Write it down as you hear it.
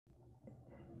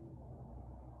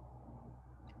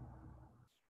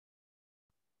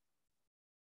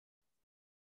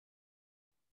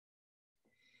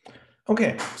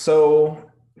Okay, so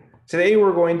today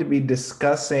we're going to be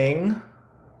discussing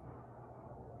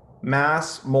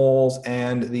mass, moles,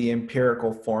 and the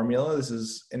empirical formula. This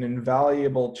is an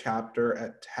invaluable chapter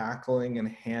at tackling and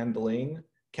handling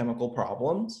chemical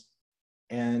problems,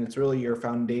 and it's really your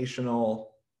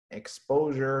foundational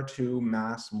exposure to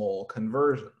mass mole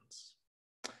conversions.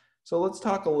 So let's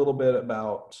talk a little bit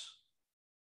about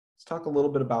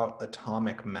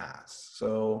atomic mass.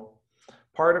 So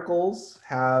particles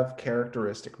have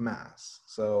characteristic mass.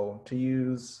 So to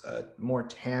use a more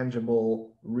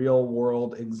tangible,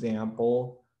 real-world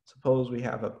example, suppose we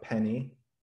have a penny,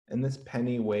 and this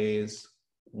penny weighs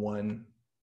 3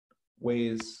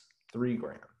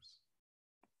 grams.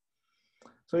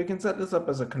 So we can set this up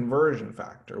as a conversion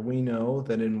factor. We know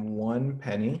that in 1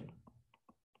 penny,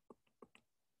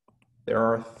 there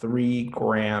are 3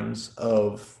 grams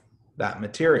of that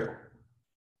material.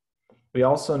 We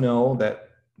also know that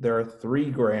there are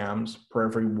 3 grams per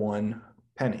every 1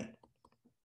 penny.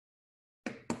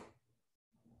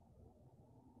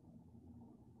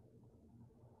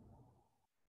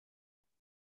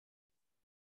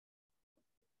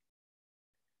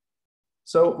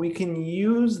 So we can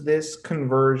use this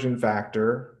conversion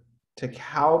factor to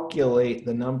calculate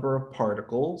the number of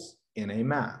particles in a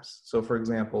mass. So for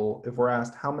example, if we're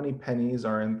asked how many pennies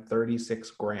are in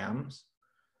 36 grams,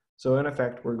 so in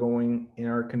effect, we're going in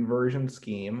our conversion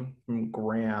scheme from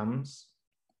grams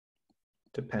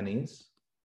to pennies.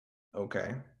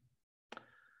 Okay.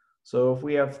 So if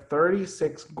we have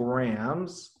 36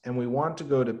 grams and we want to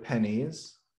go to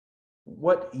pennies,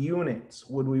 what units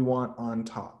would we want on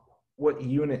top? What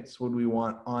units would we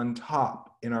want on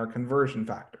top in our conversion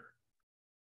factor?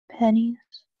 Pennies.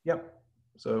 Yep.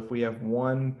 So if we have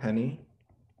 1 penny,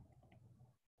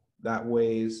 that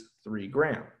weighs 3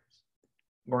 grams.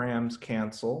 Grams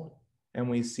cancel, and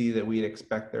we see that we'd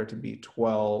expect there to be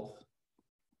 12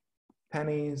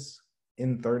 pennies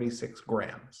in 36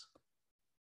 grams.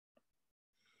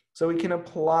 So we can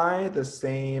apply the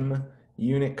same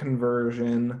unit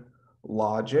conversion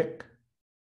logic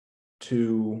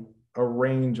to a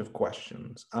range of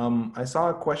questions. I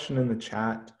saw a question in the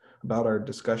chat about our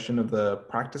discussion of the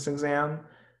practice exam.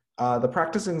 The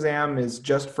practice exam is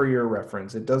just for your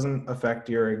reference. It doesn't affect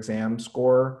your exam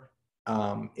score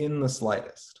in the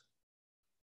slightest.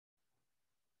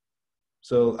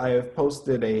 So I have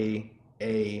posted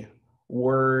a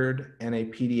Word and a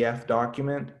PDF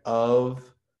document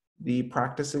of the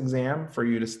practice exam for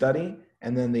you to study,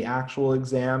 and then the actual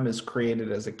exam is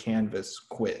created as a Canvas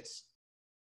quiz.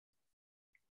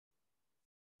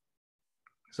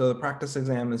 So the practice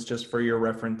exam is just for your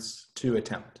reference to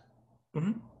attempt.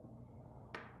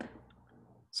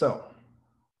 So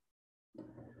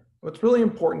what's really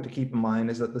important to keep in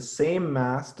mind is that the same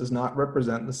mass does not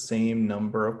represent the same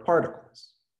number of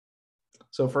particles.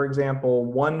 So for example,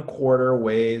 1/4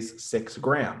 weighs 6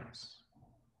 grams.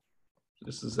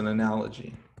 This is an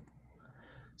analogy.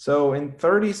 So in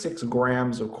 36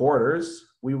 grams of quarters,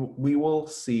 we will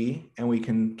see and we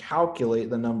can calculate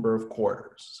the number of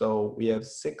quarters. So we have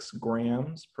 6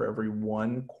 grams per every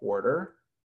 1/4.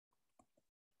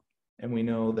 And we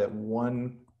know that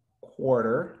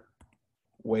 1/4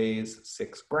 weighs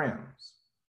 6 grams.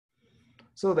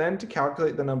 So then to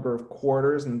calculate the number of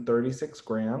quarters in 36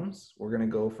 grams, we're going to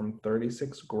go from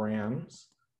 36 grams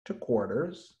to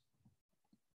quarters.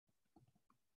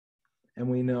 And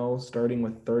we know starting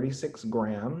with 36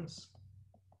 grams,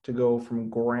 to go from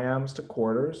grams to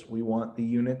quarters, we want the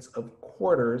units of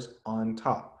quarters on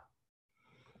top.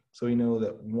 So we know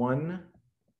that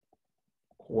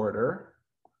 1/4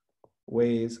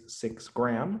 weighs 6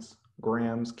 grams.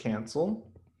 Grams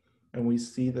cancel, and we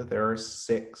see that there are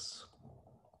 6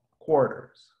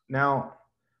 quarters. Now,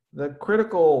 the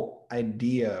critical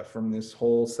idea from this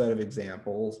whole set of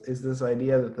examples is this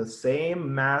idea that the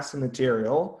same mass of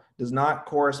material does not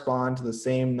correspond to the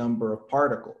same number of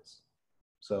particles.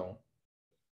 So,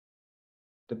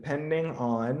 depending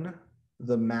on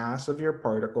the mass of your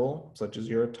particle, such as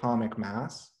your atomic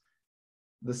mass,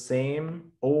 the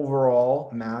same overall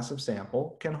mass of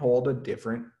sample can hold a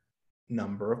different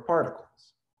number of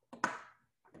particles.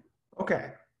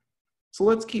 Okay, so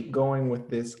let's keep going with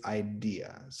this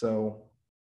idea. So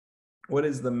what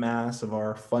is the mass of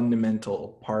our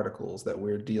fundamental particles that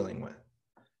we're dealing with?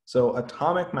 So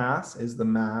atomic mass is the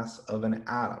mass of an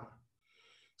atom.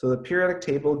 So the periodic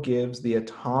table gives the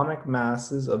atomic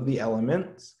masses of the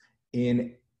elements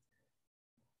in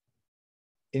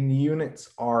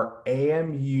units are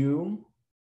AMU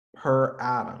per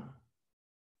atom.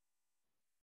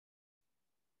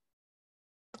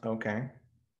 Okay.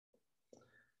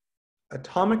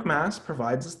 Atomic mass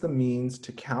provides us the means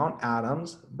to count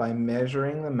atoms by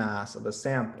measuring the mass of a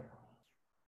sample.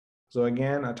 So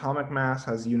again, atomic mass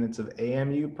has units of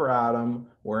AMU per atom,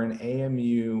 where an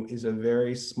AMU is a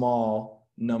very small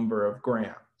number of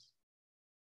grams.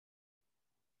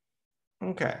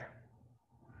 Okay.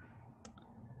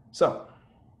 So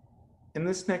in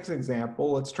this next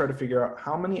example, let's try to figure out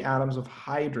how many atoms of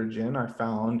hydrogen are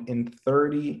found in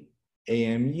 30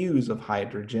 AMUs of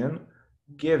hydrogen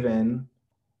given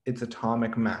its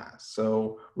atomic mass.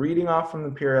 So reading off from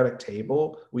the periodic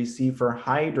table, we see for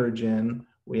hydrogen,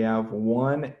 we have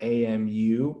 1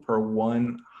 AMU per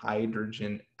 1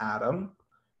 hydrogen atom.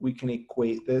 We can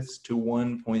equate this to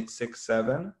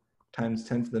 1.67 times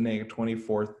 10 to the negative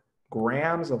 24th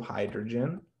grams of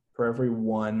hydrogen for every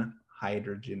 1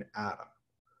 hydrogen atom.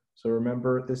 So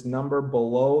remember, this number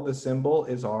below the symbol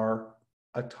is our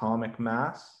atomic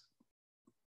mass,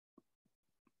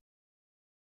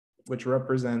 which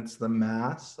represents the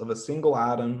mass of a single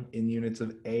atom in units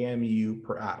of AMU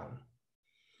per atom.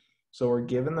 So we're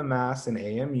given the mass in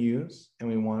AMUs, and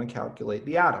we want to calculate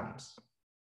the atoms.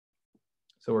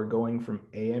 So we're going from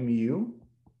AMU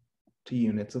to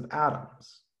units of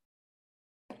atoms.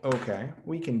 Okay,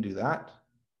 we can do that.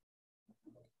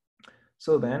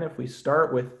 So then if we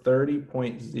start with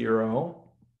 30.0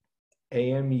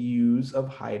 AMUs of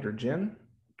hydrogen,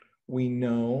 we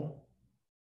know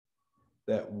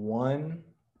that 1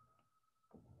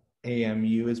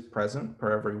 AMU is present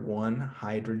per every 1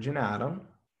 hydrogen atom.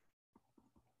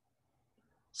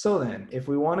 So then, if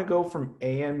we want to go from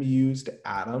AMUs to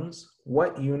atoms,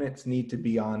 what units need to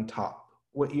be on top?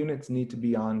 What units need to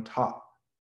be on top?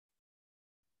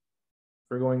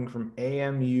 We're going from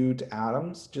AMU to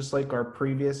atoms, just like our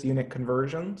previous unit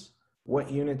conversions.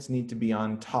 What units need to be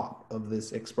on top of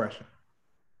this expression?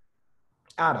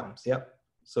 Atoms, yep.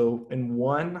 So in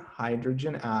 1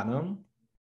 hydrogen atom,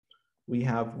 we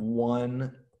have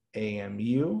 1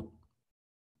 AMU.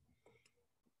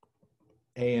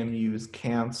 AMUs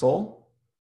cancel,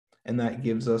 and that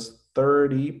gives us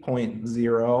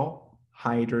 30.0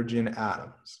 hydrogen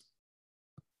atoms.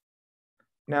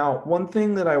 Now, one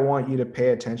thing that I want you to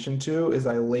pay attention to is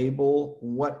I label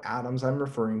what atoms I'm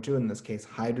referring to, in this case,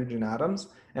 hydrogen atoms,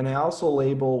 and I also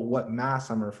label what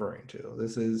mass I'm referring to.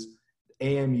 This is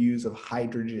AMUs of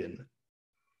hydrogen.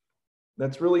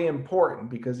 That's really important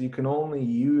because you can only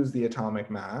use the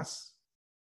atomic mass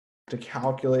to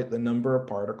calculate the number of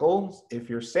particles if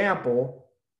your sample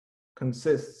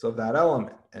consists of that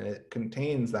element and it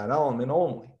contains that element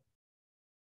only.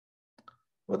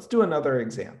 Let's do another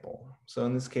example. So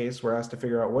in this case, we're asked to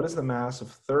figure out what is the mass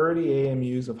of 30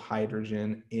 AMUs of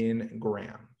hydrogen in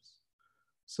grams.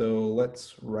 So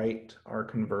let's write our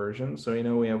conversion. So you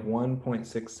know we have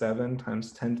 1.67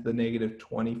 times 10 to the negative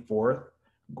 24th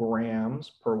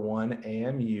grams per 1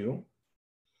 AMU.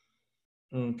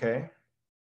 Okay.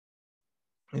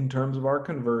 In terms of our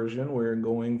conversion, we're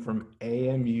going from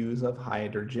AMUs of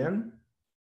hydrogen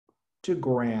to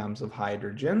grams of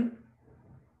hydrogen.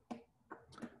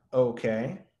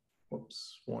 Okay.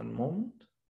 Whoops, one moment.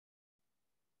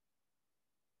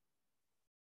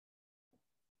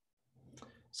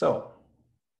 So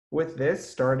with this,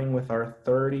 starting with our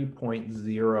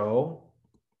 30.0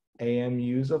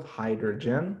 AMUs of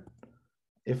hydrogen,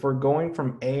 if we're going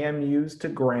from AMUs to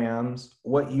grams,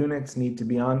 what units need to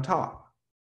be on top?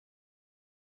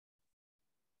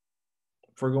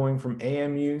 If we're going from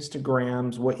AMUs to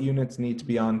grams, what units need to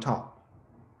be on top?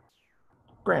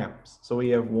 Grams. So we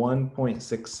have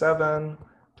 1.67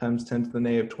 times 10 to the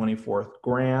negative 24th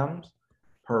grams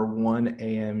per 1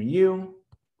 AMU.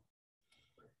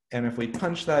 And if we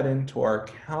punch that into our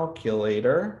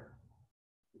calculator,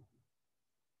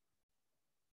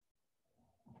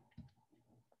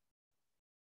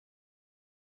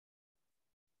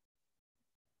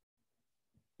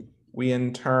 we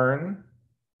in turn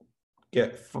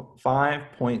get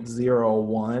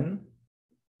 5.01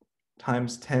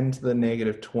 times 10 to the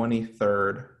negative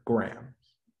 23rd grams.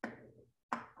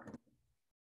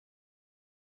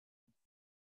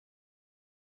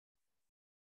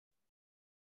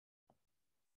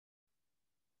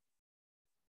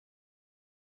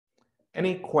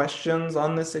 Any questions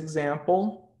on this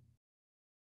example?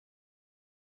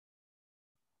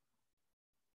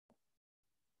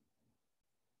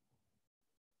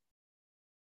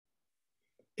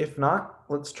 If not,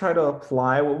 let's try to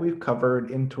apply what we've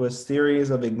covered into a series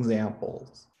of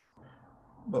examples.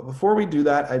 But before we do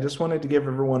that, I just wanted to give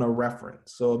everyone a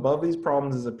reference. So above these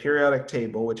problems is a periodic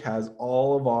table which has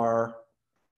all of our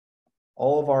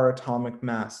atomic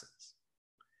masses.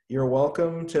 You're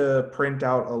welcome to print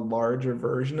out a larger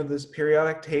version of this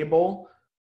periodic table,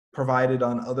 provided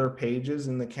on other pages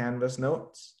in the Canvas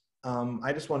notes.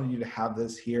 I just wanted you to have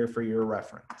this here for your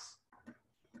reference.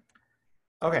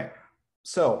 Okay,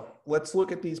 so let's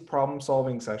look at these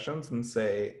problem-solving sessions and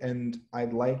say, and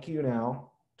I'd like you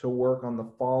now to work on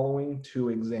the following two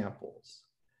examples.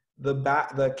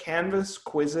 The Canvas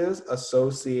quizzes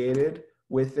associated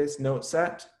with this note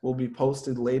set will be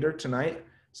posted later tonight.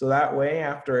 So that way,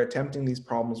 after attempting these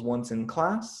problems once in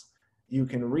class, you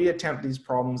can reattempt these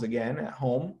problems again at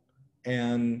home,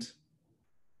 and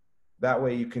that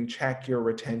way you can check your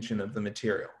retention of the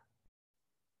material.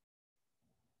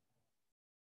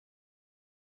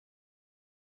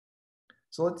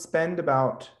 So let's spend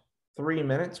about 3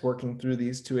 minutes working through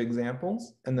these two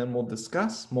examples, and then we'll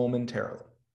discuss momentarily.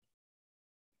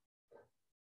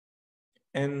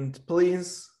 And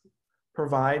please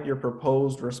provide your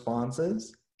proposed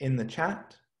responses in the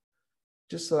chat,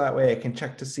 just so that way I can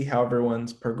check to see how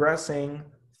everyone's progressing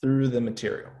through the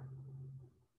material.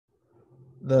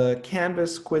 The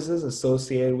Canvas quizzes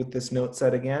associated with this note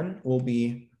set again will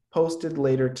be posted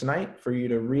later tonight for you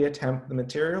to reattempt the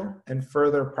material and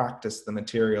further practice the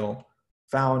material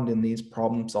found in these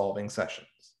problem-solving sessions.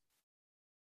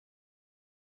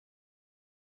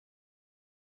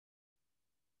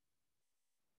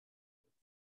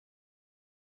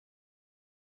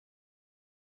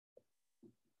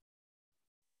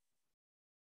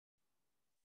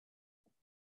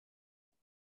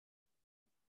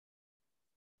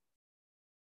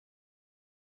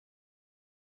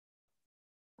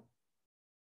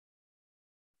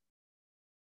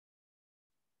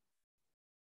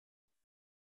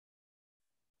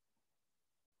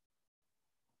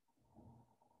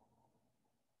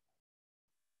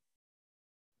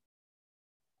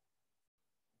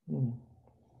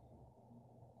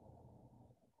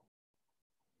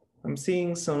 I'm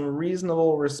seeing some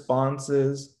reasonable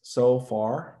responses so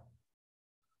far.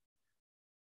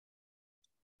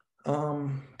 To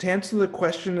answer the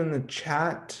question in the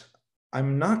chat,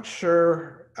 I'm not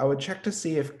sure. I would check to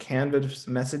see if Canvas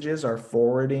messages are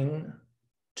forwarding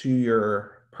to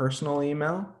your personal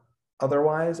email.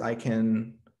 Otherwise, I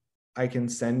can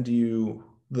send you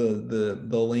the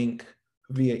link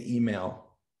via email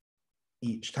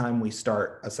each time we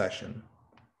start a session.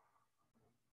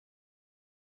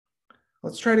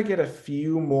 Let's try to get a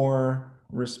few more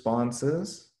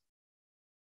responses.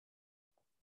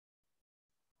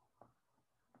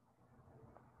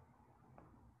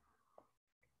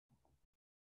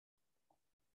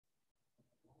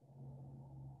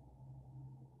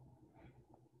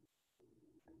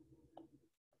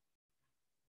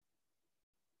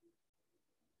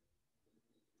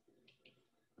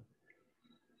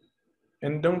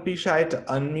 And don't be shy to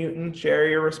unmute and share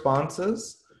your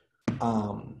responses,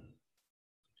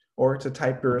 or to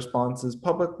type your responses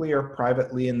publicly or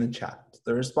privately in the chat.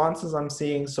 The responses I'm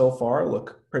seeing so far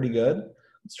look pretty good.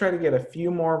 Let's try to get a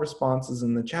few more responses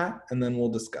in the chat, and then we'll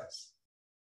discuss.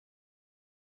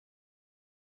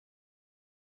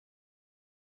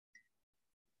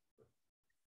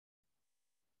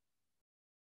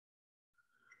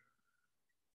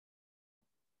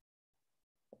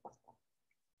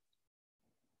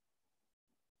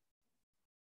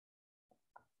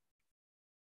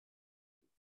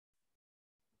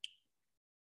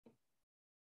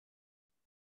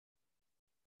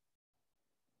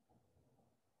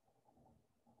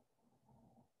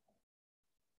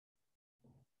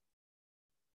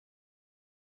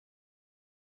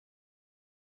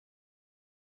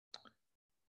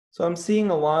 So I'm seeing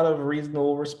a lot of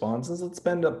reasonable responses. Let's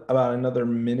spend about another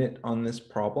minute on this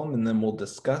problem, and then we'll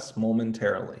discuss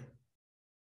momentarily.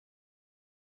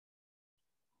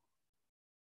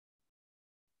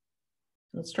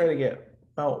 Let's try to get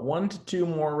about 1 to 2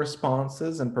 more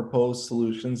responses and proposed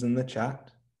solutions in the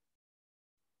chat.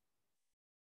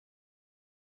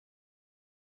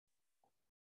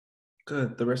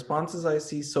 Good. The responses I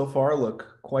see so far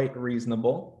look quite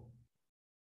reasonable.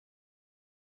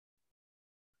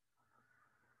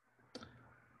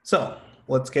 So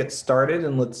let's get started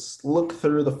and let's look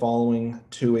through the following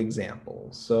two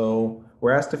examples. So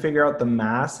we're asked to figure out the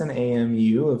mass and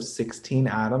AMU of 16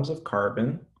 atoms of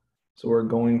carbon. So we're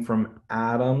going from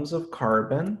atoms of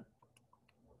carbon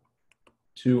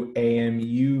to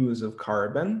AMUs of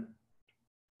carbon.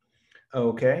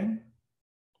 Okay.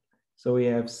 So we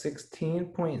have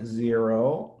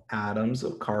 16.0 atoms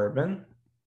of carbon.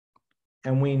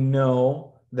 And we know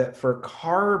that for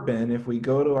carbon, if we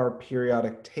go to our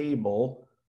periodic table,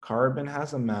 carbon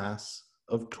has a mass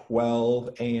of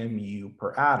 12 AMU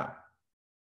per atom.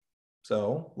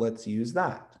 So let's use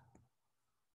that.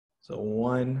 So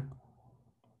one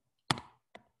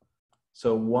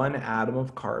atom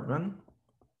of carbon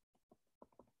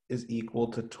is equal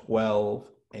to 12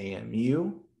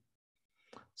 AMU.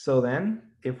 So then,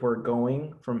 if we're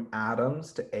going from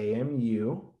atoms to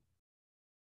AMU,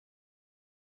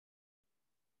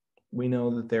 we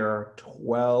know that there are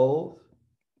 12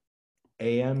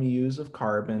 AMUs of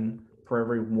carbon for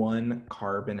every 1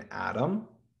 carbon atom.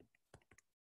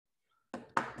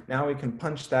 Now we can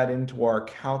punch that into our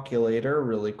calculator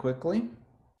really quickly.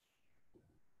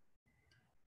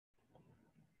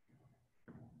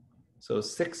 So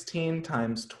 16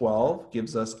 times 12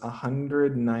 gives us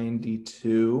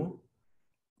 192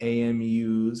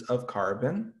 AMUs of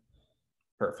carbon.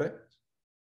 Perfect.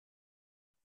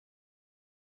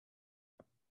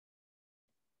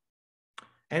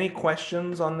 Any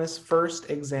questions on this first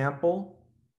example?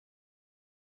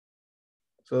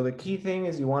 So the key thing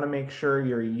is you want to make sure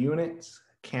your units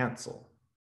cancel.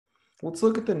 Let's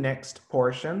look at the next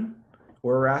portion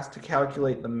where we're asked to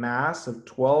calculate the mass of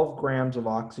 12 grams of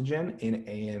oxygen in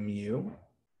AMU.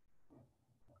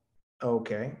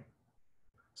 Okay.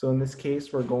 So in this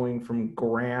case, we're going from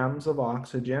grams of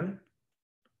oxygen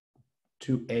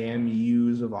to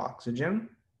AMUs of oxygen.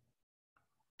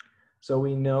 So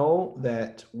we know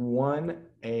that 1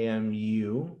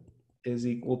 AMU is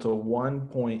equal to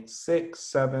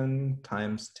 1.67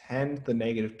 times 10 to the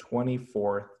negative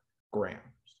 24th grams.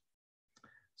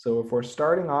 So if we're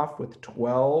starting off with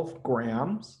 12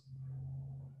 grams,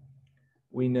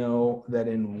 we know that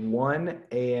in 1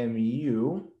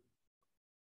 AMU,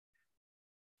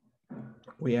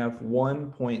 we have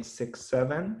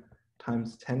 1.67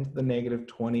 times 10 to the negative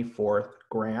 24th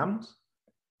grams.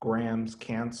 Grams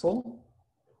cancel.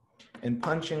 And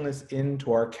punching this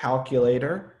into our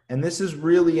calculator, and this is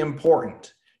really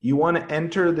important. You want to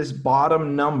enter this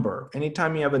bottom number.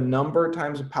 Anytime you have a number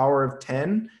times the power of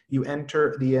 10, you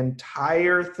enter the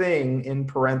entire thing in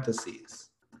parentheses.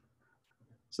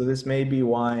 So this may be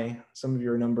why some of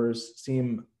your numbers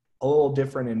seem a little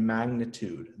different in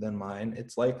magnitude than mine.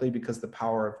 It's likely because the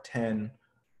power of 10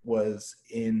 was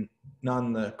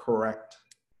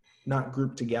not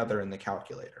grouped together in the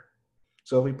calculator.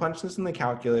 So if we punch this in the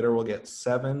calculator, we'll get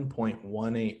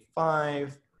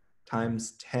 7.185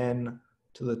 times 10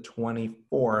 to the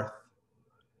 24th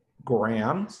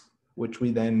grams, which we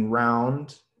then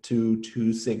round to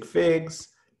 2 sig figs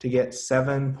to get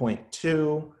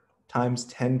 7.2 times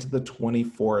 10 to the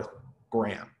 24th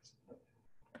grams.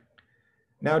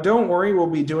 Now don't worry, we'll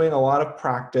be doing a lot of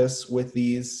practice with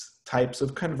these types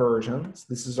of conversions.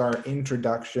 This is our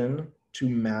introduction to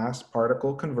mass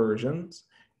particle conversions.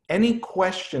 Any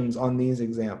questions on these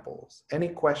examples? Any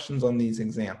questions on these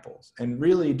examples? And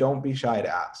really don't be shy to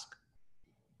ask.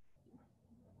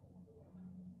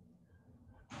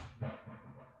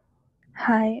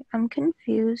 Hi, I'm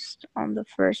confused on the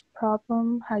first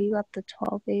problem, how you got the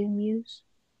 12 AMUs.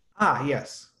 Ah,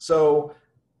 yes. So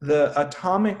the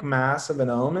atomic mass of an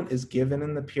element is given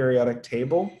in the periodic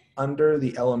table under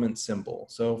the element symbol.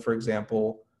 So for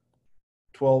example,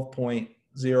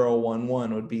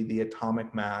 12.011 would be the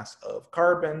atomic mass of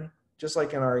carbon. Just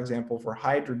like in our example for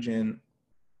hydrogen,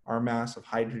 our mass of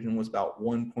hydrogen was about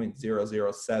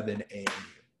 1.007 AMU.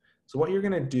 So what you're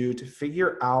going to do to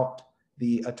figure out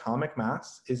the atomic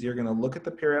mass is you're going to look at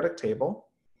the periodic table,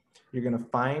 you're going to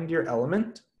find your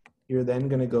element, you're then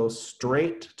going to go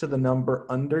straight to the number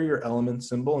under your element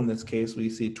symbol. In this case, we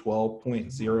see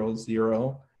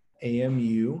 12.00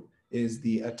 AMU is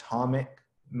the atomic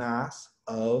mass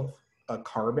of a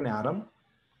carbon atom.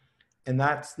 And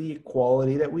that's the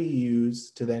equality that we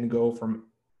use to then go from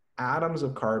atoms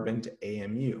of carbon to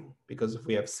AMU. Because if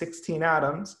we have 16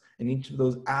 atoms and each of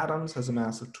those atoms has a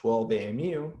mass of 12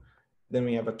 AMU, then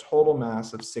we have a total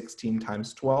mass of 16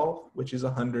 times 12, which is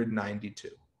 192.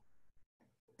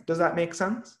 Does that make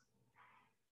sense?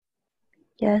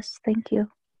 Yes, thank you.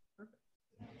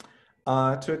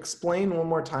 To explain one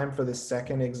more time for the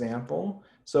second example,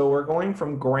 so we're going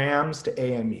from grams to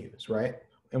AMUs, right?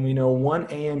 And we know 1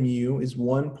 AMU is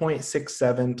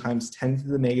 1.67 times 10 to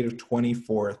the negative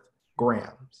 24th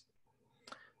grams.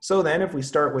 So then if we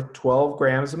start with 12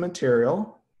 grams of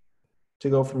material, to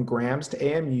go from grams to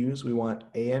AMUs, we want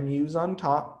AMUs on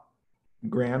top,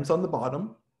 grams on the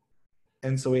bottom.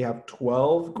 And so we have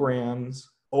 12 grams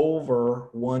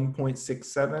over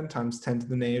 1.67 times 10 to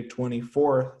the negative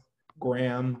 24th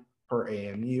gram per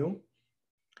AMU.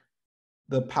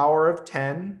 The power of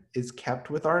 10 is kept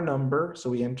with our number,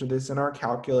 so we enter this in our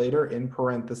calculator in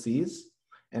parentheses.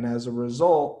 And as a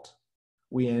result,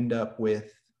 we end up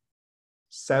with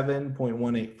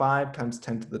 7.185 times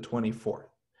 10 to the 24th.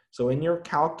 So in your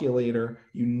calculator,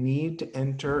 you need to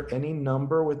enter any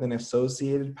number with an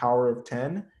associated power of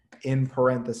 10 in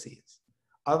parentheses.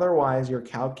 Otherwise, your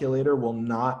calculator will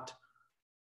not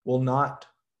will not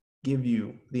give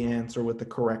you the answer with the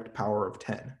correct power of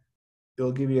 10.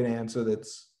 It'll give you an answer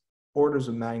that's orders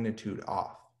of magnitude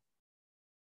off.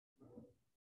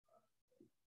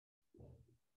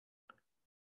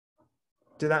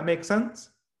 Did that make sense?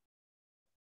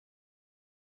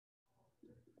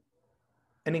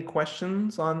 Any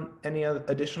questions on any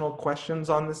additional questions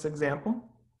on this example?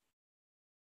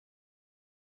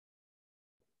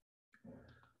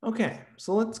 Okay,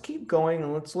 so let's keep going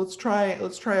and let's try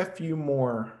a few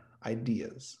more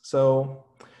ideas. So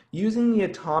using the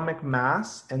atomic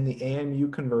mass and the AMU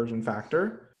conversion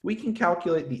factor, we can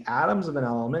calculate the atoms of an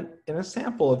element in a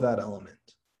sample of that element.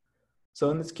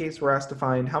 So in this case, we're asked to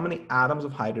find how many atoms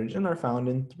of hydrogen are found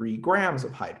in 3 grams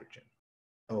of hydrogen.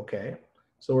 Okay,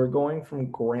 so we're going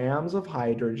from grams of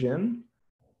hydrogen,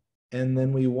 and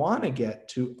then we want to get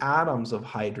to atoms of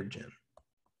hydrogen.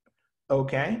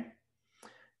 Okay.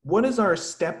 What is our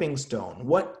stepping stone?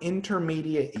 What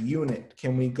intermediate unit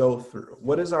can we go through?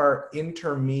 What is our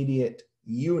intermediate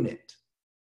unit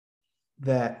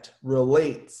that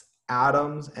relates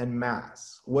atoms and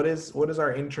mass? What is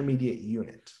our intermediate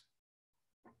unit?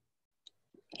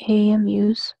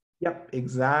 AMUs. Yep,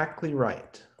 exactly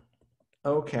right.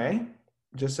 Okay,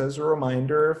 just as a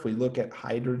reminder, if we look at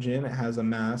hydrogen, it has a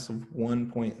mass of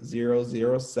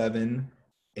 1.007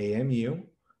 AMU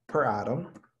per atom.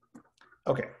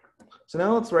 Okay, so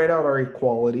now let's write out our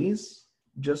equalities,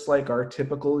 just like our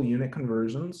typical unit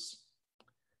conversions.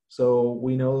 So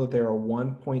we know that there are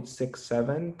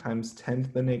 1.67 times 10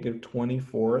 to the negative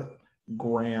 24th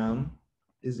gram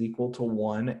is equal to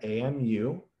 1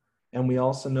 AMU. And we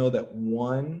also know that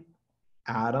 1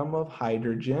 atom of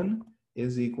hydrogen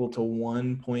is equal to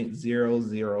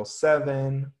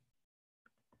 1.007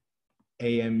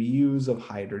 AMUs of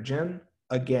hydrogen.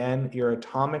 Again, your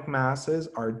atomic masses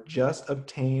are just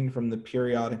obtained from the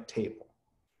periodic table.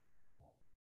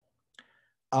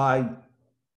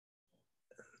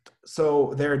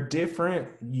 So they're different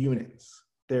units.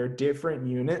 They're different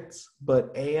units,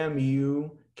 but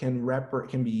AMU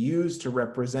can be used to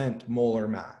represent molar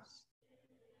mass.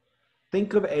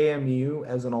 Think of AMU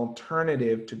as an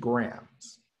alternative to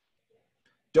grams.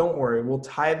 Don't worry, we'll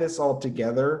tie this all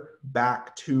together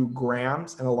back to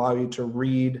grams and allow you to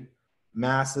read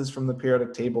masses from the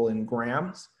periodic table in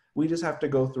grams. We just have to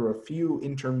go through a few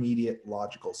intermediate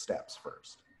logical steps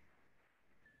first.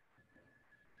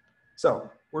 So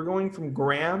we're going from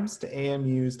grams to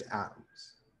AMUs to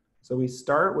atoms. So we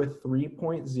start with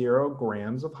 3.0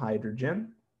 grams of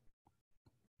hydrogen.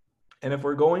 And if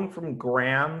we're going from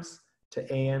grams to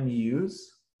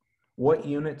AMUs, what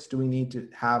units do we need to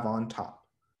have on top?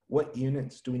 What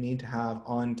units do we need to have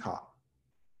on top?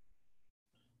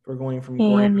 If we're going from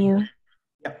AMU.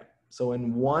 Yep. So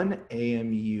in 1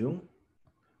 AMU,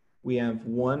 we have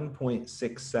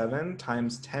 1.67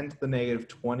 times 10 to the negative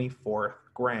 24th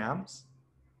grams.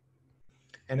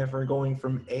 And if we're going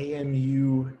from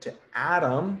AMU to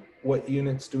atom, what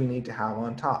units do we need to have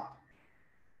on top?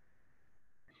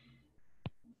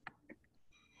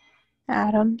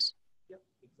 Atoms. Yep,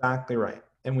 exactly right.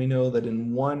 And we know that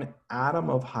in 1 atom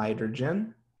of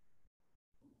hydrogen,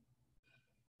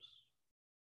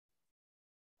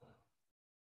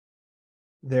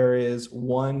 there is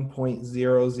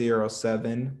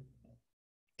 1.007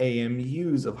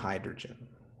 AMUs of hydrogen.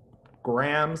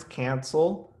 Grams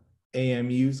cancel,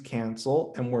 AMUs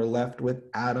cancel, and we're left with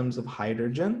atoms of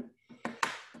hydrogen.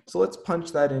 So let's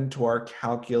punch that into our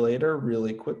calculator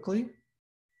really quickly.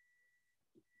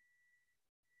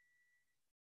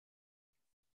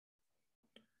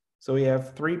 So we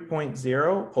have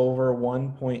 3.0 over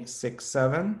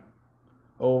 1.67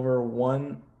 over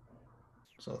 1.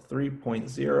 So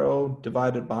 3.0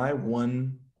 divided by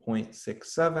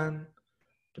 1.67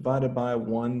 divided by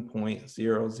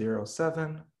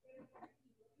 1.007.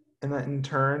 And that in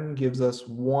turn gives us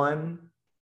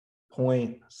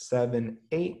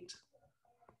 1.78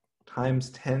 times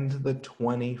 10 to the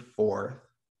 24th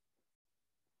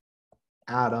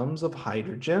atoms of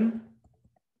hydrogen,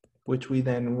 which we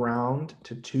then round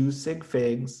to 2 sig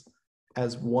figs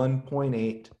as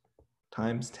 1.8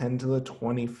 times 10 to the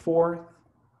 24th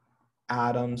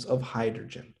atoms of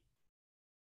hydrogen.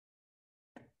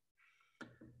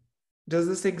 Does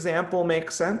this example make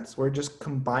sense? We're just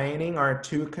combining our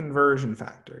 2 conversion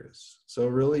factors. So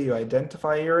really you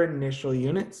identify your initial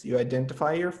units, you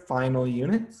identify your final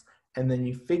units, and then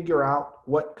you figure out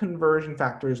what conversion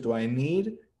factors do I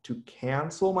need to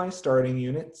cancel my starting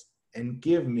units and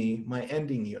give me my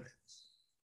ending units.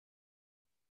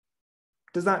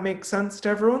 Does that make sense to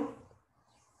everyone?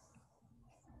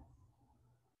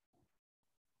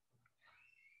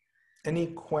 Any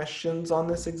questions on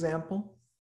this example?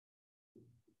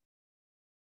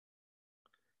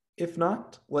 If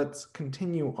not, let's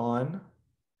continue on.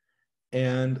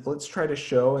 And let's try to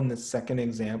show in the second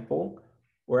example,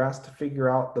 we're asked to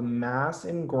figure out the mass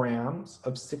in grams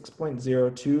of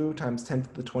 6.02 times 10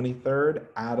 to the 23rd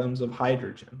atoms of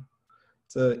hydrogen.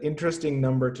 It's an interesting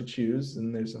number to choose,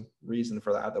 and there's a reason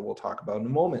for that we'll talk about in a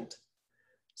moment.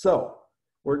 So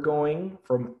we're going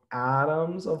from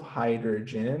atoms of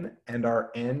hydrogen, and our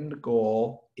end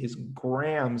goal is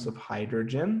grams of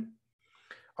hydrogen.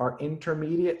 Our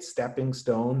intermediate stepping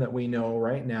stone that we know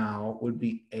right now would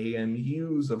be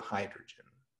AMUs of hydrogen.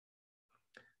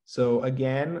 So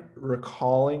again,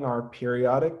 recalling our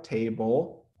periodic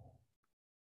table,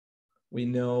 we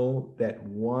know that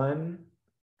one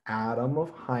atom of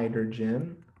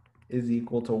hydrogen is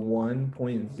equal to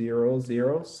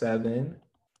 1.007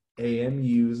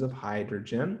 AMUs of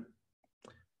hydrogen.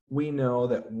 We know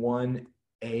that one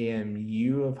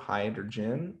AMU of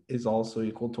hydrogen is also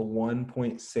equal to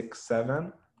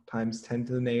 1.67 times 10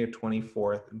 to the negative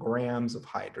 24th grams of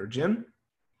hydrogen.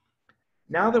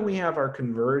 Now that we have our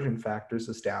conversion factors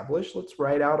established, let's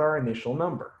write out our initial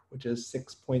number, which is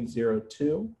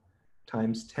 6.02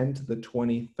 times 10 to the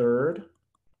 23rd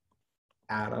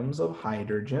atoms of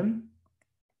hydrogen.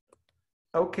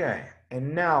 Okay,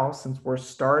 and now since we're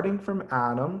starting from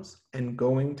atoms and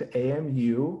going to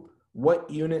AMU, what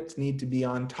units need to be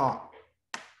on top?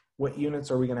 What units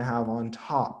are we going to have on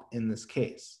top in this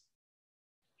case?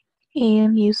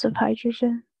 AMUs of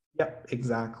hydrogen. Yep,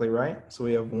 exactly right. So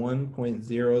we have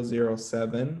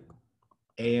 1.007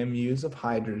 AMUs of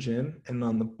hydrogen, and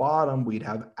on the bottom we'd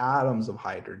have atoms of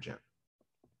hydrogen.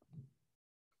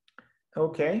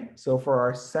 Okay, so for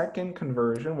our second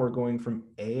conversion, we're going from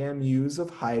AMUs of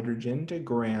hydrogen to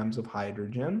grams of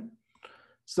hydrogen.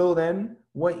 So then,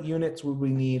 what units would we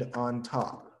need on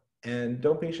top? And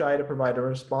don't be shy to provide a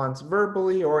response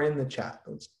verbally or in the chat.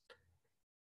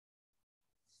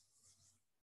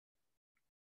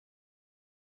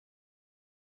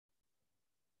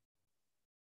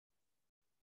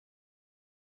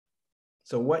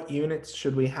 So what units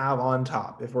should we have on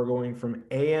top if we're going from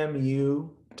AMU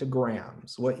to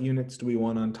grams? What units do we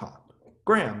want on top?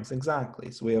 Grams, exactly.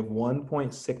 So we have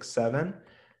 1.67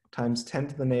 times 10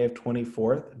 to the negative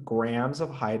 24th grams of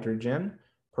hydrogen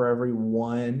per every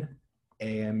 1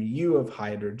 AMU of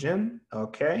hydrogen.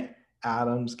 Okay,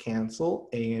 atoms cancel,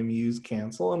 AMUs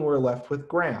cancel, and we're left with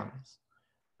grams.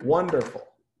 Wonderful.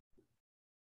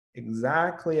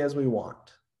 Exactly as we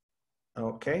want.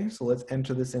 Okay, so let's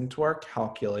enter this into our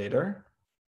calculator.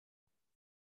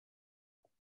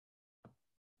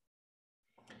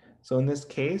 So in this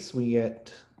case, we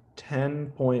get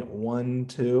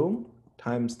 10.12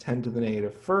 times 10 to the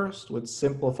negative first, which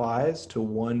simplifies to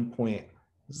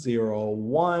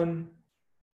 1.01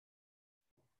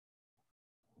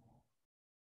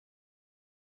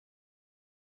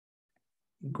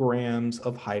 grams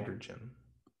of hydrogen.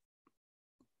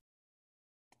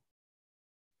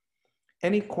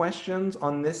 Any questions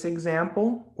on this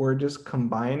example? We're just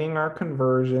combining our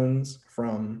conversions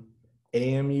from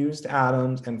AMUs to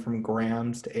atoms and from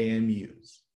grams to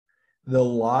AMUs. The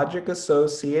logic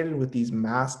associated with these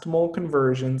mass to mole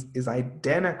conversions is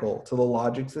identical to the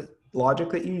logic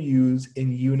that you use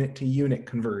in unit to unit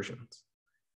conversions.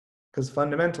 Because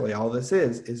fundamentally, all this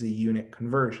is a unit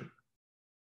conversion.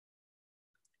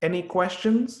 Any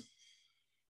questions?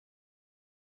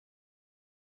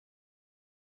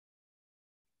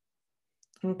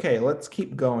 Okay, let's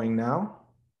keep going now.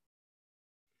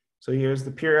 So here's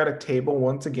the periodic table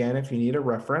once again if you need a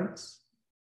reference.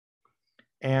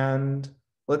 And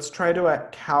let's try to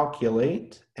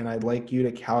calculate, and I'd like you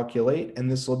to calculate, and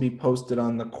this will be posted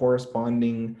on the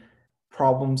corresponding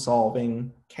problem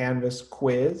solving Canvas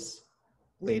quiz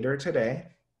later today.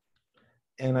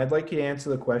 And I'd like you to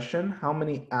answer the question, how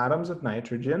many atoms of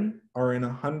nitrogen are in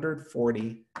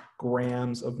 140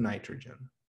 grams of nitrogen?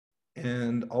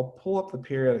 And I'll pull up the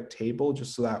periodic table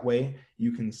just so that way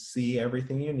you can see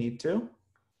everything you need to.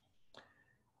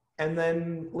 And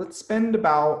then let's spend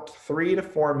about 3 to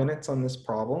 4 minutes on this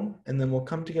problem, and then we'll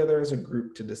come together as a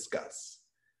group to discuss.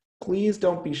 Please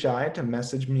don't be shy to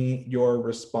message me your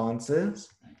responses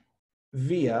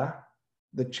via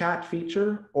the chat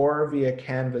feature or via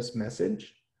Canvas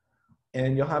message,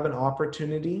 and you'll have an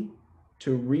opportunity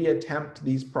to reattempt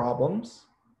these problems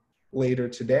later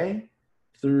today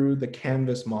through the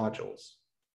Canvas modules.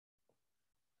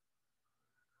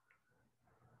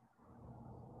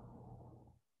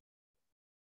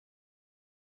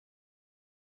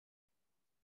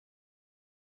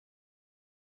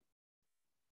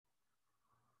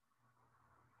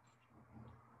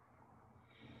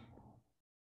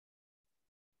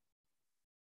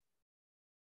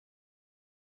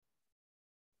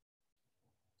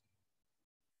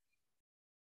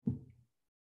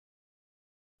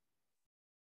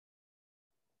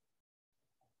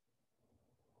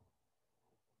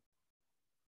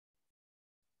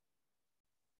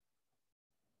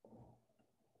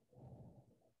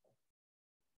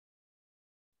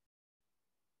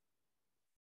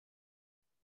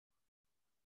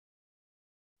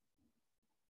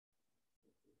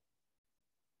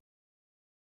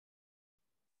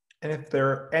 And if there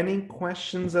are any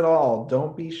questions at all,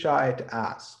 don't be shy to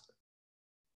ask.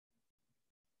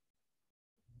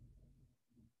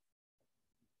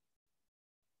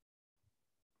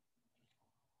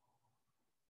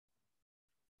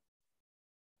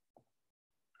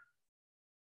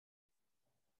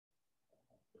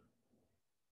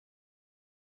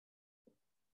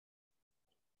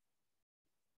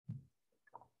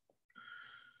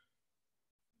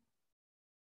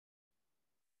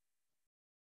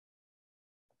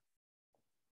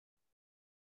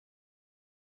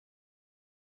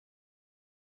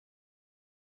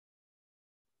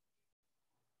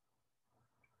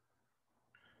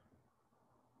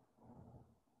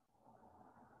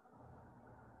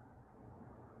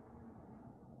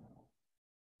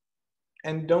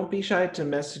 And don't be shy to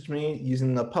message me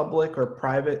using the public or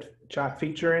private chat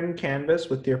feature in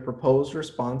Canvas with your proposed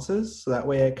responses, so that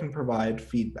way I can provide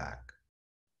feedback.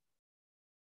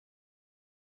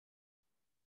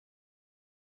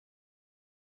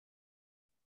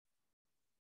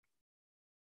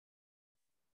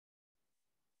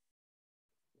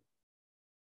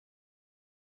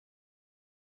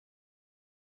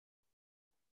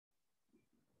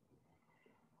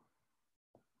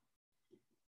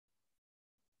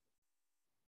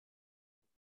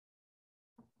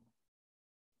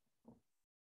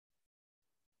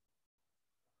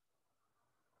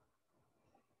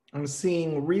 I'm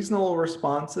seeing reasonable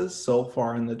responses so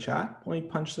far in the chat. Let me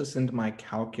punch this into my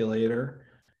calculator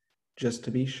just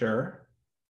to be sure.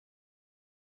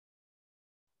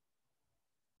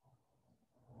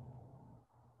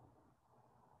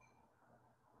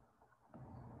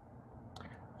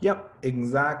 Yep,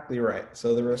 exactly right.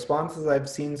 So the responses I've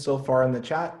seen so far in the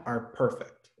chat are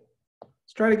perfect.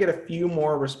 Let's try to get a few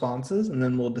more responses and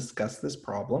then we'll discuss this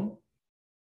problem.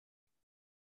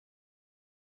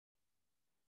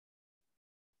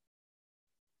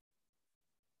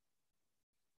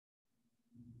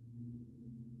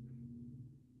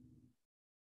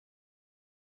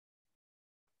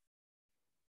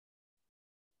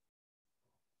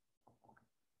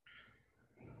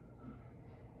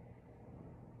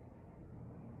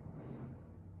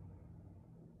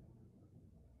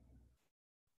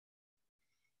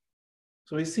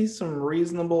 So we see some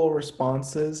reasonable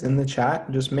responses in the chat.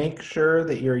 Just make sure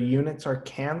that your units are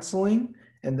canceling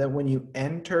and that when you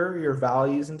enter your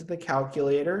values into the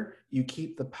calculator, you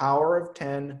keep the power of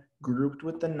 10 grouped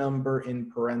with the number in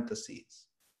parentheses.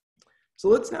 So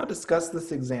let's now discuss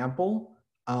this example.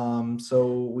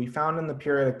 So we found in the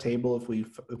periodic table, if we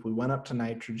went up to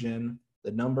nitrogen,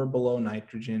 the number below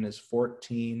nitrogen is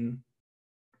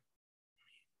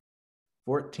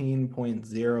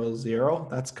 14.00.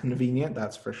 That's convenient,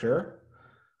 that's for sure.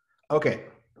 Okay,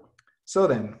 so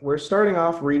then we're starting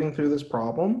off reading through this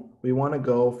problem. We want to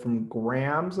go from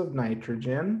grams of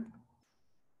nitrogen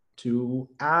to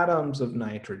atoms of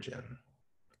nitrogen.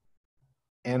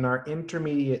 And our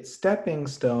intermediate stepping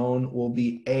stone will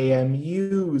be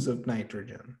AMUs of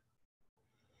nitrogen.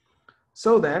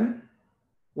 So then,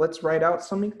 let's write out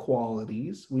some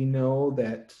equalities. We know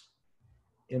that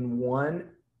in 1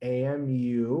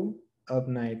 AMU of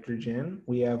nitrogen,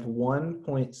 we have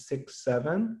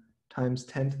 1.67 times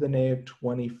 10 to the negative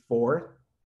 24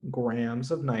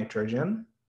 grams of nitrogen.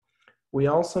 We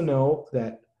also know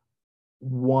that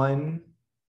 1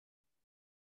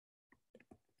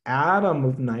 atom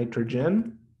of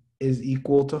nitrogen is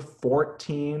equal to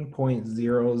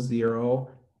 14.00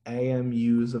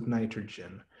 AMUs of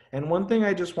nitrogen. And one thing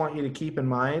I just want you to keep in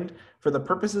mind, for the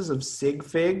purposes of sig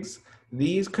figs,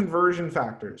 these conversion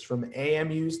factors from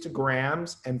AMUs to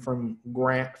grams and from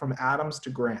atoms to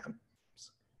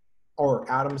grams,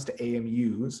 or atoms to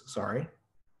AMUs, sorry,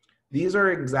 these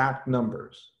are exact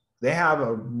numbers. They have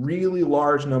a really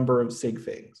large number of sig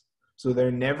figs, so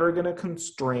they're never going to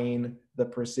constrain the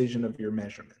precision of your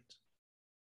measurement.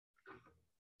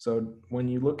 So when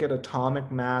you look at atomic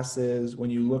masses, when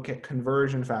you look at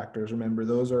conversion factors, remember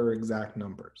those are exact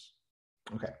numbers.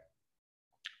 Okay.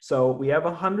 So we have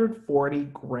 140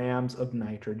 grams of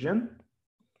nitrogen.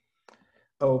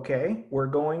 Okay, we're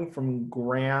going from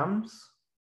grams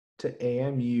to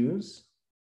AMUs.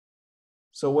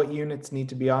 So what units need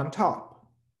to be on top?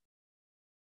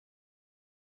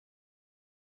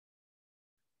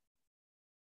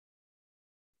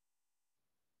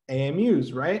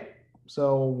 AMUs, right?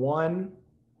 So 1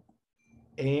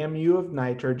 AMU of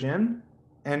nitrogen.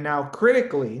 And now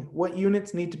critically, what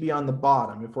units need to be on the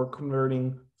bottom if we're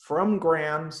converting from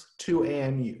grams to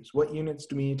AMUs? What units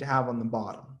do we need to have on the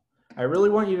bottom? I really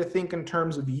want you to think in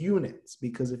terms of units,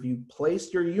 because if you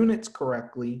place your units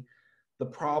correctly, the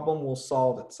problem will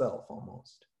solve itself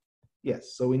almost.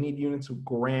 Yes, so we need units of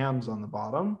grams on the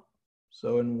bottom.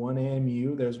 So in 1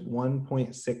 AMU, there's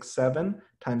 1.67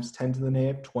 times 10 to the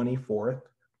negative 24th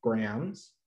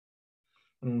grams.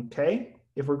 Okay,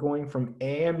 if we're going from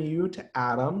AMU to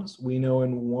atoms, we know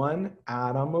in 1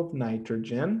 atom of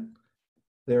nitrogen,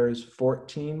 there are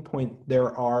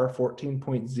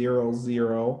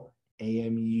 14.00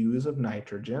 AMUs of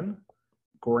nitrogen.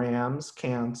 Grams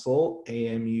cancel,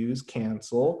 AMUs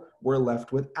cancel. We're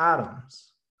left with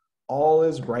atoms. All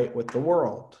is right with the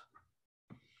world.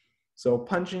 So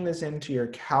punching this into your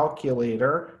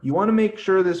calculator, you want to make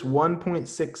sure this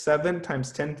 1.67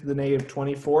 times 10 to the negative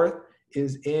 24th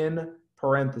is in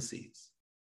parentheses.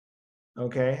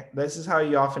 Okay, this is how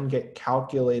you often get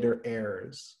calculator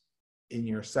errors in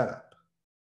your setup.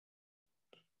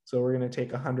 So we're going to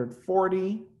take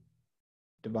 140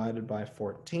 divided by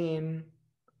 14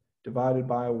 divided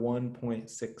by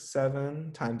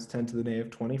 1.67 times 10 to the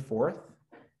negative 24th.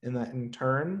 And that in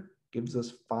turn gives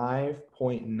us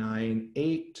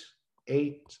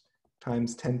 5.988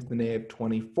 times 10 to the negative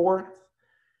 24th.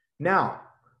 Now,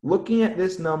 looking at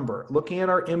this number, looking at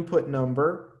our input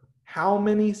number, how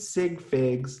many sig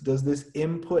figs does this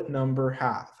input number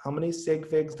have? How many sig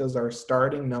figs does our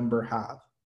starting number have?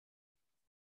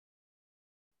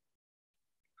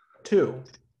 2.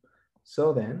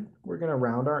 So then we're going to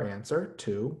round our answer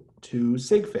to 2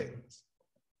 sig figs.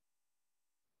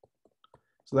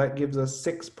 So that gives us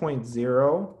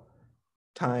 6.0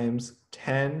 times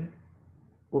 10,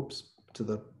 to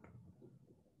the,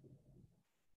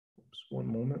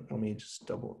 one moment, let me just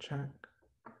double check.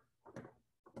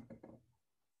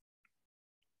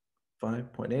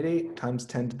 5.88 times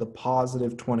 10 to the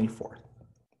positive 24th.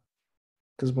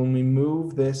 Because when we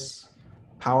move this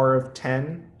power of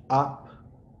 10 up,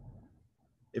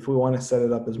 if we want to set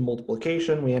it up as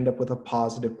multiplication, we end up with a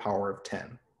positive power of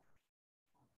 10.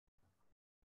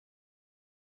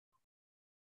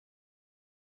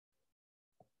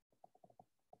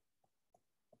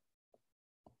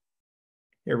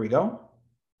 Here we go.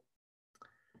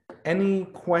 Any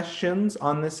questions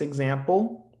on this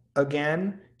example?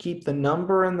 Again, keep the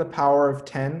number and the power of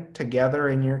 10 together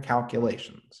in your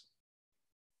calculations.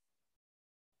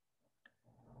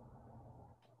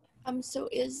 So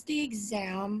is the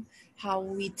exam how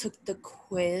we took the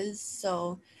quiz?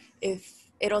 So if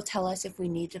it'll tell us if we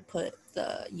need to put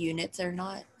the units or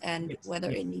not, and Yes. whether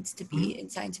it needs to be in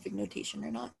scientific notation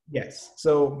or not? Yes.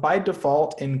 So by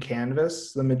default in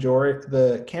Canvas,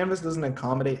 the Canvas doesn't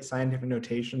accommodate scientific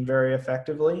notation very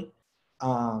effectively.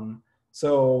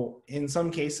 So in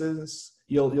some cases,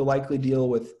 you'll likely deal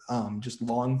with just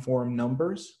long form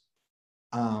numbers.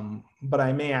 But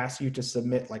I may ask you to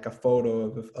submit like a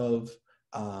photo of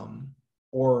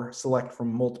or select from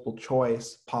multiple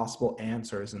choice possible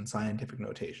answers in scientific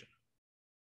notation.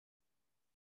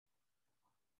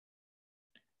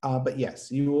 But yes,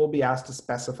 you will be asked to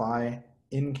specify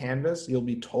in Canvas. You'll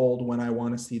be told when I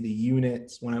want to see the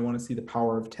units, when I want to see the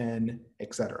power of 10,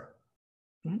 etc.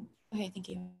 Okay, thank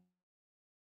you.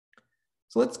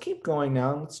 So let's keep going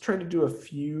now. Let's try to do a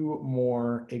few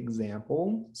more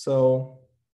examples. So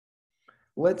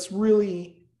let's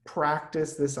really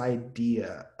practice this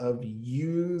idea of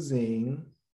using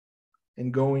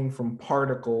and going from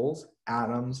particles,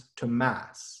 atoms, to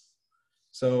mass.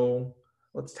 So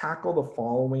let's tackle the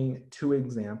following 2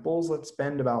 examples. Let's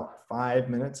spend about 5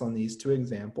 minutes on these 2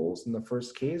 examples. In the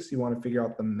first case, you want to figure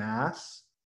out the mass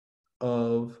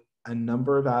of a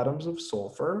number of atoms of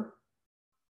sulfur.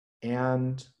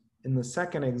 And in the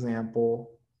second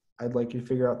example, I'd like you to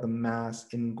figure out the mass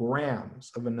in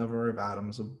grams of a number of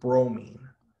atoms of bromine.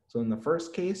 So in the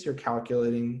first case, you're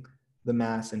calculating the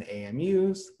mass in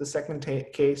AMUs. The second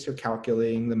case, you're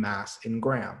calculating the mass in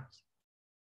grams.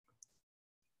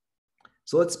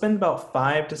 So let's spend about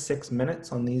 5 to 6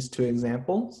 minutes on these 2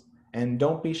 examples. And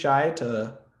don't be shy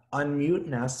to unmute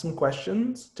and ask some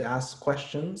questions,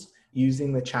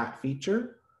 using the chat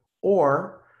feature,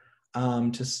 or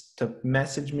to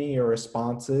message me your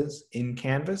responses in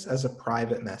Canvas as a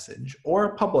private message or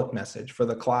a public message for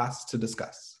the class to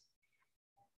discuss.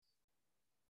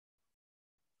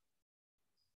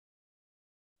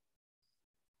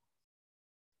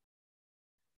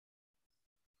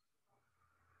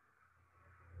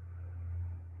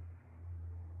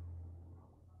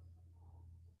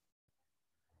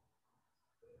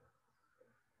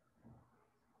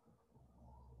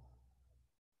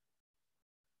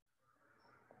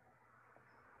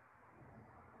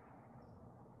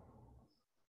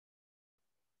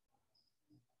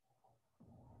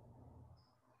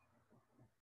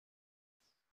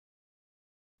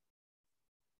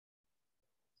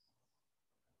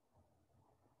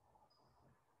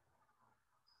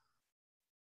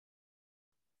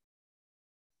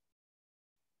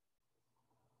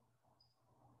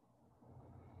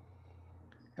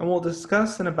 and we'll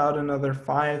discuss in about another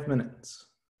 5 minutes.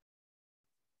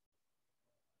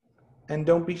 And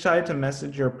don't be shy to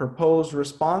message your proposed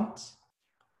response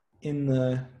in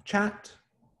the chat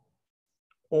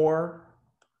or,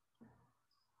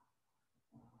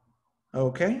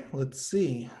 okay, let's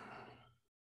see.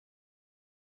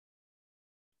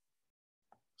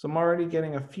 So I'm already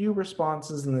getting a few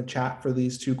responses in the chat for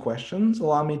these two questions.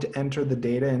 Allow me to enter the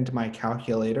data into my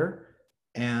calculator,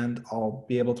 and I'll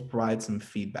be able to provide some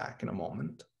feedback in a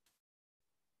moment.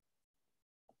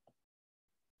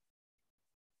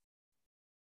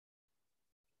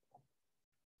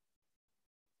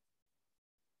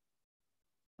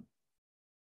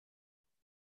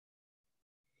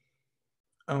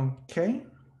 Okay.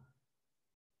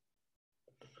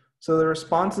 So the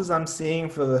responses I'm seeing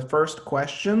for the first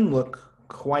question look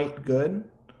quite good.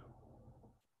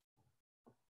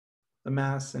 The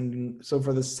mass, and so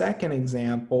for the second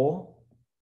example,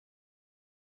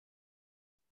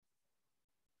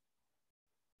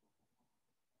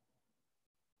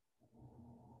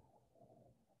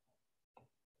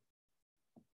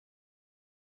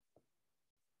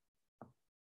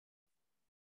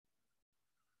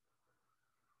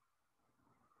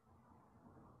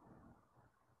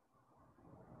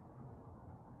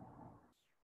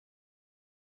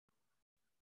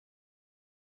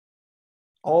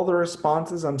 all the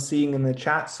responses I'm seeing in the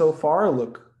chat so far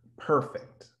look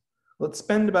perfect. Let's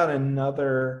spend about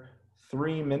another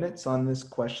 3 minutes on this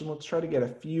question. Let's try to get a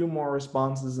few more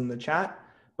responses in the chat,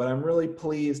 but I'm really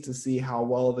pleased to see how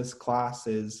well this class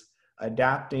is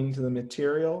adapting to the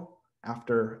material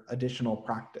after additional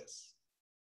practice.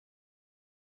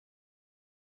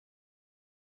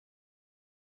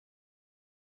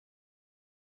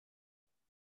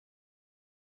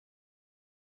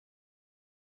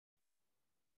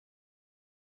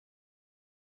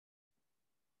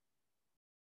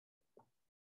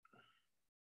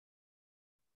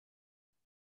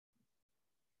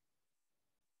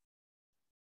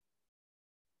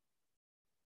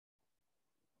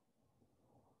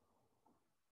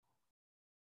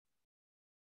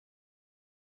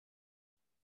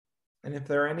 And if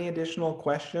there are any additional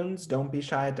questions, don't be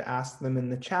shy to ask them in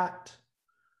the chat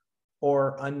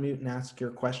or unmute and ask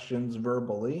your questions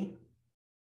verbally.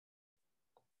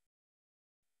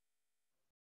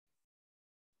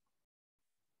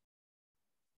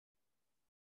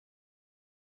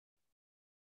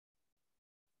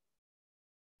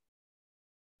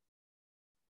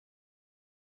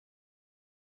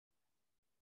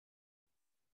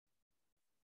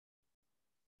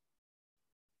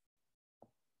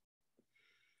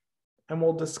 And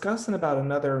we'll discuss in about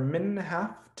another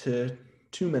 1.5 to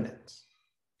 2 minutes.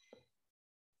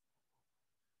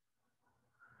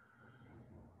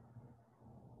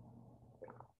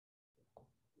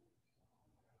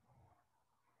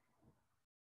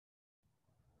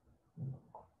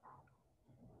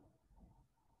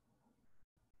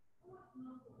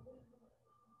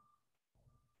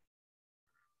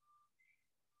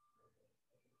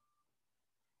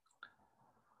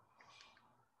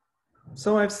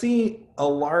 So I've seen a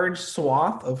large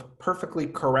swath of perfectly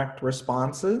correct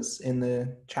responses in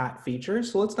the chat feature.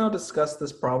 So let's now discuss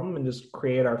this problem and just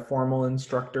create our formal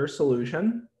instructor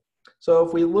solution. So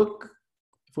if we look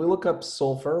up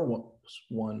sulfur,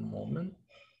 one moment.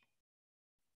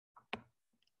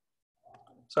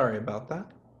 Sorry about that.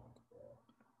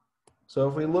 So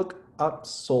if we look up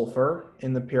sulfur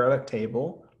in the periodic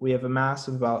table, we have a mass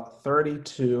of about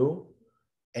 32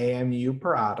 AMU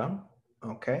per atom,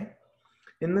 okay?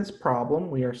 In this problem,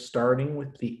 we are starting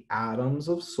with the atoms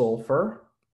of sulfur,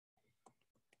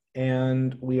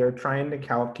 and we are trying to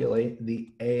calculate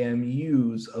the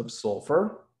AMUs of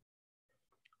sulfur.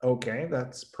 Okay,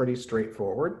 that's pretty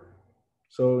straightforward.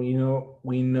 So,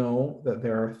 we know that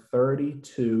there are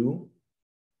 32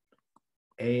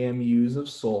 AMUs of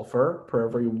sulfur per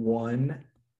every 1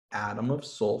 atom of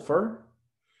sulfur.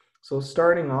 So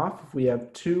starting off, if we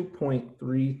have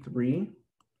 2.33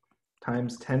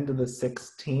 times 10 to the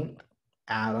 16th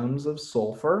atoms of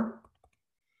sulfur,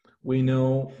 we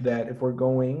know that if we're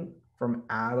going from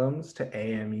atoms to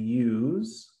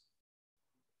AMUs,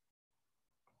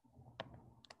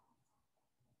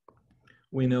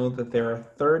 we know that there are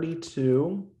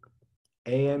 32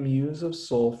 AMUs of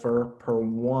sulfur per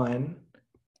 1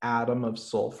 atom of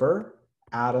sulfur.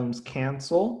 Atoms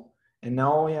cancel, and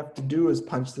now all we have to do is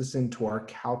punch this into our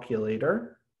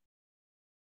calculator.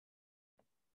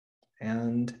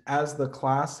 And as the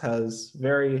class has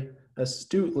very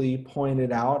astutely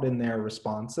pointed out in their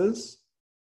responses,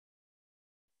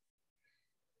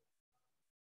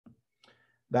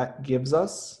 that gives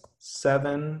us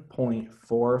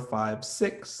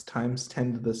 7.456 times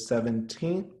 10 to the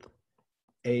 17th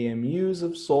AMUs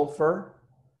of sulfur,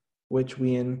 which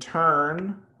we in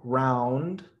turn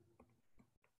round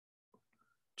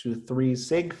to 3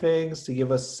 sig figs to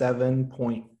give us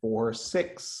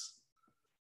 7.46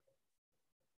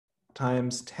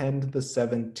 times 10 to the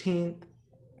 17th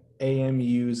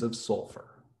AMUs of sulfur.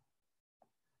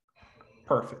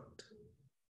 Perfect.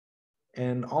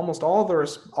 And almost all of the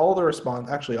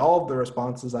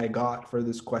responses I got for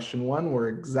this question 1 were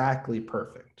exactly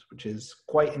perfect, which is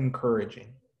quite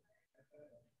encouraging.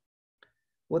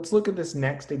 Let's look at this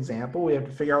next example. We have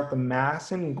to figure out the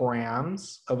mass in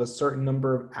grams of a certain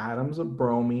number of atoms of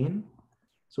bromine.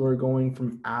 So we're going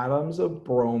from atoms of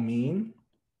bromine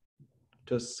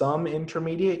to some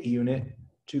intermediate unit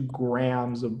to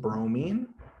grams of bromine.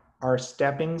 Our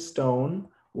stepping stone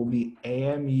will be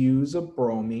AMUs of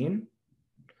bromine.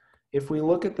 If we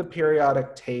look at the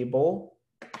periodic table,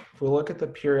 for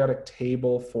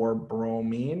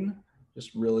bromine,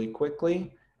 just really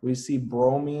quickly, we see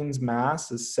bromine's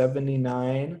mass is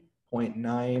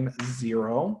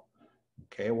 79.90.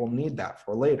 Okay, we'll need that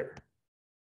for later.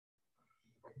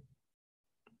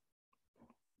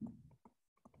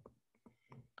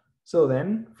 So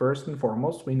then, first and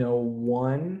foremost, we know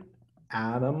 1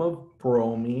 atom of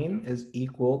bromine is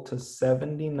equal to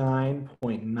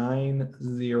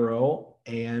 79.90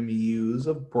 AMUs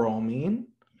of bromine.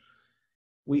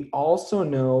 We also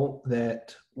know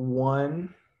that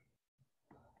 1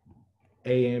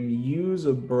 AMUs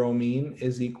of bromine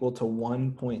is equal to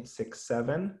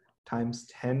 1.67 times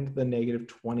 10 to the negative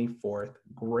 24th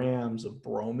grams of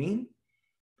bromine.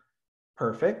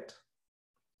 Perfect.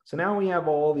 So now we have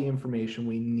all the information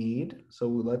we need. So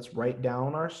let's write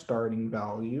down our starting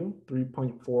value,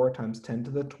 3.4 times 10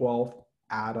 to the 12th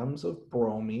atoms of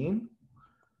bromine.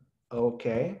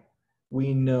 Okay,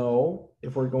 we know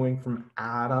if we're going from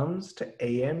atoms to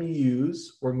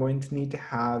AMUs, we're going to need to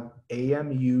have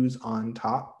AMUs on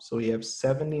top. So we have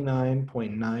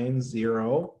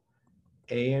 79.90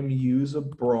 AMUs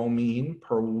of bromine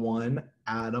per 1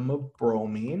 atom of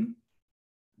bromine.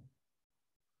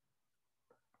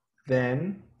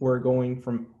 Then we're going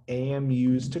from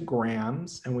AMUs to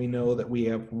grams, and we know that we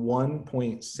have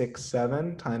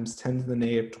 1.67 times 10 to the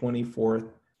negative 24th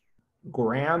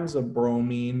grams of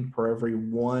bromine per every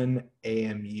 1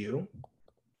 AMU.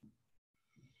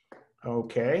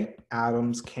 Okay,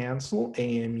 atoms cancel,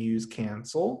 AMUs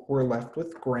cancel. We're left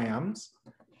with grams.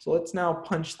 So let's now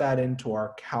punch that into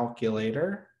our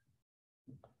calculator.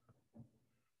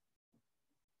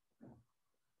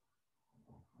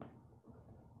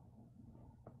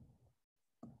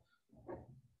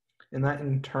 And that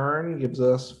in turn gives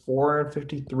us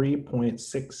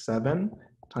 453.67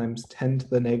 times 10 to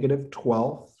the negative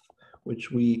 12th, which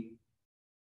we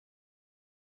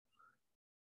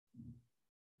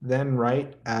then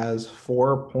write as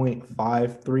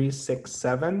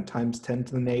 4.5367 times 10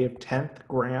 to the negative 10th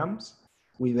grams.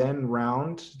 We then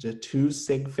round to 2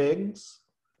 sig figs,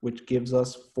 which gives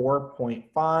us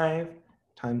 4.5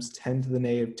 times 10 to the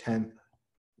negative 10th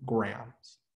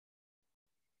grams.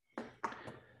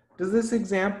 Does this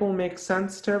example make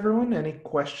sense to everyone? Any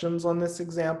questions on this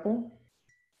example?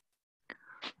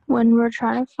 When we're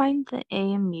trying to find the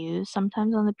AMUs,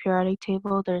 sometimes on the periodic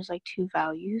table, there's like 2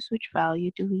 values. Which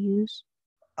value do we use?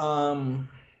 So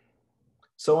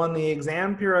on the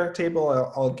exam periodic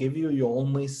table, I'll give you, you'll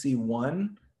only see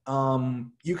 1.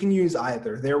 You can use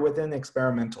either. They're within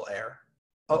experimental error.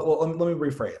 Well, let me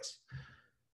rephrase.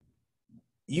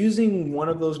 Using one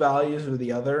of those values or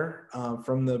the other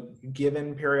from the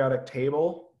given periodic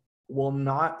table will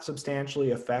not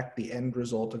substantially affect the end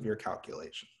result of your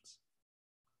calculations.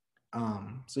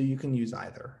 So you can use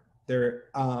either.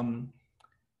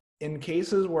 In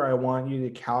cases where I want you to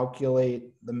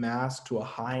calculate the mass to a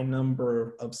high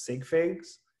number of sig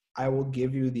figs, I will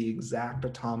give you the exact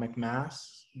atomic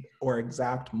mass or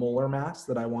exact molar mass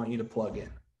that I want you to plug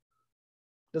in.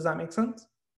 Does that make sense?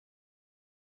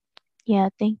 Yeah,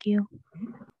 thank you.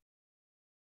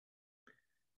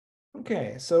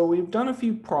 Okay, so we've done a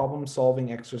few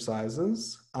problem-solving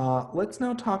exercises. Let's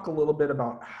now talk a little bit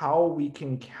about how we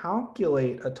can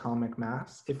calculate atomic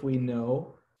mass if we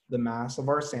know the mass of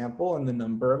our sample and the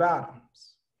number of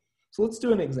atoms. So let's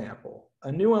do an example.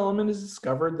 A new element is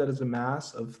discovered that has a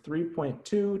mass of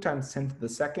 3.2 times 10 to the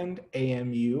second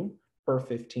AMU per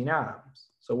 15 atoms.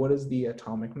 So what is the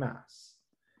atomic mass?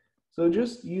 So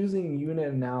just using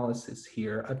unit analysis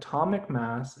here, atomic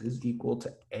mass is equal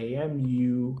to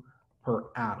AMU per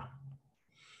atom.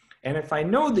 And if I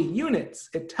know the units,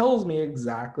 it tells me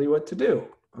exactly what to do.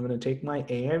 I'm going to take my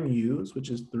AMUs, which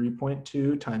is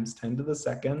 3.2 times 10 to the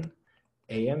second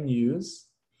AMUs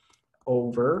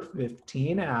over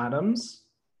 15 atoms.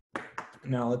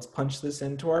 Now let's punch this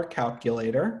into our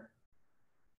calculator.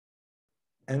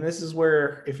 And this is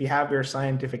where, if you have your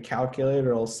scientific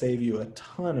calculator, it'll save you a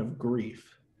ton of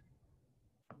grief.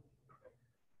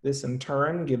 This in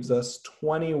turn gives us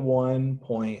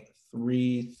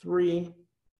 21.33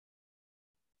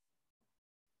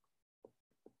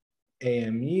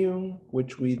 AMU,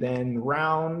 which we then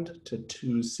round to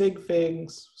 2 sig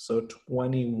figs, so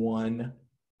 21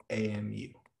 AMU.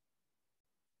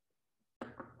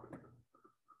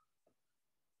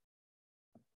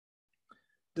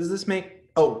 Does this make,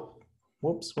 oh,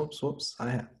 whoops.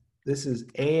 This is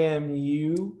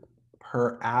AMU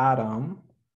per atom,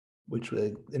 which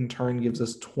in turn gives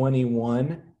us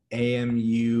 21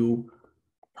 AMU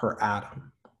per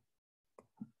atom.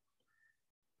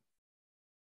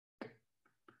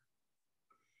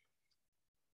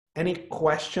 Any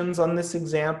questions on this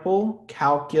example,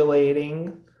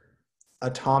 calculating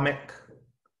atomic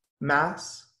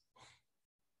mass?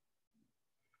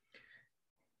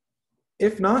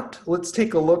 If not, let's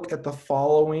take a look at the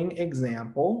following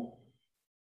example.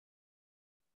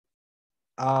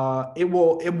 It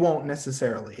won't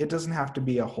necessarily. It doesn't have to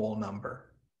be a whole number.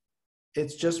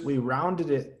 It's just we rounded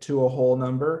it to a whole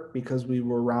number because we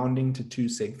were rounding to 2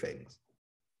 sig figs.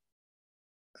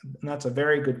 And that's a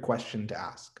very good question to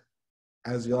ask.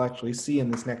 As you'll actually see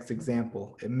in this next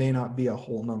example, it may not be a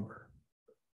whole number.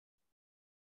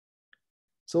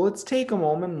 So let's take a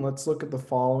moment and let's look at the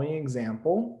following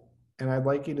example. And I'd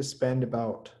like you to spend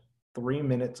about 3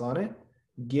 minutes on it.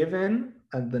 Given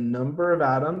the number of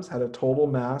atoms had a total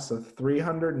mass of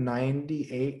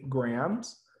 398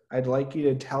 grams, I'd like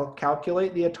you to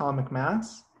calculate the atomic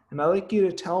mass, and I'd like you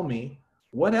to tell me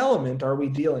what element are we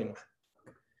dealing with.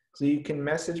 So you can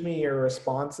message me your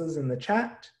responses in the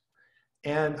chat,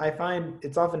 and I find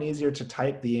it's often easier to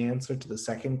type the answer to the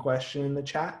second question in the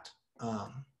chat,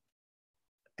 and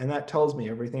that tells me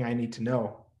everything I need to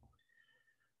know.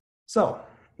 So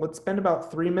let's spend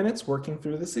about 3 minutes working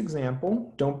through this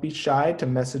example. Don't be shy to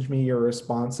message me your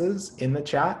responses in the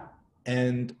chat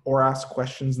or ask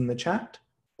questions in the chat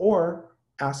or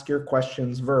ask your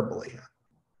questions verbally.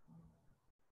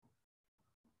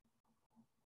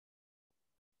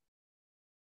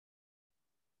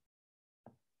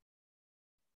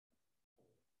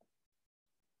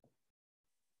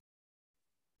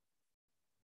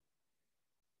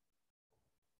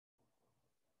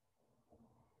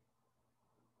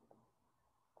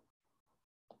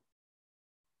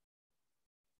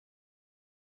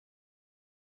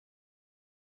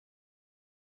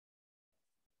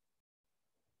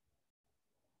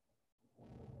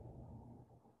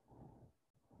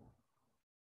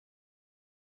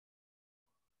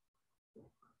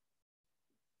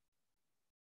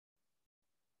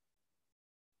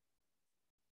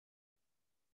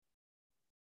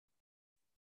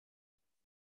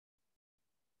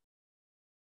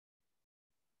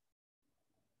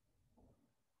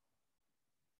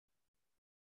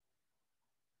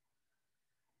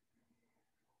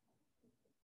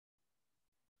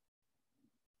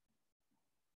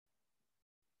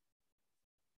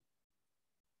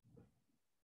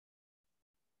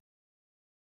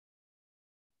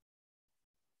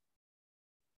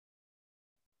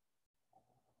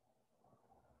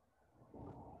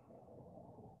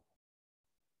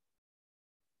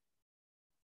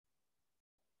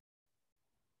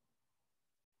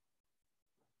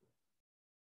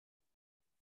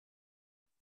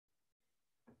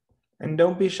 And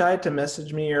don't be shy to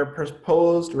message me your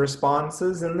proposed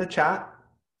responses in the chat.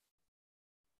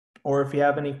 Or if you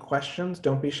have any questions,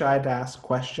 don't be shy to ask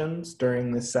questions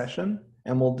during this session,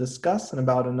 and we'll discuss in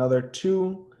about another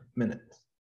 2 minutes.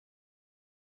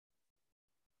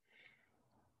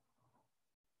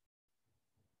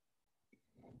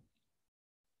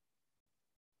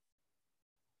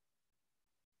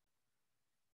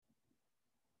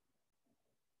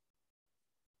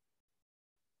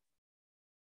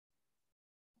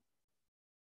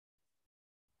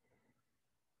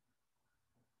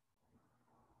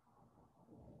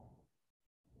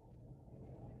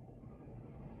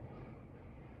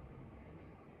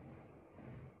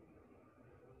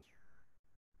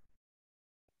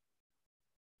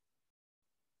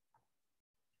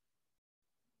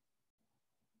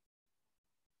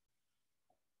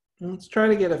 Let's try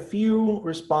to get a few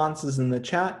responses in the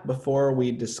chat before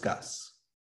we discuss.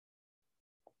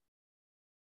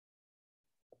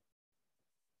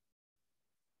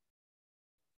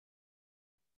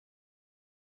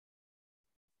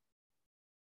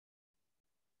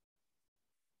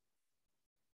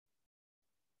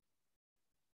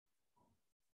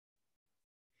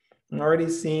 I'm already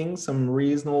seeing some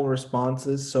reasonable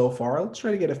responses so far. Let's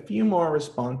try to get a few more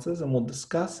responses and we'll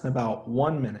discuss in about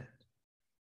 1 minute.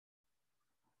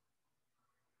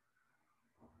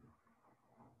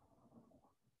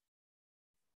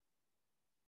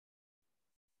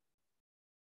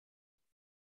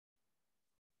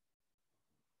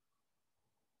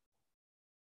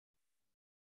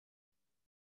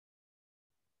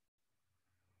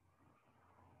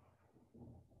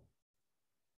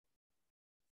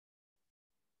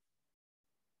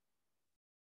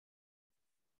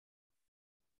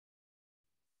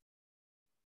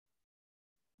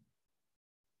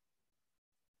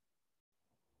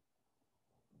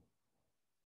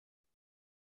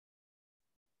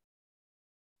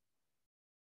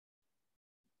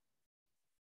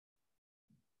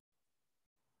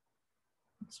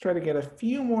 Let's try to get a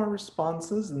few more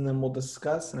responses and then we'll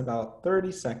discuss in about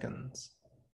 30 seconds.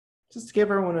 Just to give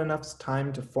everyone enough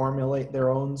time to formulate their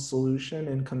own solution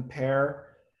and compare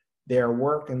their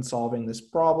work in solving this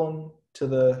problem to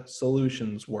the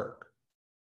solution's work.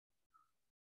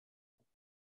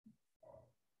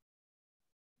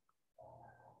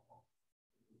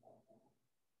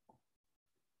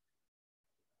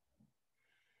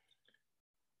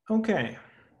 Okay,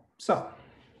 so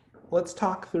let's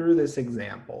talk through this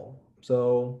example.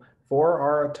 So for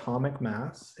our atomic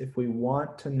mass, if we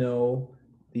want to know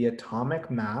the atomic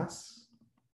mass,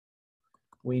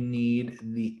 we need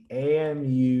the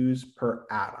AMUs per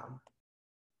atom.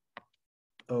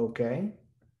 Okay,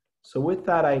 so with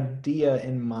that idea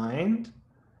in mind,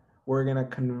 we're going to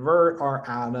convert our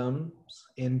atoms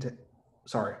into,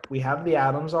 we have the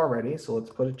atoms already, so let's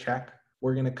put a check.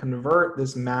 We're going to convert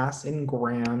this mass in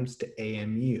grams to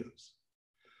AMUs.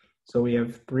 So we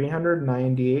have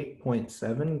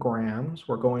 398.7 grams.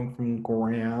 We're going from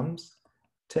grams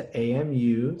to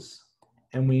AMUs,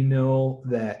 and we know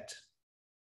that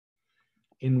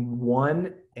in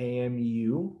 1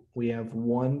 AMU, we have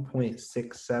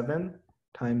 1.67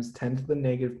 times 10 to the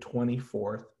negative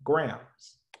 24th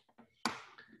grams.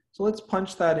 So let's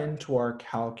punch that into our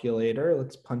calculator.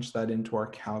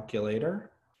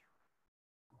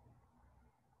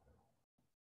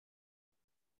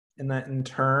 And that in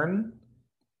turn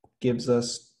gives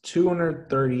us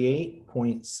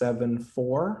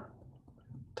 238.74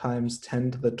 times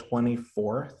 10 to the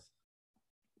 24th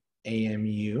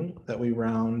AMU that we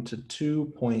round to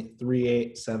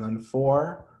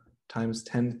 2.3874 times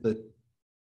 10 to the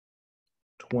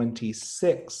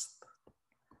 26th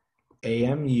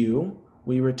AMU.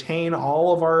 We retain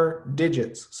all of our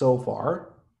digits so far.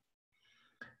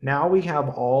 Now we have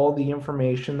all the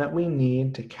information that we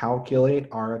need to calculate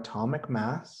our atomic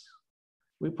mass.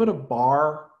 We put a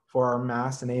bar for our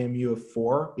mass and AMU of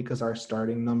 4 because our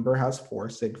starting number has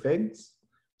 4 sig figs.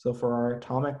 So for our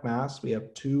atomic mass, we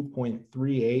have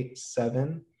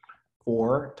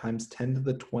 2.3874 times 10 to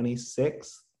the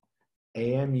 26th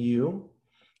AMU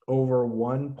over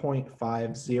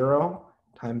 1.50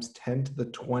 times 10 to the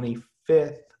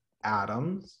 25th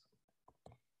atoms.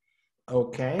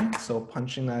 Okay, so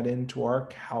punching that into our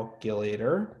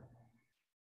calculator.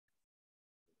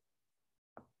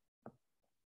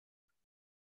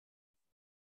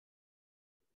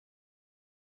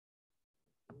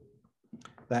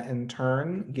 That in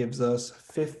turn gives us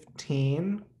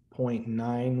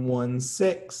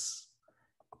 15.916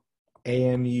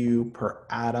 AMU per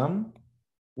atom,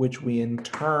 which we in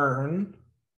turn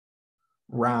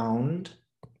round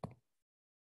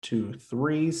to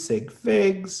 3 sig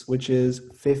figs, which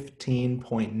is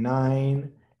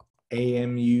 15.9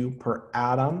 AMU per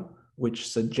atom, which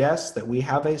suggests that we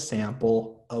have a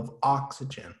sample of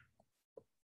oxygen.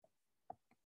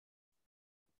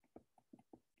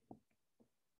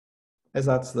 As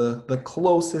that's the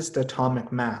closest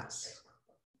atomic mass.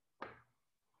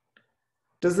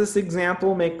 Does this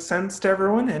example make sense to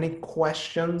everyone? Any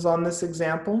questions on this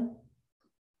example?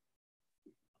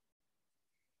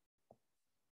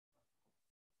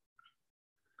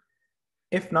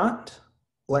 If not,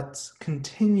 let's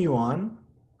continue on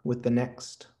with the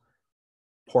next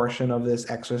portion of this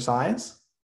exercise.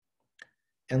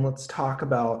 And let's talk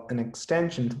about an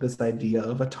extension to this idea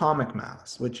of atomic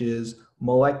mass, which is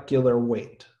molecular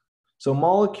weight. So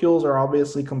molecules are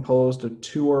obviously composed of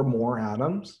 2 or more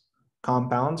atoms.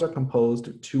 Compounds are composed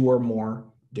of 2 or more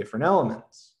different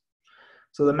elements.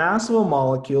 So the mass of a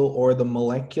molecule, or the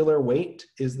molecular weight,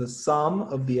 is the sum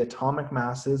of the atomic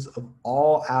masses of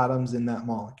all atoms in that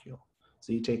molecule.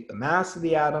 So you take the mass of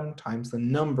the atom times the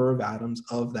number of atoms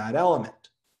of that element.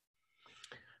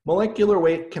 Molecular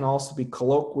weight can also be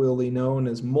colloquially known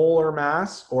as molar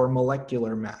mass or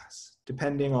molecular mass,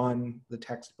 depending on the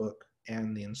textbook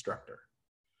and the instructor.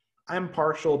 I'm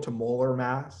partial to molar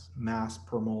mass, mass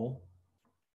per mole.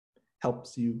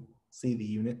 Helps you see the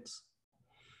units.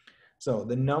 So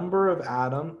the number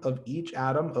of each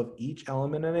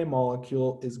element in a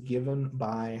molecule is given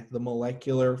by the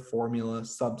molecular formula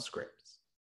subscripts.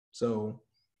 So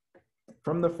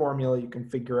from the formula, you can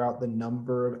figure out the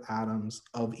number of atoms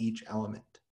of each element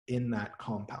in that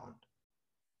compound.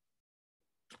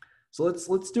 So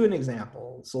let's do an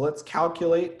example. So let's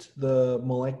calculate the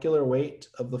molecular weight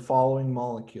of the following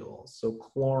molecules. So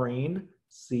chlorine,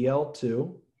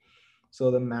 Cl2. So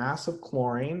the mass of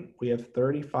chlorine, we have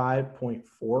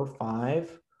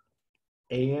 35.45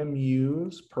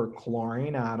 AMUs per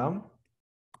chlorine atom.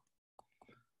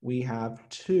 We have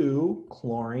 2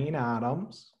 chlorine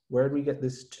atoms. Where did we get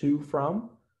this 2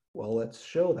 from? Well, let's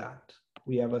show that.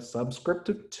 We have a subscript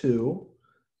of 2,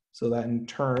 so that in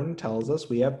turn tells us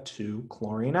we have 2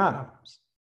 chlorine atoms.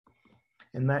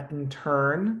 And that in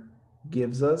turn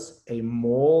gives us a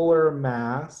molar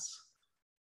mass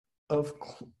of,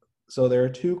 so there are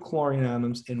 2 chlorine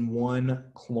atoms in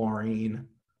 1 chlorine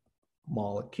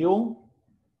molecule.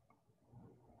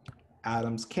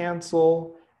 Atoms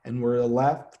cancel, and we're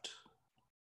left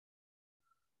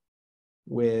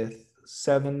with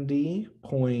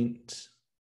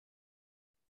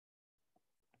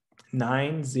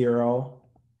 70.90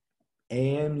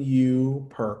 AMU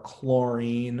per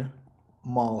chlorine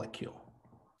molecule.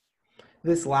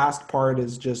 This last part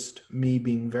is just me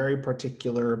being very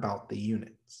particular about the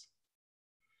units.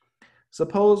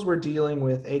 Suppose we're dealing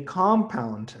with a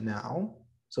compound now.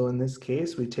 So in this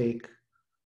case, we take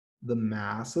the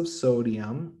mass of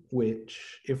sodium,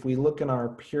 which if we look in our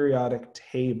periodic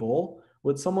table,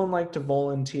 would someone like to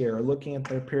volunteer looking at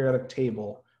their periodic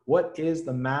table? What is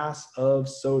the mass of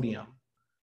sodium?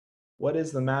 What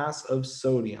is the mass of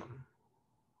sodium?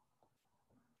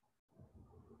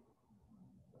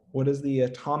 What is the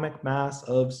atomic mass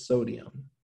of sodium?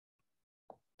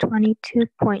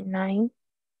 22.9.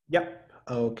 Yep,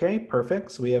 okay,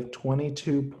 perfect. So we have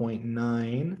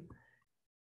 22.9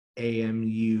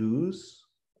 AMUs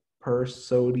per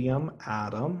sodium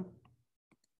atom.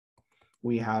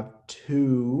 We have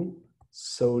 2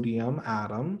 sodium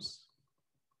atoms.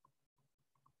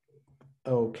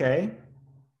 Okay,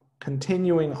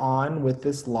 continuing on with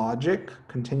this logic,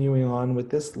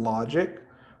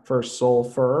 for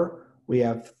sulfur, we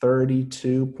have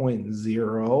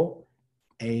 32.0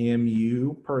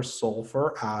 AMU per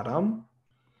sulfur atom,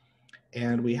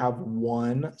 and we have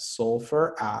 1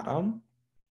 sulfur atom.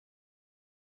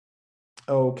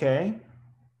 Okay,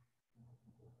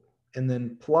 and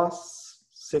then plus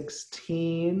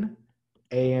 16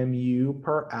 AMU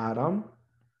per atom.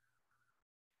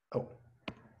 Oh,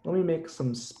 let me make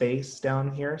some space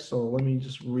down here. So let me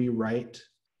just rewrite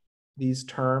these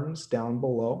terms down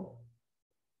below.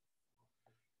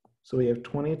 So we have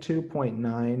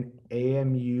 22.9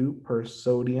 AMU per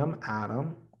sodium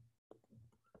atom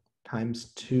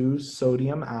times 2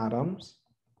 sodium atoms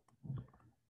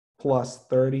plus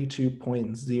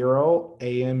 32.0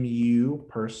 AMU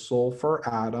per sulfur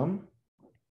atom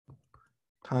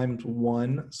times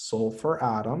 1 sulfur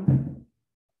atom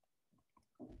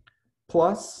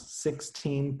plus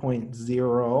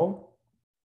 16.0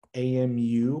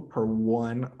 AMU per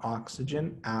 1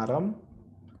 oxygen atom.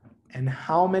 And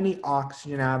how many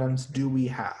oxygen atoms do we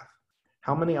have?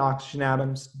 How many oxygen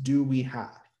atoms do we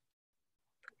have?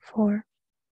 4.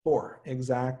 4,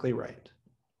 exactly right.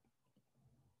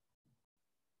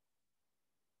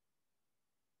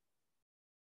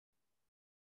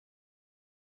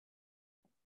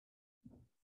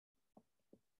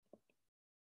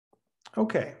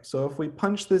 Okay, so if we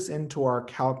punch this into our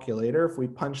calculator,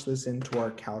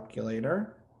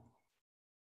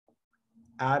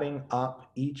 adding up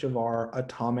each of our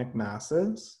atomic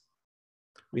masses,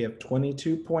 we have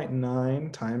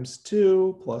 22.9 times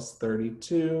 2 plus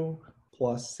 32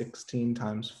 plus 16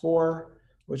 times 4,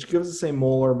 which gives us a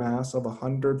molar mass of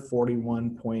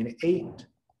 141.8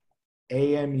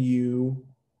 AMU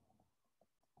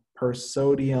per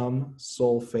sodium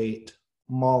sulfate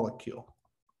molecule.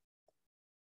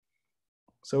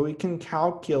 So we can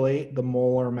calculate the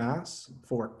molar mass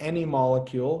for any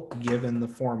molecule given the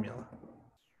formula.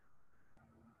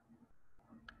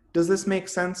 Does this make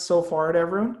sense so far to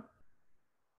everyone?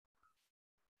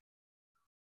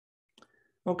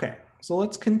 Okay, so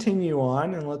let's continue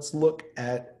on and let's look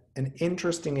at an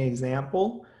interesting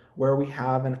example where we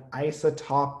have an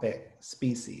isotopic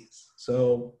species.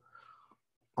 So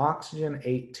oxygen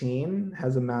 18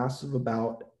 has a mass of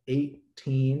about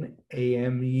 18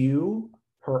 AMU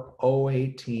per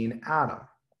O18 atom.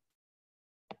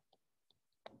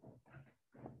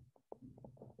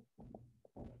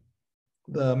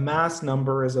 the mass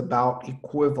number is about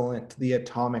equivalent to the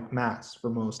atomic mass for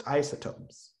most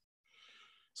isotopes.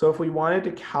 So if we wanted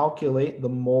to calculate the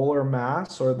molar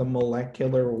mass or the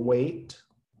molecular weight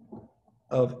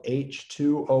of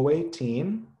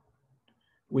H2O18,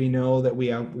 we know that we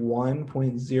have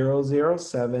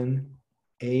 1.007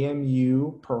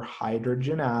 AMU per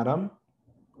hydrogen atom,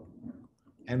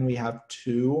 and we have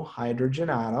 2 hydrogen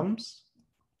atoms,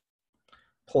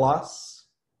 plus,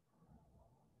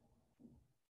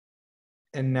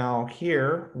 and now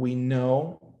here we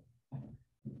know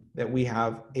that we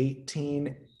have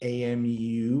 18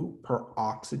 AMU per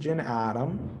oxygen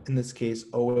atom, in this case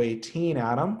O18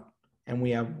 atom, and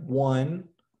we have 1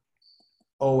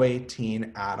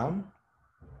 O18 atom.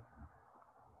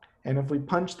 And if we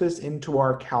punch this into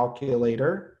our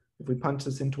calculator,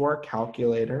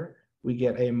 we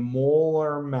get a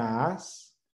molar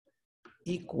mass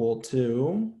equal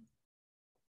to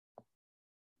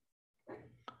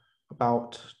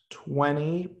about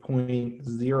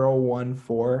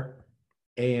 20.014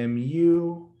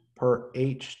 AMU per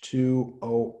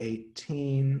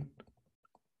H2O18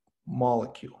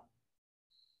 molecule.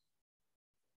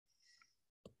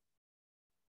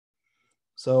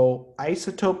 So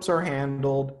isotopes are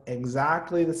handled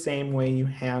exactly the same way you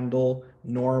handle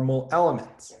normal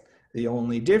elements. The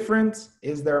only difference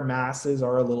is their masses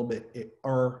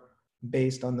are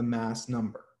based on the mass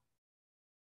number.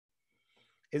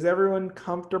 Is everyone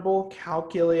comfortable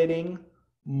calculating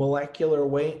molecular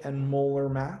weight and molar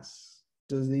mass?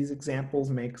 Does these examples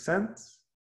make sense?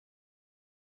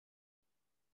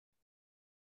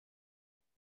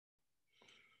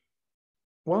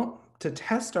 Well, to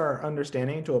test our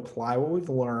understanding, to apply what we've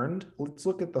learned, let's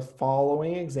look at the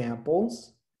following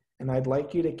examples, and I'd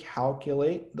like you to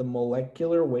calculate the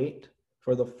molecular weight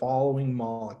for the following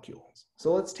molecules.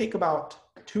 So let's take about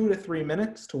 2 to 3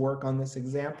 minutes to work on this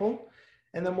example,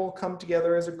 and then we'll come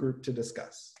together as a group to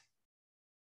discuss.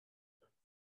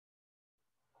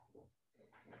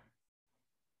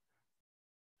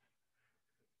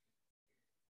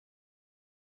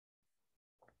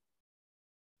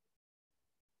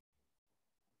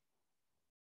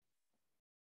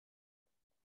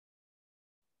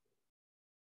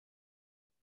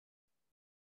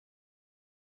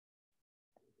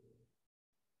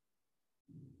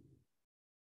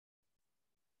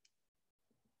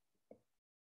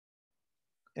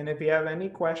 And if you have any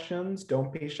questions, don't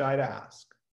be shy to ask.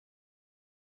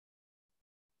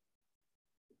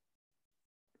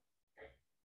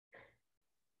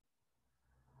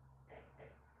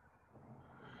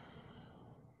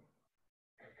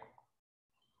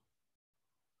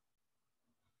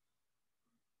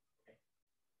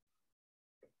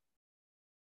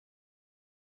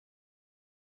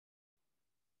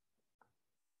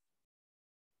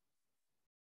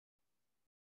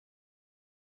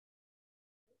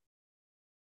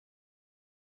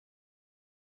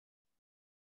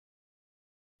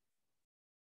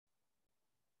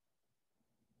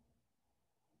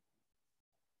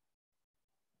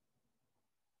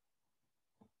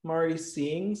 I'm already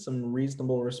seeing some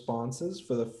reasonable responses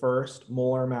for the first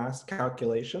molar mass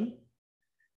calculation.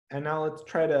 And now let's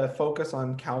try to focus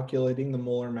on calculating the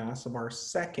molar mass of our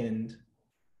second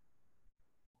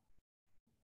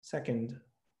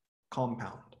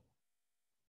compound.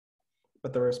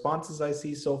 But the responses I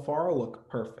see so far look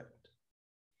perfect.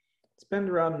 Spend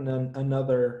around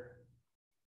another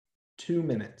 2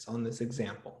 minutes on this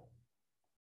example.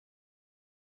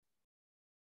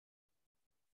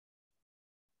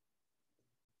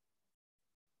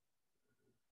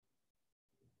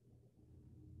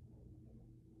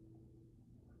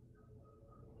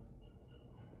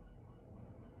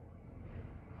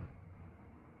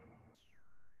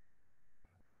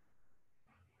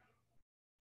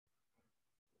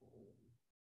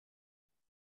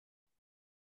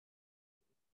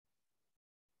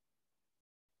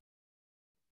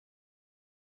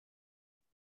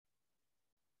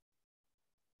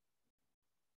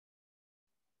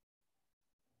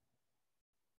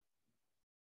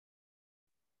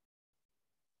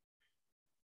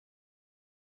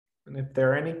 And if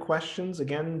there are any questions,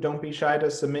 again, don't be shy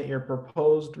to submit your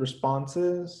proposed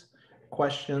responses,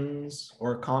 questions,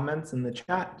 or comments in the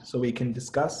chat so we can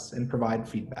discuss and provide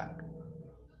feedback.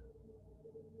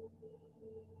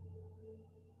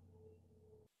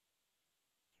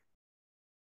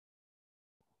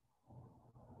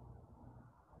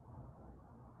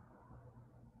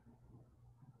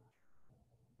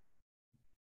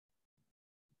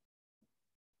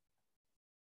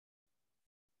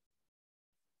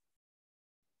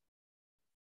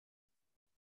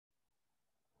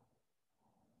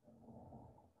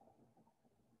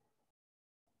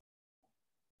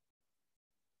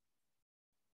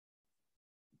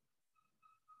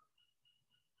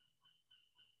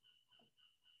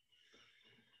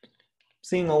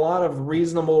 Seeing a lot of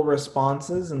reasonable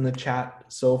responses in the chat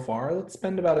so far. Let's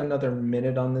spend about another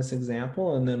minute on this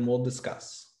example and then we'll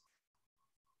discuss.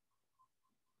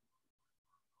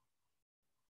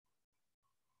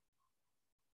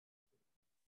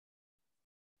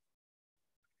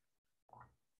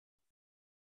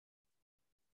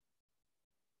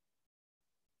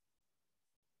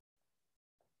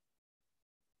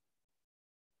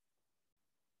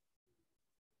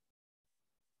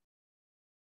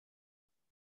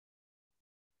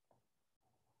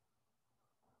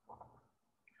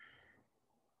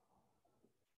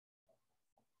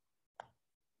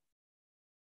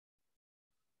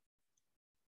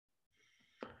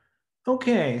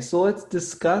 Okay, so let's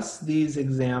discuss these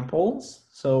examples.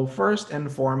 So first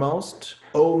and foremost,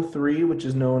 O3, which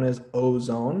is known as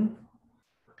ozone.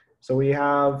 So we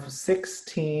have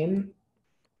 16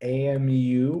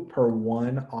 AMU per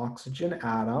 1 oxygen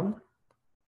atom.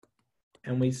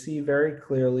 And we see very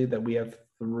clearly that we have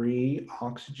 3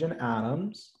 oxygen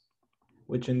atoms,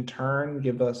 which in turn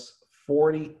give us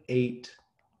 48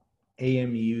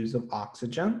 AMUs of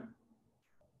oxygen.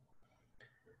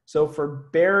 So for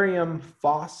barium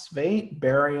phosphate,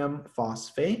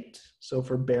 so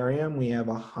for barium, we have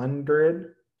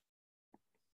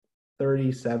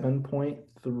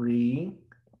 137.3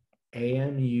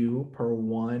 AMU per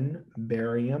 1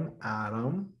 barium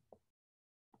atom.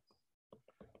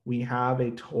 We have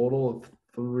a total of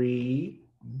 3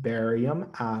 barium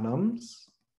atoms.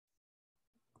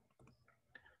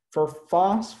 For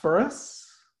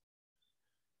phosphorus,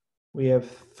 we have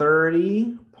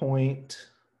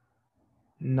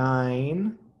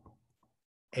 30.9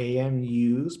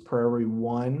 AMUs per every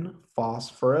 1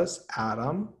 phosphorus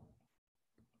atom.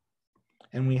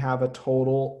 And we have a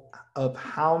total of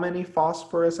how many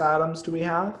phosphorus atoms do we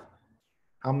have?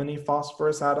 How many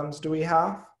phosphorus atoms do we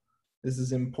have? This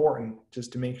is important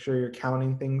just to make sure you're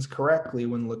counting things correctly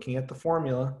when looking at the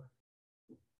formula.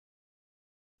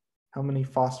 How many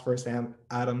phosphorus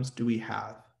atoms do we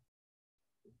have?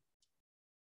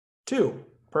 2.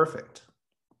 Perfect.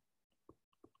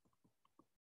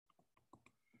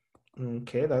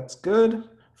 Okay, that's good.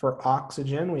 For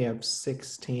oxygen, we have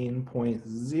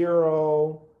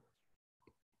 16.0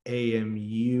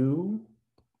 AMU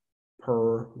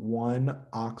per 1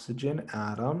 oxygen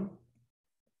atom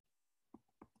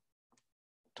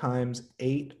times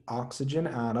 8 oxygen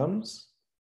atoms.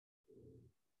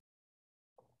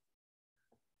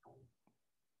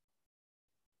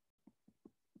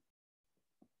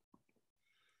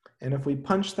 And if we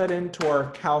punch that into our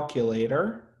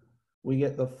calculator, we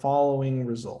get the following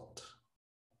result.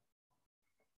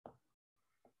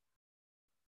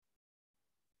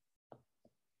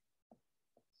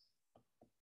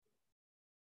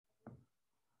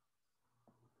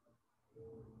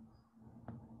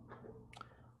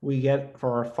 We get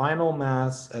for our final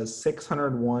mass as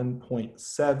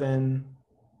 601.7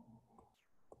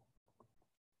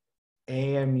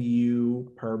 AMU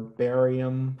per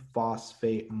barium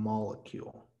phosphate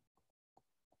molecule.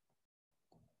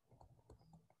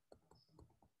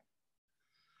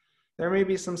 There may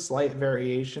be some slight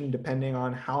variation depending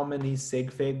on how many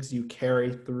sig figs you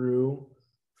carry through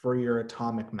for your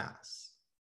atomic mass.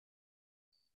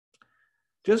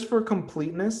 Just for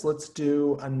completeness, let's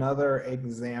do another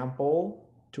example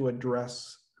to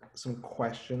address some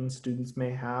questions students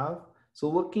may have. So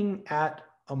looking at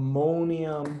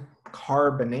ammonium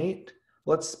carbonate,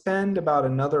 let's spend about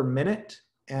another minute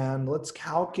and let's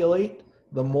calculate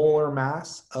the molar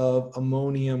mass of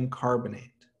ammonium carbonate.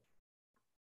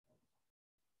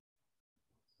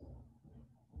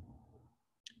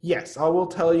 Yes, I will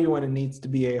tell you when it needs to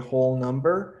be a whole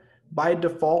number. By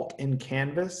default in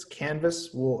Canvas,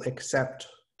 Canvas will accept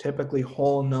typically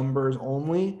whole numbers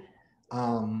only.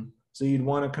 So you'd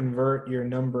want to convert your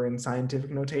number in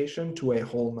scientific notation to a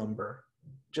whole number,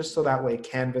 just so that way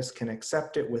Canvas can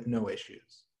accept it with no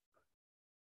issues.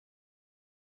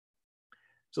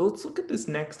 So let's look at this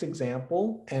next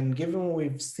example, and given what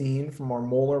we've seen from our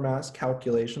molar mass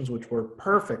calculations, which were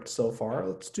perfect so far,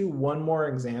 let's do one more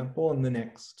example in the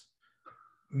next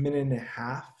minute and a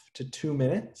half to 2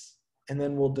 minutes, and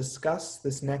then we'll discuss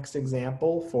this next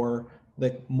example for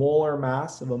the molar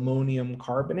mass of ammonium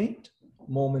carbonate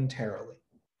momentarily.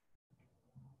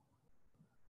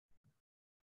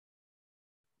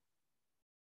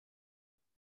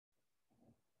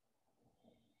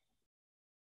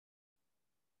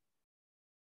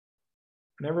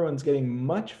 And everyone's getting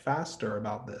much faster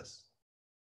about this.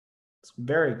 It's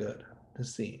very good to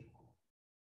see.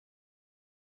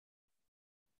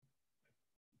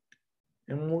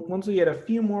 And once we get a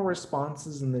few more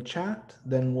responses in the chat,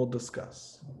 then we'll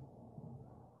discuss.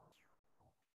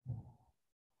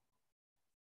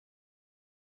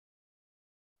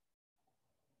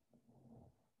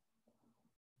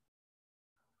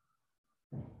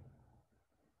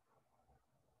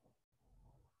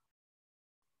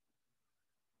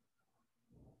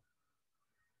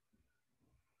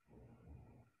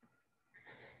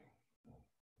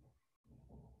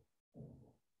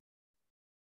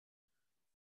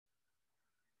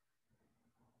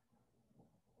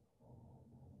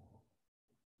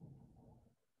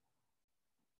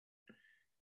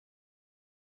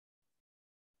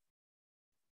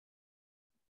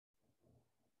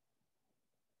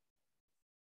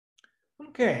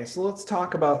 Okay, so let's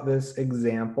talk about this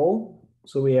example.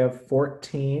 So we have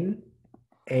 14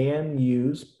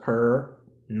 AMUs per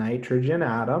nitrogen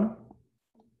atom.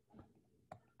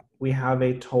 We have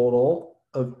a total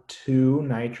of 2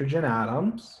 nitrogen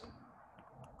atoms.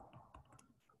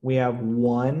 We have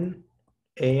 1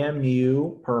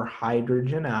 AMU per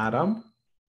hydrogen atom.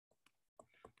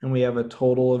 And we have a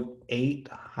total of 8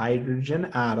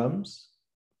 hydrogen atoms.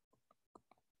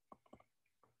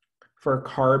 For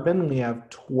carbon, we have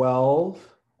 12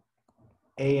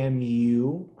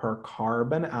 AMU per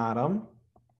carbon atom.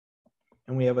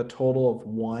 And we have a total of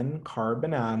 1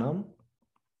 carbon atom.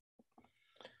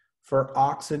 For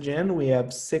oxygen, we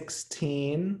have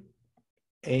 16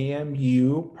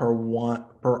 AMU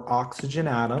per oxygen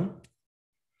atom.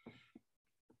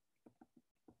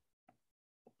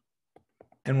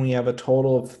 And we have a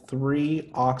total of 3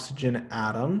 oxygen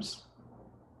atoms.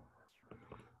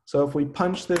 So if we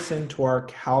punch this into our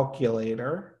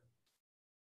calculator,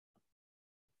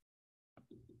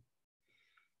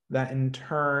 that in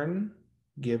turn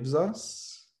gives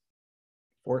us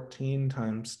 14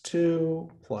 times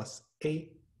 2 plus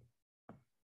 8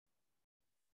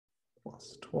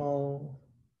 plus 12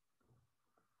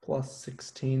 plus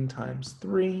 16 times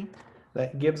 3.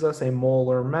 That gives us a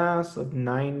molar mass of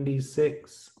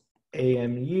 96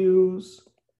 AMUs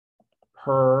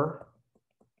per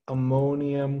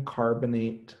ammonium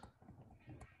carbonate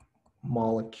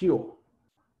molecule.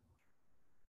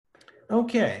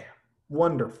 Okay,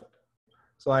 wonderful.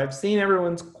 So I've seen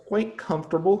everyone's quite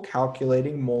comfortable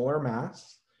calculating molar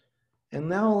mass. And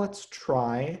now let's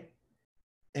try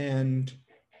and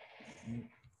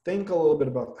think a little bit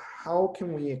about how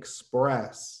can we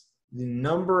express the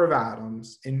number of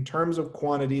atoms in terms of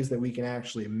quantities that we can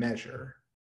actually measure.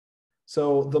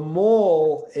 So the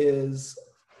mole is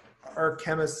our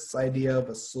chemist's idea of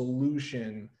a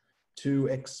solution to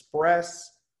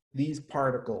express these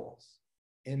particles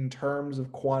in terms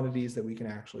of quantities that we can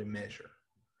actually measure.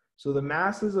 So the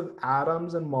masses of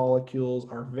atoms and molecules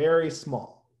are very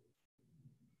small.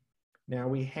 Now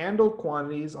we handle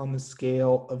quantities on the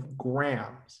scale of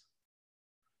grams.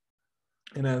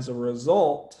 And as a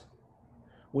result,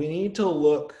 we need to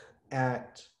look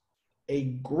at a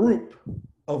group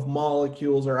of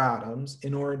molecules or atoms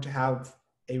in order to have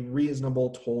a reasonable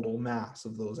total mass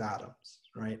of those atoms,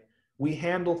 right? We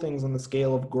handle things on the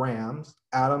scale of grams.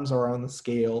 Atoms are on the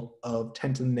scale of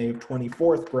 10 to the negative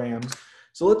 24th grams.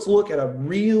 So let's look at a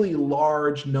really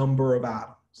large number of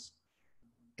atoms.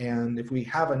 And if we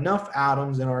have enough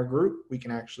atoms in our group, we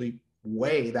can actually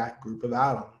weigh that group of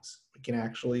atoms. We can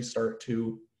actually start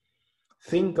to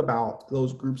think about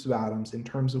those groups of atoms in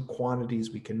terms of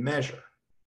quantities we can measure.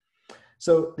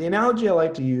 So the analogy I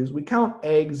like to use, we count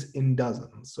eggs in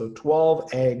dozens. So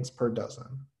 12 eggs per dozen,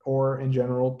 or in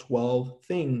general, 12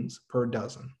 things per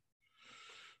dozen.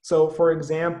 So for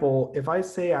example, if I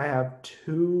say I have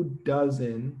 2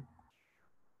 dozen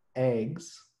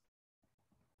eggs,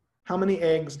 how many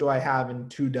eggs do I have in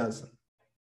 2 dozen?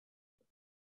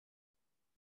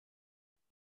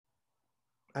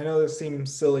 I know this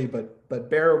seems silly, but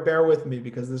bear with me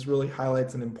because this really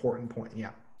highlights an important point.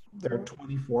 Yeah, there are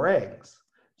 24 eggs.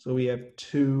 So we have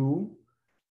 2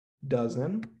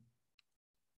 dozen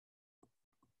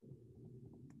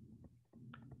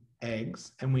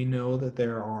eggs, and we know that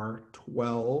there are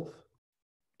 12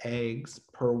 eggs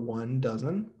per 1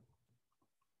 dozen.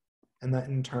 And that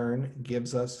in turn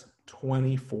gives us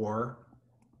 24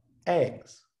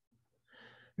 eggs.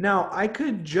 Now, I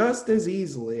could just as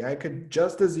easily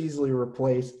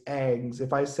replace eggs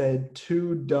if I said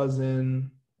 2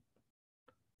 dozen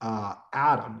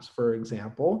atoms, for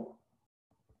example.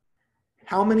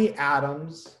 How many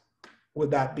atoms would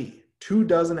that be? 2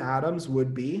 dozen atoms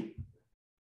would be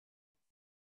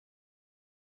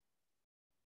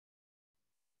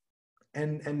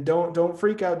and don't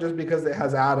freak out just because it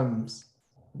has atoms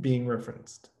being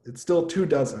referenced. It's still 2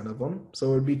 dozen of them, so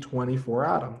it would be 24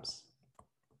 atoms.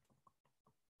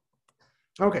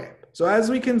 Okay, so as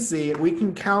we can see, we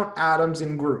can count atoms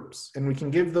in groups, and we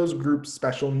can give those groups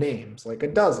special names, like a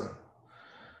dozen.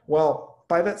 Well,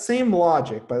 by that same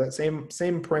logic, by that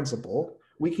same principle,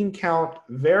 we can count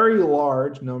very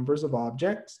large numbers of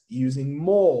objects using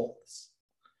moles.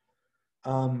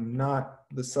 Not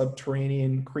the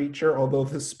subterranean creature, although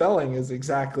the spelling is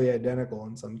exactly identical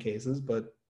in some cases,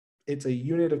 but it's a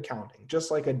unit of counting, just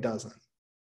like a dozen.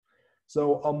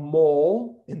 So a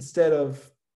mole, instead of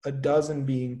a dozen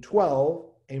being 12,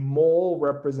 a mole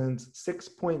represents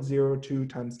 6.02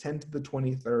 times 10 to the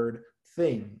 23rd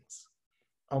things.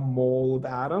 A mole of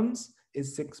atoms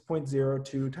is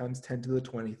 6.02 times 10 to the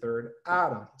 23rd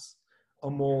atoms. A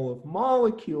mole of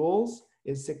molecules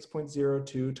is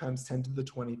 6.02 times 10 to the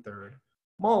 23rd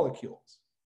molecules.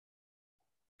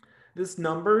 This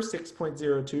number,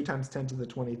 6.02 times 10 to the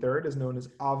 23rd, is known as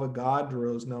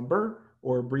Avogadro's number,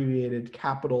 or abbreviated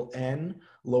capital N,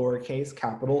 lowercase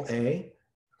capital A,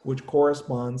 which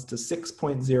corresponds to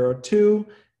 6.02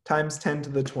 times 10 to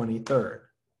the 23rd.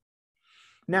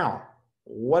 Now,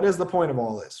 what is the point of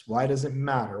all this? Why does it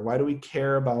matter? Why do we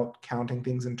care about counting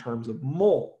things in terms of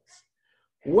moles?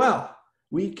 Well,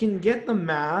 we can get the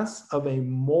mass of a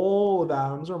mole of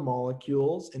atoms or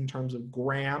molecules in terms of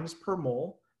grams per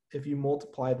mole if you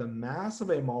multiply the mass of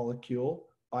a molecule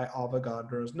by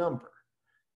Avogadro's number.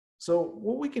 So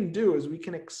what we can do is we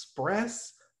can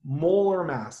express molar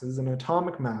masses and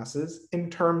atomic masses in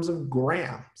terms of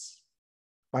grams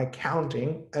by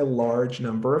counting a large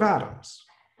number of atoms.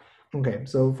 Okay,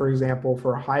 so for example,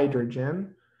 for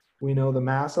hydrogen, we know the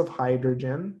mass of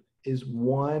hydrogen is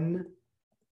 1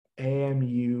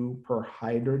 AMU per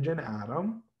hydrogen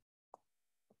atom.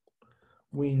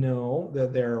 We know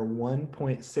that there are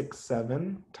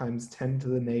 1.67 times 10 to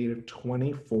the negative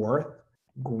 24th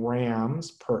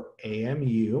grams per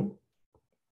AMU.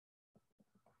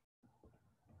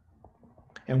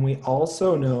 And we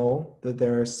also know that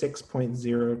there are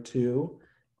 6.02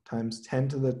 times 10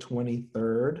 to the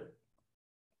 23rd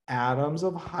atoms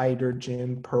of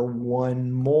hydrogen per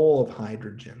 1 mole of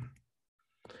hydrogen.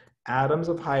 Atoms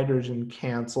of hydrogen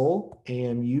cancel,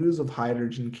 AMUs of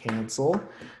hydrogen cancel,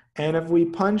 and if we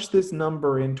punch this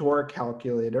number into our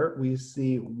calculator, we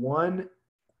see 1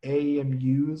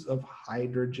 AMUs of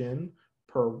hydrogen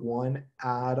per 1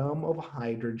 atom of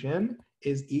hydrogen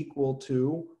is equal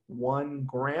to 1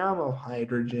 gram of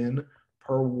hydrogen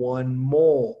per 1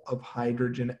 mole of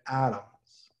hydrogen atoms.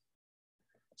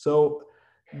 So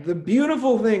the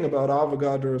beautiful thing about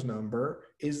Avogadro's number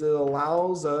is it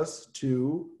allows us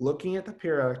to, looking at the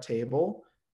periodic table,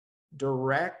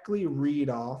 directly read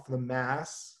off the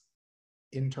mass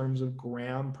in terms of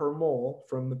gram per mole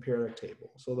from the periodic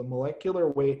table. So the molecular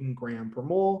weight in gram per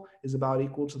mole is about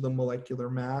equal to the molecular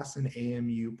mass in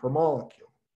AMU per molecule.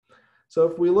 So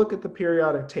if we look at the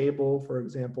periodic table, for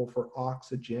example, for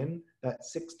oxygen, that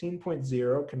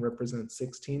 16.0 can represent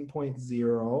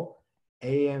 16.0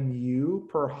 AMU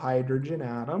per hydrogen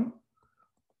atom,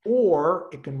 or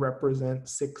it can represent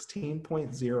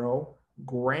 16.0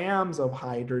 grams of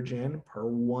hydrogen per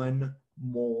 1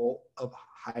 mole of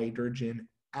hydrogen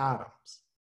atoms.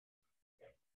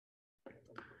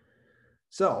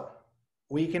 So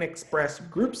we can express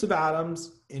groups of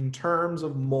atoms in terms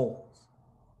of moles.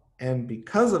 And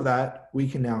because of that, we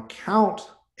can now count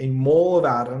a mole of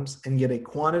atoms and get a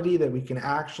quantity that we can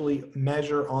actually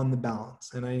measure on the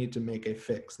balance. And I need to make a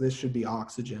fix. This should be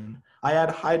oxygen. I had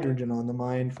hydrogen on the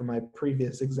mind for my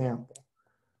previous example.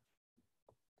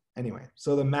 Anyway,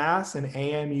 so the mass in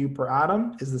AMU per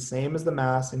atom is the same as the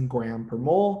mass in gram per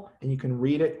mole, and you can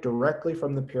read it directly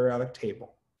from the periodic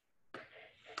table.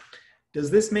 Does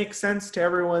this make sense to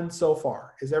everyone so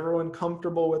far? Is everyone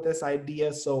comfortable with this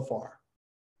idea so far?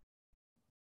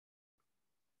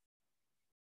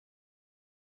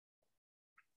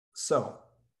 So,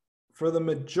 for the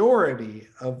majority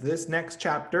of this next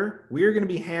chapter, we are going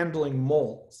to be handling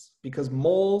moles, because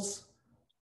moles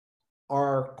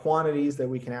are quantities that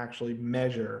we can actually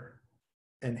measure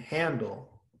and handle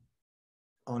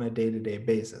on a day-to-day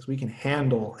basis. We can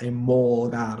handle a mole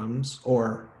of atoms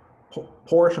or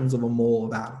portions of a mole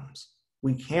of atoms.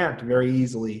 We can't very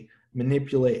easily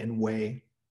manipulate and weigh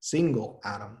single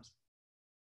atoms.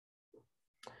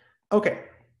 Okay,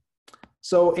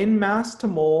 so in mass to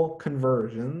mole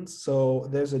conversions, so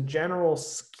there's a general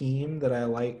scheme that I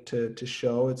like to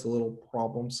show. It's a little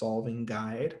problem-solving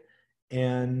guide.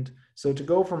 And so to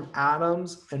go from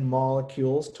atoms and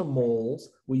molecules to moles,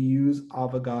 we use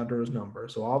Avogadro's number.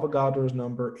 So Avogadro's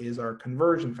number is our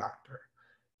conversion factor.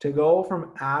 To go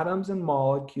from atoms and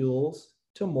molecules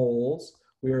to moles,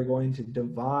 we are going to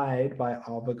divide by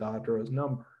Avogadro's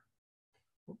number.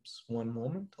 Oops, one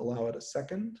moment, allow it a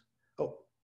second. Oh,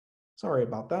 sorry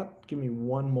about that. Give me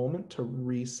one moment to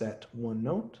reset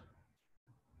OneNote.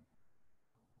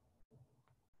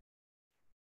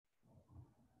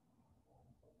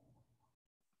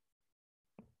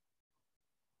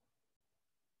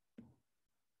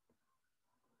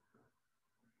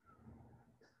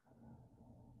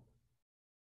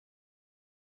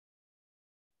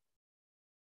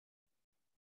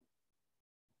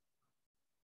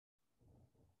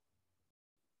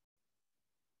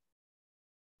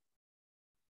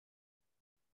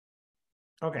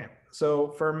 Okay, so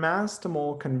for mass to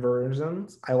mole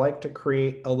conversions, I like to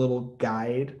create a little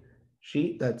guide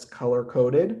sheet that's color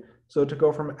coded. So to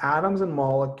go from atoms and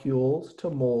molecules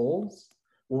to moles,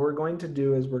 what we're going to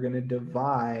do is we're going to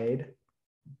divide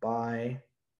by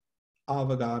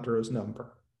Avogadro's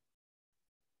number.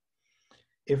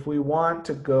 If we want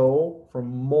to go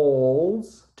from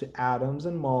moles to atoms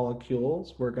and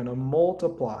molecules, we're going to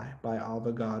multiply by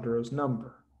Avogadro's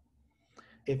number.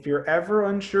 If you're ever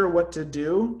unsure what to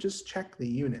do, just check the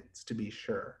units to be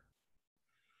sure.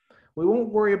 We won't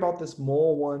worry about this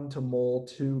mole 1 to mole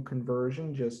 2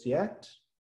 conversion just yet.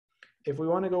 If we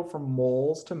want to go from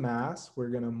moles to mass, we're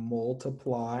going to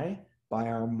multiply by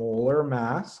our molar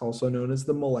mass, also known as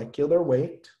the molecular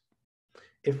weight.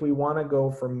 If we want to go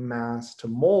from mass to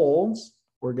moles,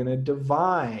 we're going to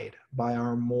divide by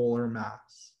our molar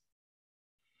mass.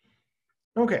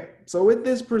 Okay, so with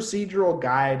this procedural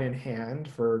guide in hand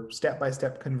for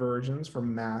step-by-step conversions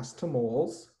from mass to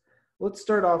moles, let's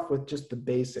start off with just the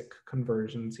basic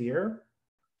conversions here.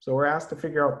 So we're asked to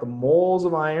figure out the moles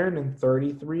of iron and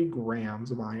 33 grams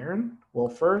of iron. Well,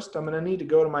 first I'm going to need to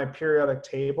go to my periodic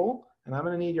table, and I'm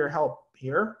going to need your help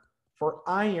here. For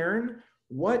iron,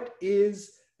 what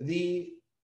is the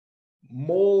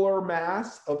molar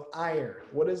mass of iron?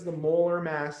 What is the molar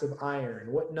mass of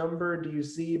iron? What number do you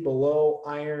see below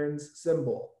iron's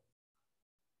symbol?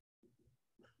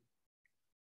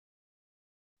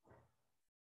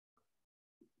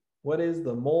 What is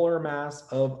the molar mass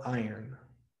of iron?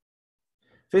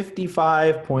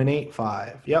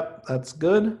 55.85. Yep, that's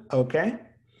good. Okay.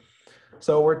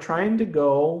 So we're trying to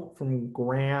go from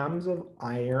grams of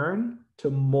iron to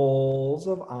moles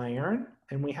of iron,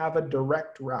 and we have a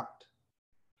direct route.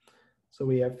 So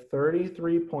we have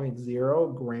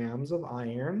 33.0 grams of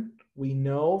iron. We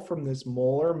know from this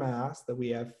molar mass that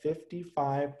we have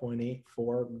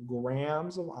 55.84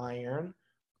 grams of iron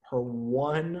per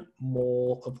 1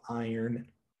 mole of iron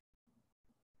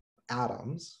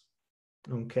atoms.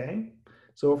 Okay,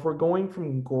 so if we're going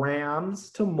from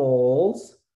grams to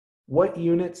moles, what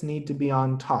units need to be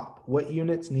on top? What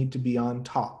units need to be on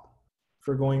top? If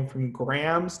we're going from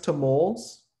grams to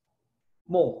moles,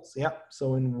 moles, yep.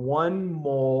 So in 1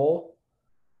 mole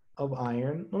of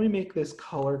iron, let me make this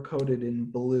color-coded in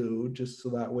blue, just so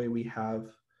that way we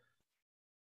have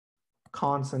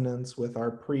consonance with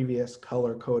our previous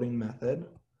color coding method.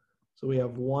 So we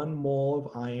have 1 mole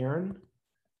of iron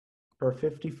per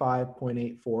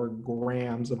 55.84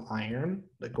 grams of iron.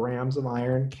 The grams of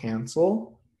iron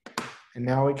cancel. And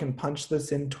now we can punch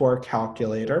this into our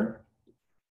calculator.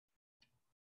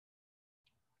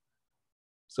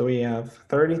 So we have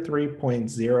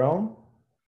 33.0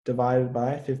 divided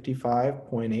by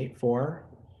 55.84.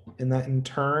 And that in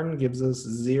turn gives us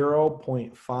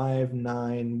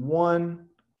 0.591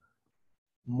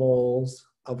 moles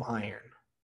of iron.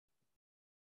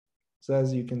 So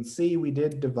as you can see, we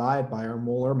did divide by our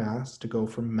molar mass to go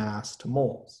from mass to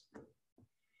moles.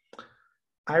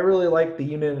 I really like the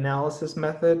unit analysis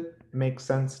method. It makes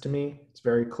sense to me. It's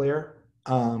very clear.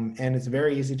 And it's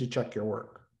very easy to check your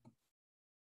work.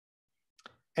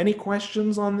 Any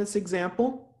questions on this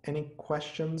example? Any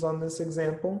questions on this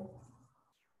example?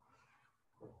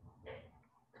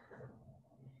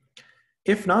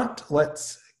 If not,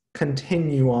 let's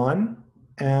continue on.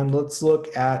 And let's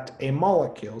look at a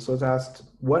molecule. So it's asked,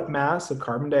 what mass of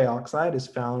carbon dioxide is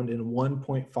found in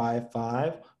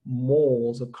 1.55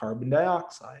 moles of carbon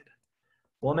dioxide?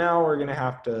 Well, now we're going to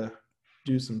have to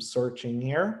do some searching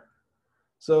here.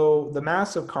 So the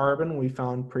mass of carbon we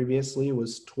found previously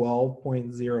was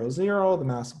 12.00. The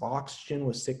mass of oxygen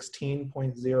was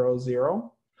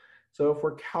 16.00. So if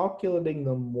we're calculating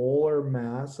the molar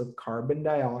mass of carbon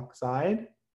dioxide,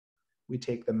 we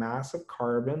take the mass of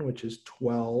carbon, which is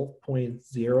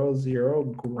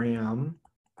 12.00 gram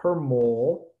per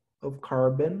mole of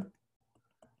carbon,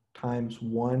 times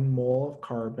 1 mole of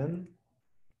carbon,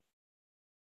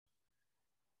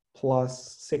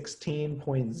 plus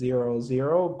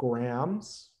 16.00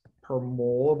 grams per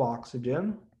mole of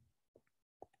oxygen,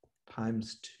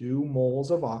 times 2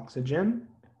 moles of oxygen,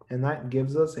 and that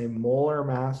gives us a molar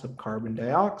mass of carbon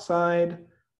dioxide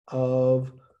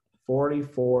of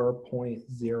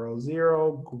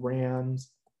 44.00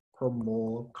 grams per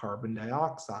mole of carbon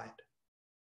dioxide.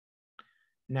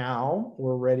 Now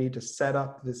we're ready to set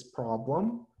up this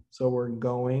problem. So we're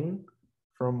going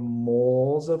from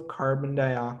moles of carbon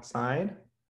dioxide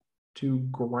to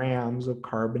grams of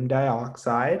carbon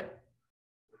dioxide.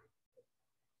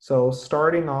 So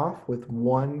starting off with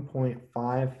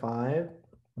 1.55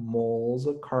 moles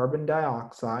of carbon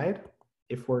dioxide,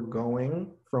 if we're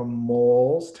going from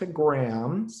moles to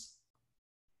grams,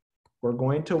 we're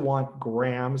going to want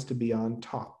grams to be on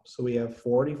top. So we have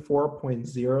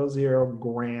 44.00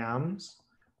 grams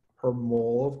per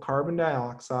mole of carbon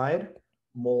dioxide.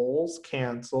 Moles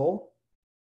cancel.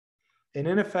 And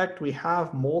in effect, we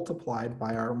have multiplied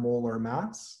by our molar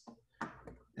mass.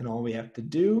 And all we have to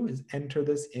do is enter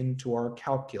this into our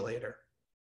calculator.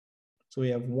 So we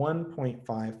have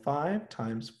 1.55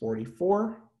 times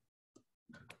 44.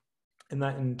 And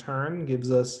that in turn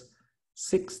gives us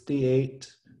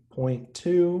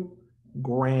 68.2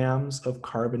 grams of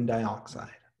carbon dioxide.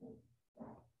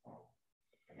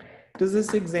 Does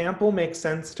this example make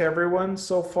sense to everyone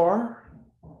so far?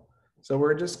 So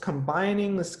we're just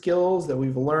combining the skills that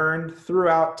we've learned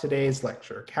throughout today's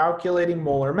lecture, calculating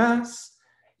molar mass,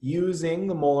 using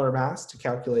the molar mass to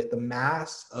calculate the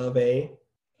mass of a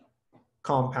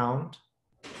compound,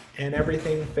 and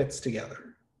everything fits together.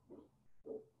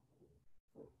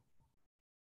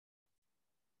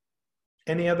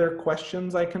 Any other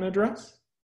questions I can address?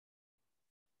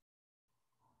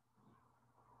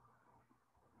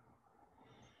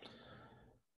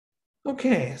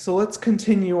 Okay, so let's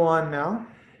continue on now.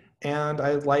 And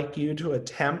I'd like you to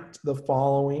attempt the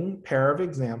following pair of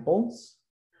examples.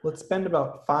 Let's spend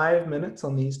about 5 minutes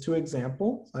on these two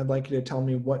examples. I'd like you to tell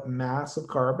me what mass of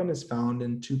carbon is found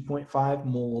in 2.5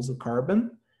 moles of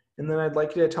carbon. And then I'd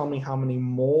like you to tell me how many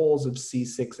moles of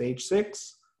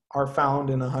C6H6 are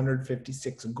found in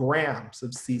 156 grams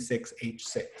of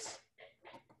C6H6.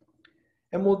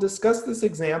 And we'll discuss this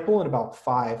example in about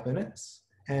 5 minutes.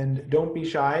 And don't be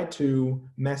shy to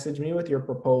message me with your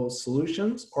proposed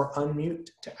solutions or unmute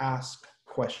to ask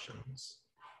questions.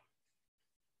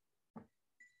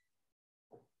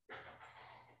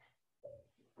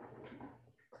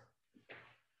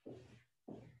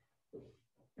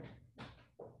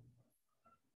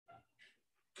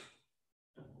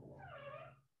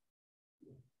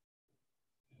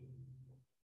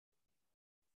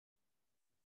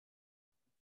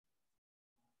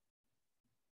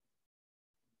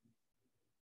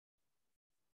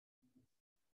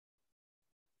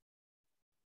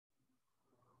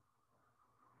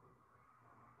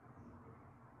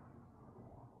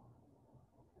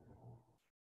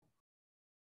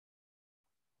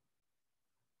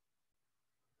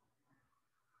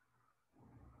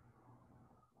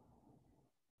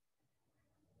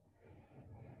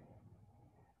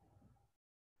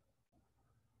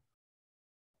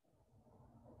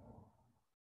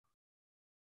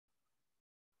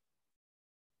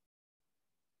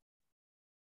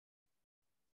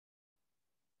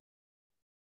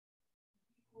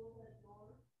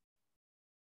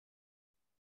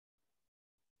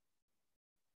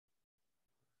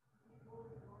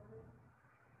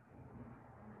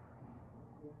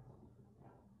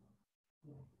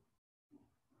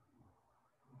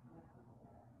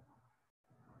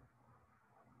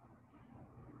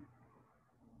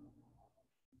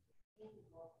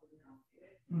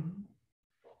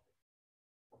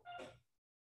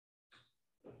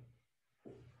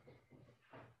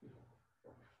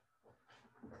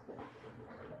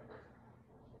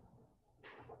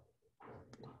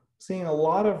 Seeing a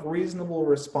lot of reasonable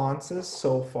responses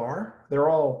so far. They're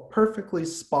all perfectly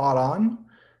spot on.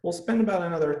 We'll spend about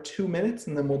another 2 minutes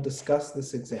and then we'll discuss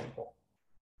this example.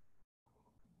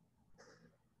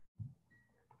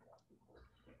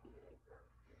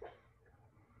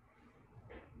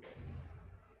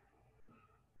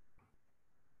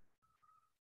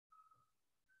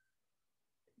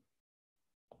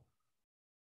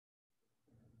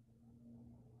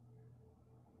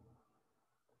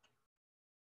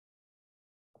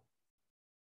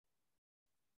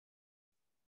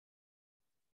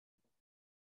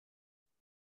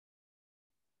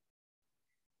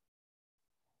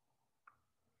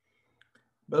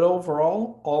 But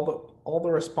overall, all the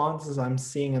responses I'm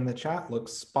seeing in the chat look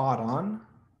spot on.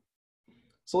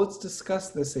 So let's discuss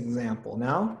this example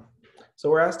now. So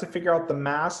we're asked to figure out the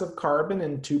mass of carbon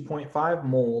in 2.5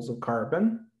 moles of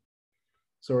carbon.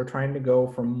 So we're trying to go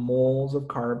from moles of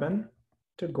carbon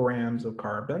to grams of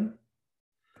carbon.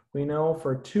 We know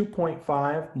for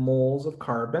 2.5 moles of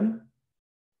carbon,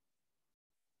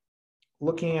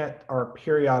 looking at our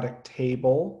periodic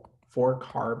table for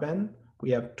carbon, we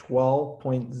have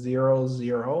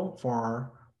 12.00 for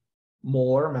our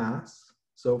molar mass.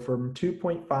 So from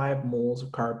 2.5 moles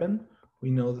of carbon, we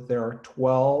know that there are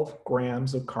 12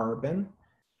 grams of carbon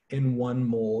in 1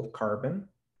 mole of carbon.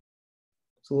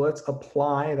 So let's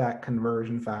apply that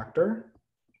conversion factor.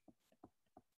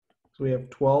 So we have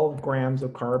 12 grams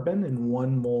of carbon in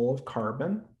 1 mole of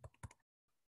carbon.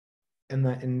 And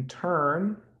that in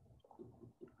turn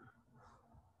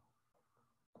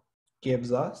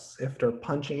gives us, after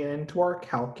punching it into our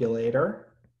calculator,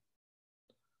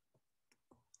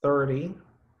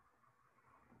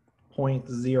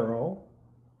 30.0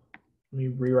 Let me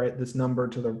rewrite this number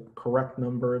to the correct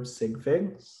number of sig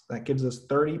figs. That gives us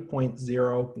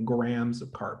 30.0 grams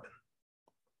of carbon.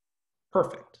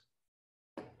 Perfect.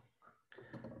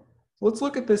 Let's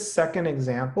look at this second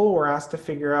example. We're asked to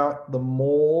figure out the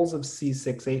moles of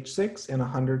C6H6 in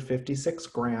 156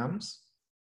 grams.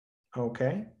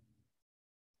 Okay.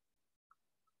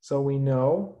 So we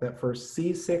know that for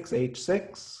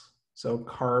C6H6, so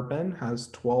carbon has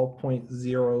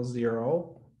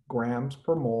 12.00 grams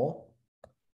per mole.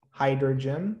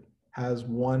 Hydrogen has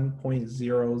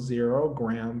 1.00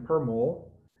 gram per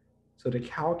mole. So to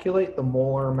calculate the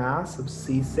molar mass of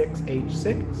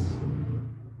C6H6,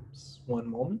 one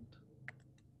moment.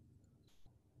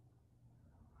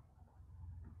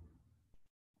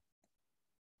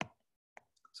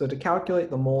 So to calculate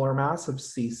the molar mass of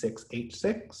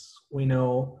C6H6, we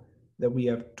know that we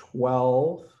have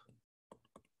 12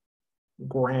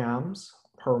 grams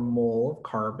per mole of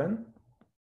carbon.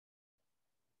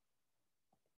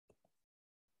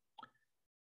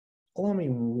 Allow me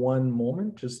one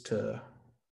moment just to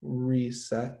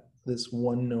reset this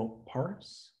OneNote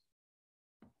parse.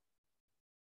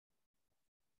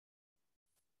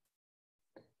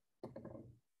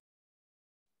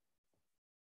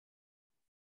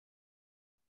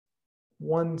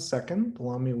 One second,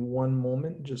 allow me one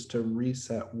moment just to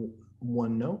reset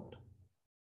OneNote.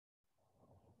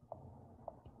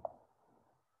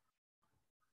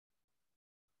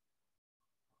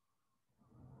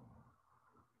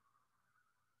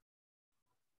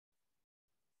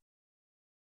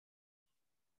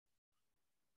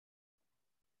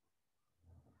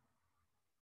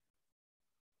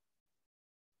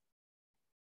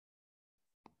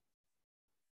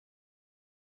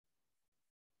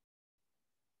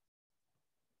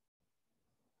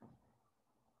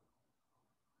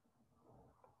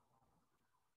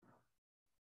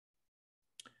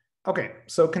 Okay,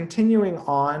 so continuing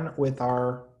on with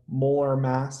our molar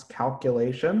mass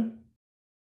calculation.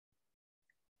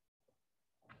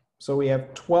 So we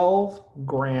have 12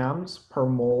 grams per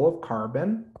mole of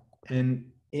carbon, and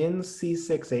in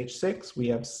C6H6, we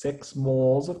have 6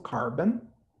 moles of carbon.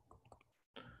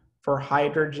 For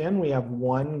hydrogen, we have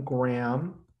 1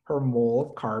 gram per mole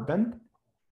of carbon.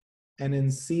 And in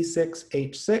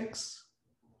C6H6,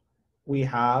 we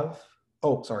have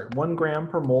 1 gram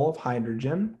per mole of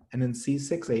hydrogen, and in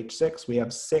C6H6 we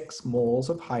have 6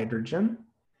 moles of hydrogen.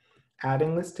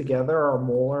 Adding this together, our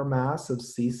molar mass of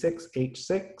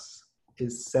C6H6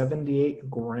 is 78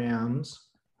 grams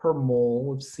per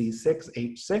mole of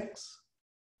C6H6.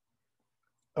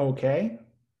 Okay,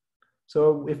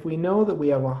 so if we know that we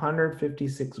have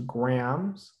 156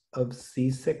 grams of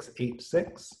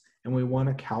C6H6 and we want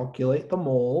to calculate the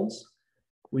moles,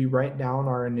 we write down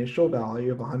our initial value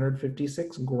of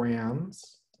 156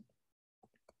 grams.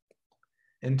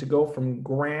 And to go from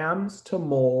grams to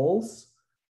moles,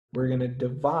 we're going to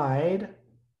divide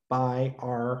by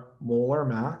our molar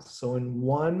mass. So in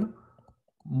 1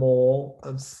 mole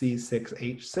of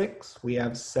C6H6, we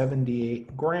have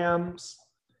 78 grams.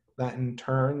 That in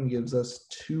turn gives us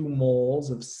 2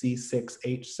 moles of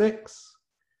C6H6.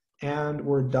 And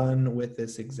we're done with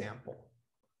this example.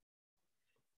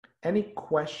 Any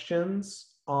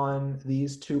questions on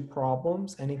these two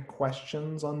problems? Any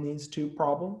questions on these two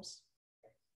problems?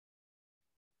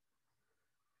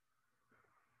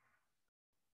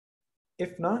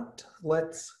 If not,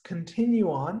 let's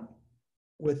continue on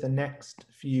with the next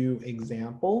few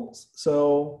examples.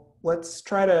 So let's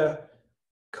try to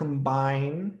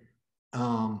combine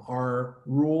our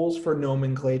rules for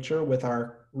nomenclature with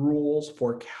our rules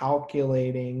for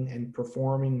calculating and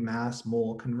performing mass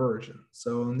mole conversion.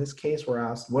 So in this case, we're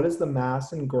asked, what is the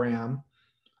mass in gram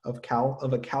of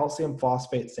a calcium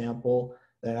phosphate sample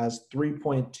that has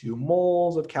 3.2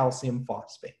 moles of calcium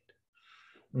phosphate?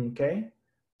 Okay,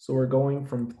 so we're going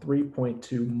from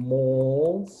 3.2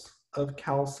 moles of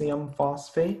calcium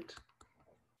phosphate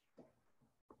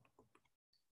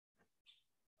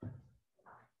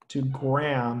to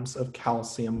grams of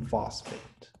calcium phosphate.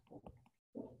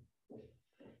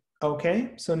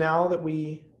 Okay, so now that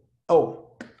we,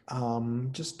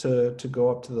 just to go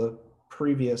up to the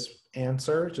previous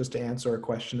answer, just to answer a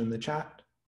question in the chat,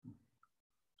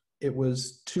 it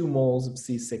was 2 moles of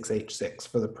C6H6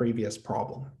 for the previous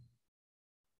problem.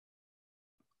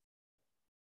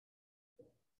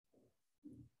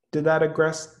 Did that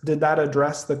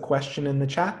address the question in the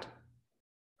chat?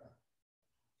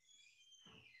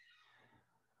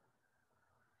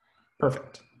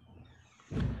 Perfect.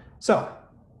 So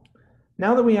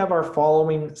now that we have our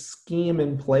following scheme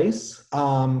in place,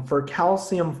 for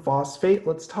calcium phosphate,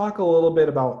 let's talk a little bit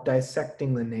about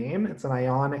dissecting the name. It's an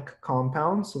ionic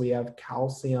compound, so we have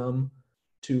calcium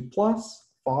 2 plus.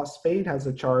 Phosphate has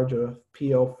a charge of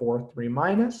PO4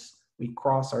 3-. We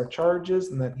cross our charges,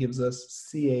 and that gives us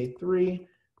Ca3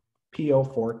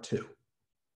 PO4 2.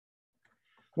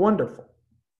 Wonderful.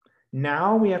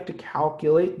 Now we have to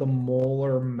calculate the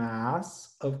molar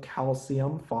mass of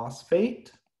calcium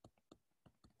phosphate,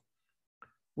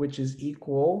 which is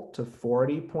equal to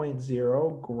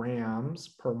 40.0 grams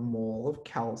per mole of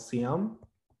calcium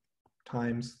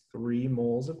times 3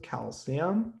 moles of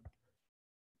calcium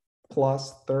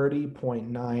plus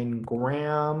 30.9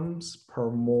 grams per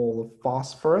mole of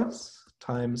phosphorus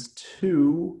times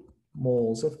 2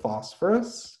 moles of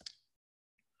phosphorus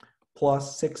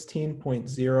plus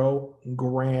 16.0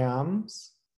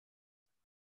 grams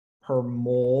per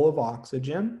mole of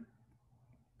oxygen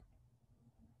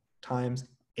times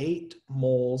 8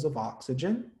 moles of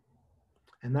oxygen.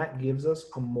 And that gives us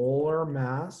a molar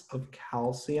mass of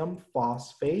calcium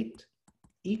phosphate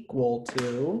equal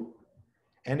to,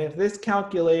 and if this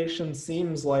calculation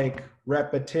seems like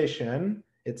repetition,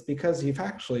 it's because you've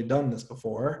actually done this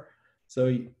before.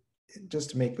 So just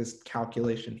to make this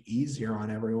calculation easier on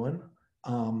everyone,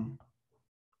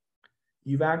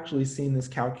 you've actually seen this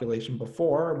calculation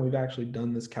before, and we've actually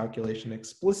done this calculation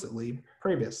explicitly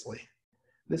previously.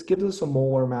 This gives us a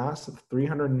molar mass of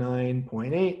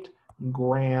 309.8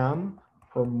 gram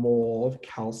per mole of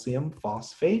calcium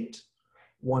phosphate.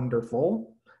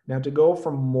 Wonderful. Now to go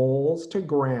from moles to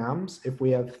grams, if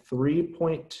we have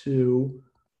 3.2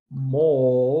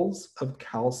 moles of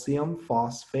calcium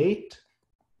phosphate,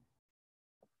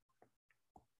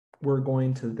 we're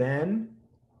going to then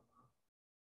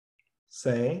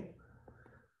say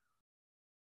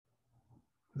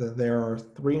that there are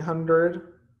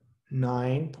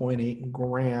 309.8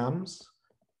 grams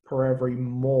per every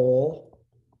mole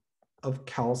of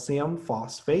calcium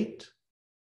phosphate.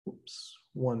 Oops,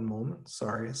 one moment,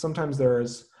 sorry. Sometimes there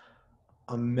is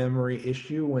a memory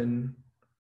issue when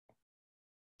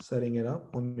setting it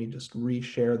up. Let me just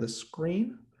reshare the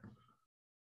screen.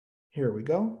 Here we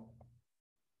go.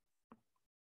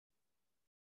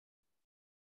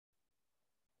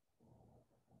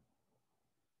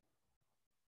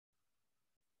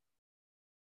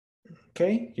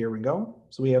 Okay, here we go.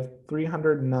 So we have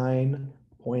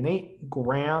 309.8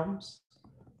 grams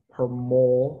per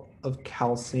mole of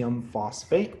calcium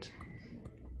phosphate.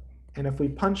 And if we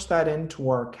punch that into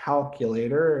our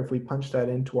calculator,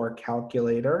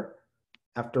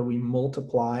 after we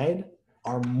multiplied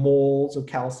our moles of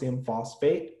calcium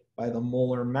phosphate by the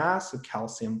molar mass of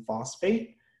calcium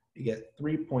phosphate, you get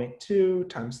 3.2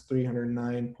 times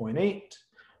 309.8,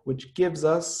 which gives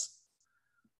us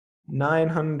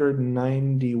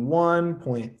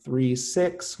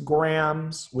 991.36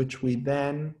 grams, which we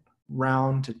then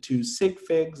round to 2 sig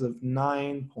figs of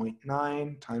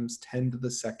 9.9 times 10 to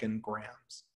the second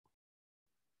grams.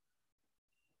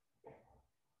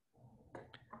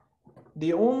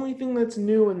 The only thing that's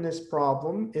new in this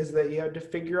problem is that you had to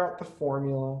figure out the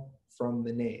formula from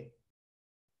the name.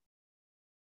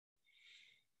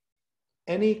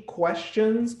 Any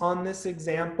questions on this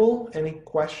example? Any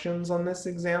questions on this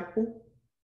example?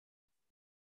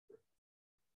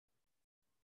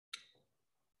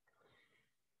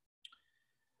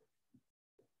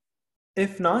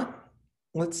 If not,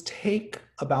 let's take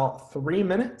about 3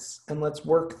 minutes and let's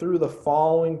work through the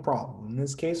following problem. In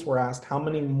this case, we're asked how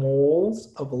many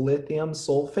moles of lithium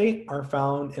sulfate are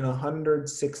found in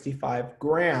 165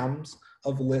 grams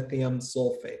of lithium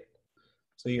sulfate.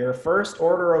 So your first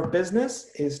order of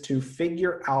business is to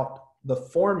figure out the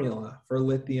formula for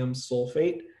lithium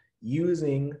sulfate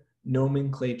using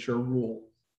nomenclature rules.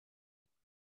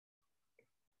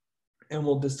 And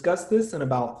we'll discuss this in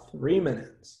about 3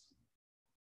 minutes.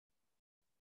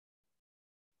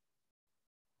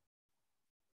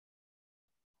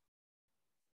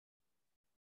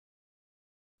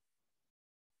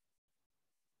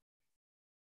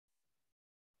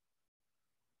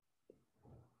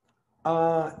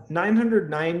 Uh,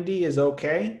 990 is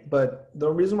okay, but the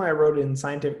reason why I wrote it in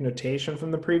scientific notation from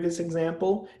the previous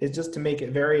example is just to make it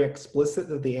very explicit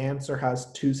that the answer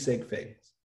has 2 sig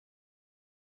figs.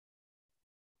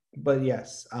 But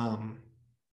yes,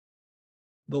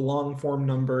 the long form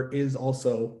number is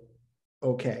also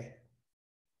okay.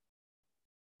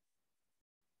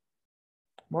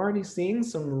 I'm already seeing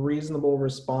some reasonable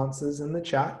responses in the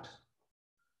chat.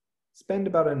 Spend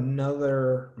about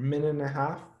another minute and a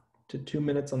half to 2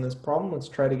 minutes on this problem. Let's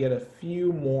try to get a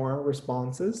few more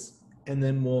responses, and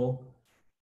then we'll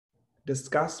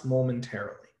discuss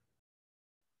momentarily.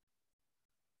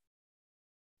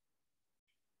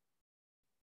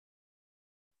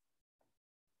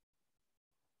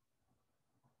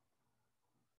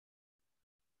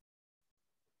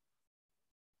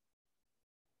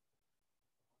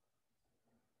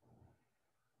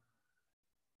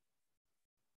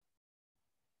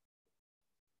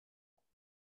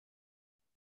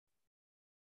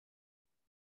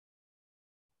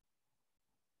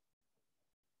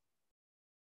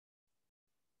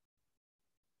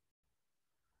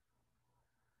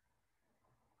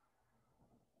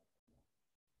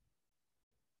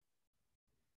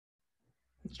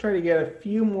 Let's try to get a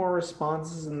few more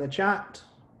responses in the chat,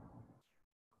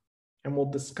 and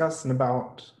we'll discuss in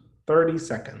about 30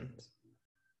 seconds.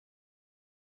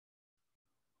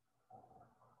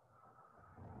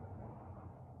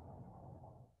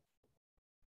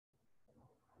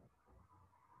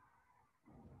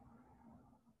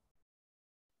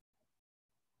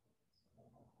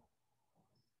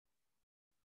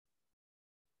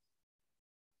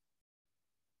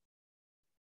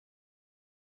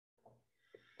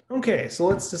 Okay, so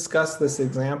let's discuss this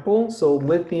example. So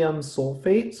lithium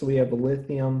sulfate, so we have a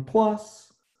lithium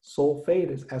plus, sulfate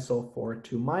is SO4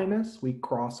 2 minus. We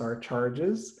cross our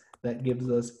charges. That gives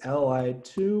us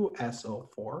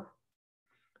Li2SO4.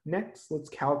 Next, let's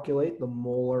calculate the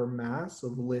molar mass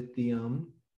of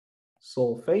lithium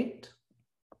sulfate.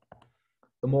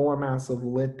 The molar mass of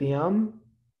lithium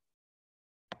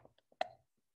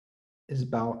is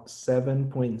about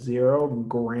 7.0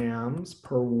 grams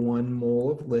per 1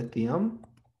 mole of lithium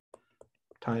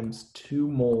times 2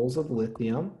 moles of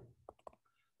lithium.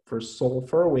 For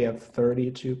sulfur, we have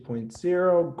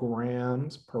 32.0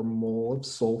 grams per mole of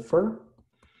sulfur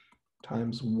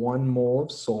times 1 mole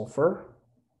of sulfur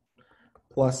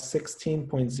plus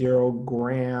 16.0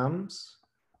 grams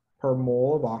per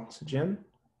mole of oxygen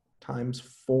times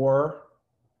 4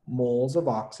 moles of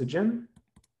oxygen.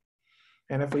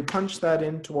 And if we punch that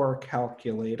into our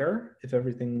calculator, if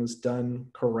everything was done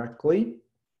correctly,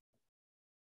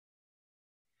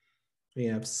 we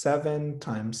have 7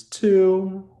 times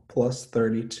 2 plus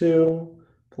 32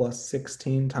 plus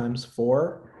 16 times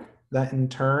 4. That in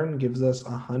turn gives us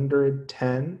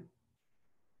 110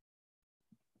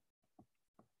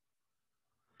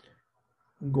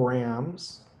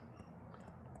 grams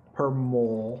per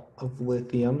mole of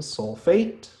lithium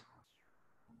sulfate.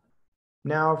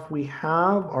 Now, if we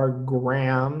have our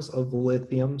grams of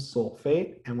lithium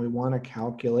sulfate and we want to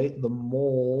calculate the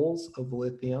moles of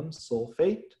lithium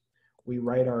sulfate, we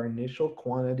write our initial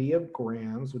quantity of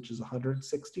grams, which is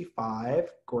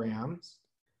 165 grams.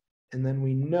 And then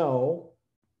we know,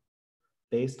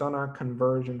 based on our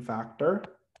conversion factor,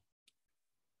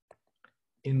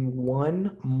 in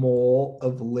 1 mole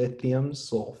of lithium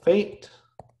sulfate,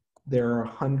 there are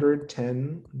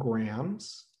 110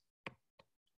 grams.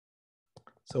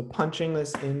 So punching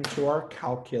this into our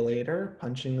calculator,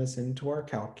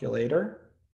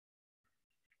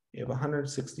 we have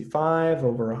 165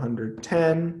 over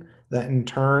 110. That in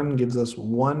turn gives us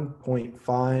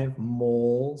 1.5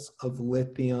 moles of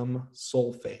lithium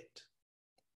sulfate.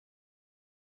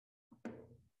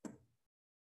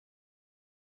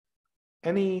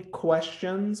 Any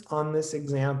questions on this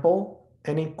example?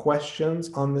 Any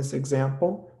questions on this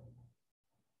example?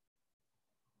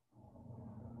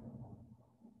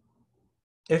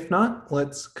 If not,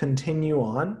 let's continue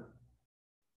on.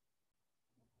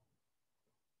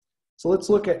 So let's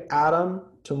look at atom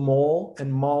to mole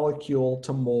and molecule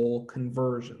to mole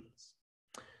conversions.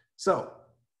 So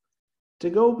to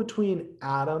go between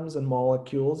atoms and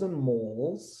molecules and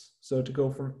moles, so to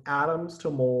go from atoms to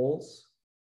moles,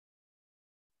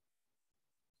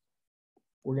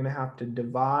 we're going to have to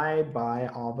divide by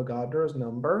Avogadro's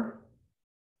number.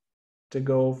 To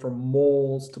go from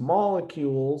moles to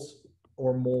molecules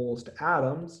or moles to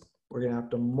atoms, we're going to have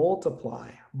to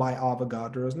multiply by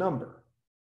Avogadro's number.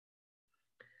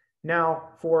 Now,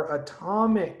 for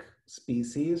atomic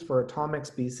species,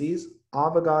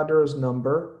 Avogadro's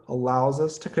number allows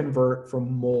us to convert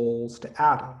from moles to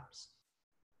atoms.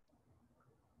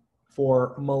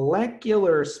 For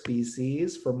molecular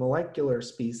species,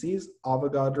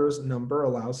 Avogadro's number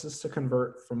allows us to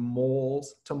convert from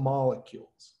moles to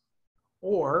molecules,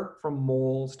 or from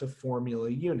moles to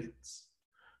formula units.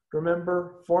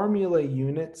 Remember, formula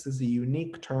units is a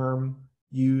unique term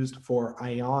used for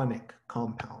ionic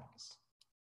compounds.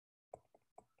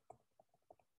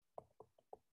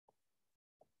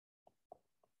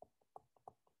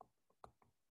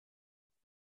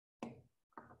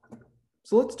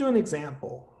 So let's do an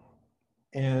example.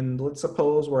 And let's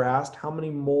suppose we're asked how many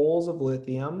moles of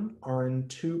lithium are in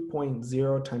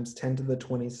 2.0 times 10 to the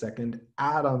 22nd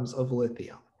atoms of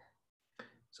lithium.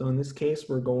 So in this case,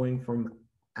 we're going from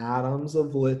atoms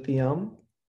of lithium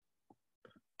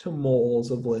to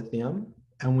moles of lithium.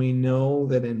 And we know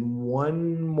that in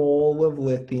 1 mole of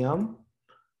lithium,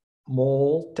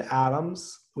 mole to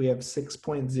atoms, we have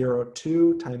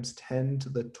 6.02 times 10 to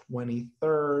the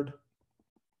 23rd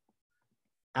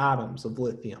atoms of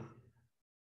lithium.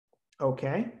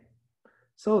 Okay,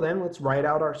 so then let's write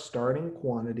out our starting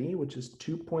quantity, which is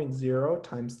 2.0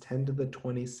 times 10 to the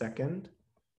 22nd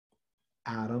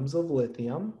atoms of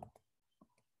lithium.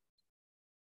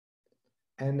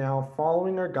 And now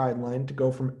following our guideline to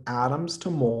go from atoms to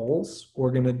moles,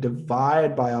 we're going to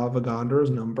divide by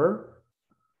Avogadro's number.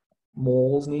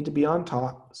 Moles need to be on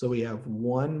top. So we have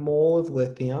 1 mole of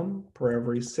lithium per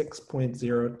every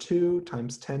 6.02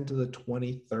 times 10 to the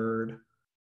 23rd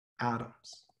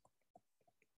atoms.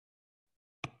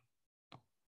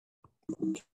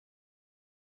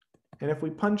 And if we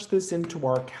punch this into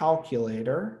our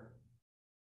calculator,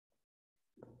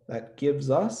 that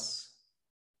gives us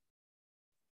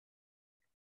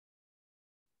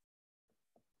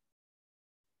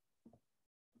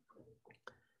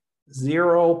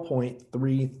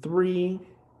 0.33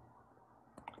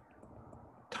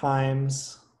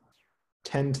 times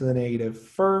 10 to the negative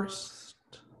first,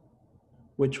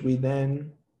 which we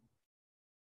then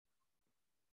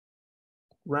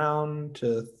round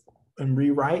to and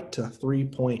rewrite to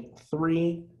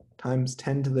 3.3 times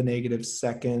 10 to the negative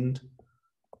second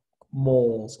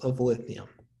moles of lithium.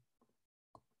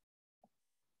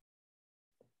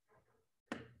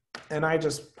 And I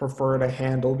just prefer to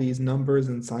handle these numbers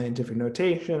in scientific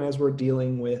notation as we're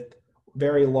dealing with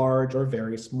very large or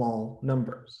very small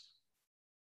numbers.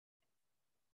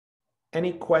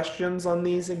 Any questions on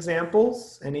these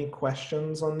examples? Any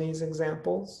questions on these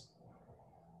examples?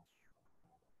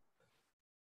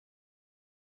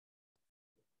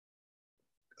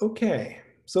 Okay,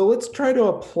 so let's try to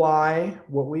apply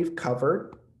what we've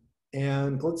covered,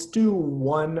 and let's do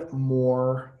one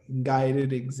more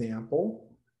guided example.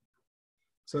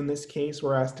 So in this case,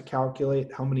 we're asked to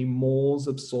calculate how many moles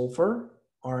of sulfur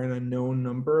are in a known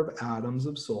number of atoms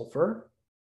of sulfur.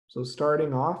 So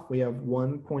starting off, we have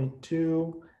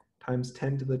 1.2 times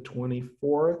 10 to the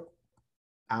 24th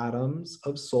atoms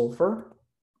of sulfur.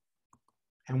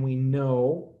 And we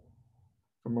know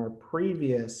from our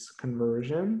previous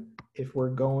conversion, if we're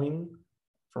going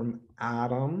from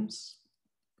atoms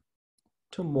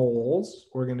to moles,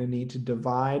 we're going to need to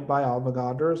divide by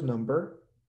Avogadro's number.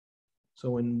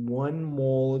 So in 1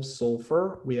 mole of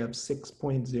sulfur, we have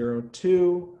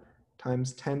 6.02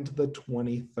 times 10 to the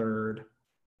 23rd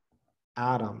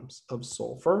atoms of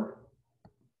sulfur.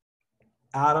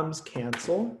 Atoms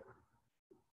cancel.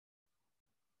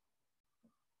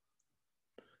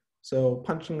 So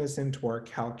punching this into our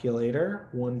calculator,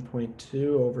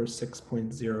 1.2 over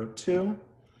 6.02.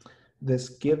 This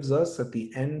gives us at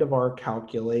the end of our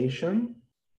calculation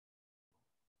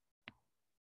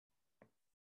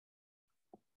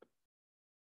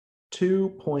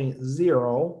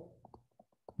 2.0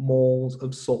 moles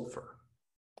of sulfur.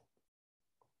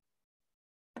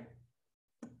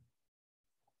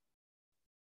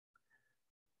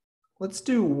 Let's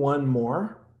do one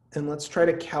more, and let's try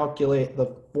to calculate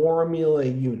the formula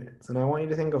units. And I want you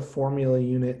to think of formula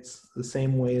units the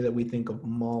same way that we think of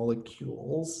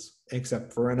molecules,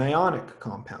 except for an ionic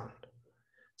compound.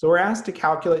 So we're asked to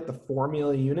calculate the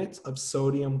formula units of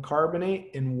sodium carbonate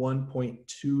in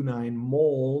 1.29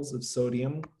 moles of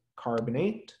sodium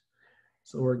carbonate.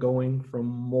 So we're going from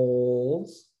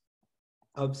moles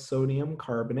of sodium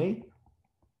carbonate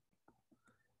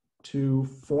to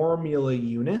formula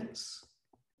units,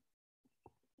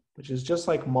 which is just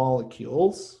like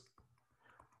molecules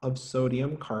of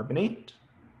sodium carbonate.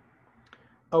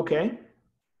 Okay,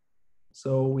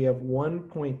 so we have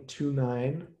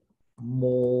 1.29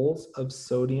 moles of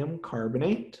sodium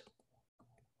carbonate.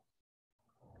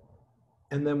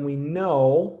 And then we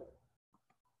know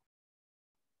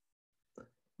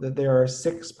that there are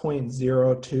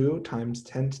 6.02 times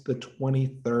 10 to the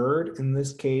 23rd. In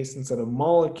this case, instead of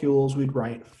molecules, we'd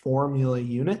write formula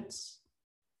units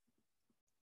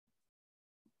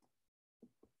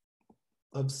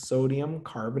of sodium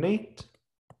carbonate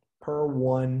per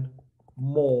 1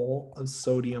 mole of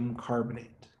sodium carbonate.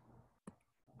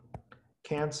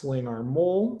 Canceling our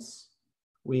moles,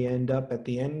 we end up at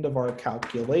the end of our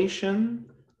calculation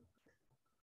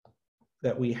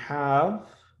that we have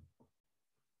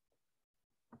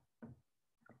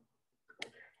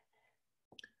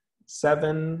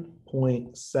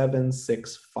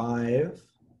 7.765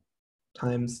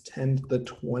 times 10 to the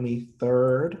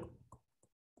 23rd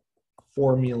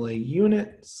formula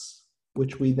units,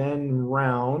 which we then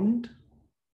round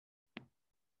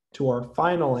to our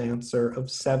final answer of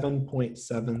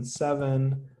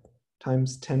 7.77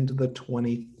 times 10 to the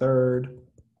 23rd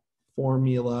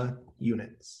formula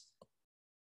units.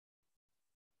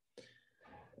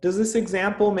 Does this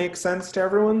example make sense to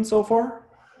everyone so far?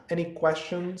 Any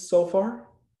questions so far?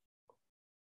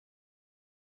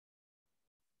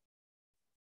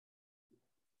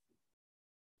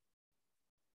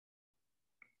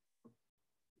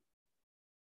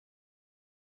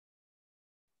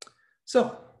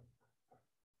 So,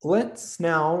 Let's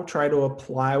now try to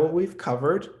apply what we've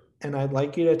covered, and I'd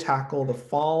like you to tackle the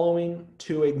following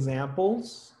two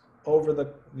examples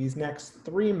over these next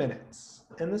 3 minutes.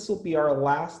 And this will be our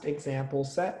last example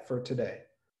set for today.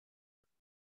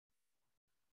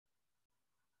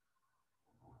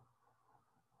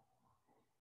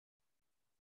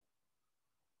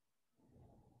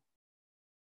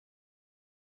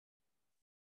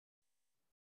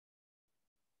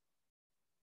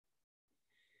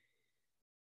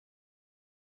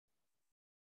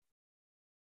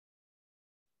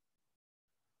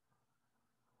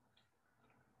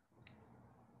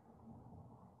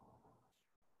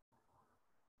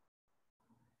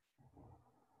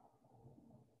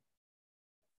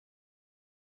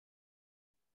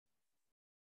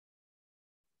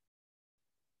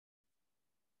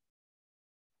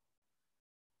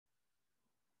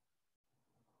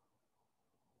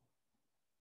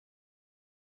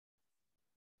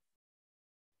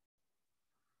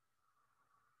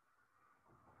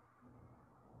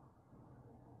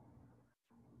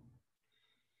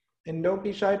 And don't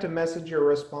be shy to message your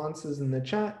responses in the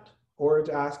chat or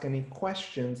to ask any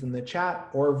questions in the chat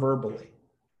or verbally.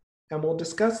 And we'll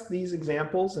discuss these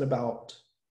examples in about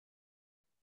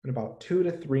 2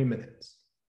 to 3 minutes.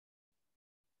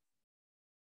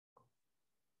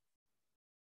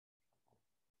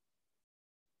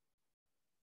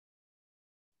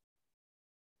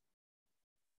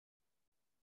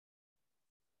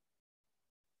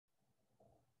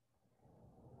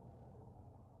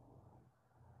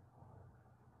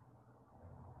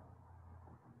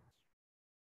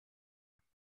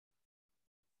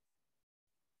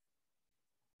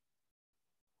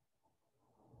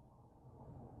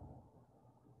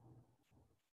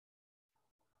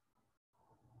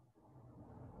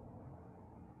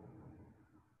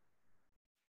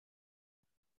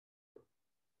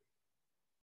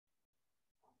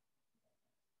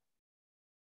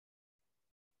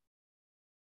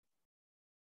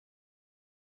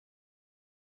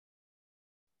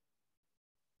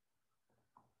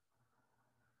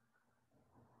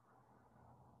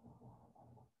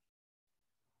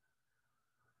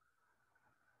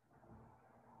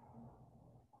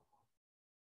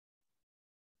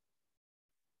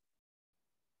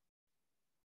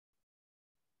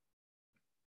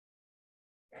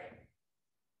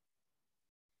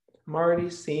 I'm already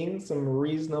seeing some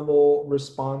reasonable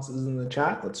responses in the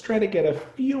chat. Let's try to get a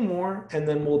few more, and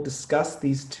then we'll discuss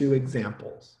these two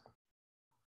examples.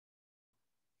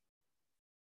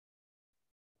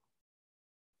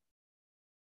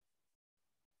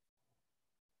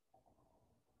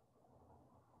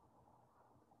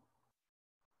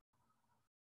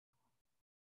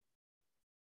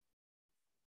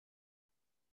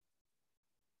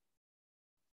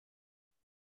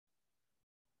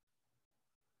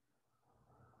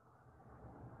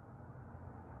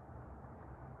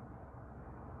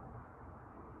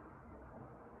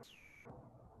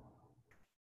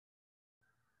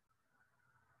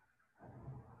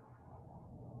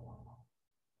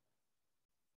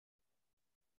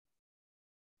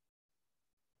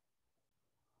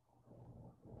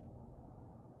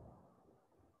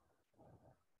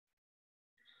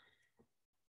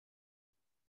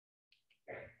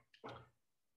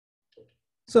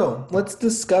 So let's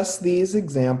discuss these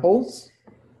examples.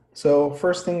 So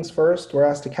first things first, we're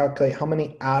asked to calculate how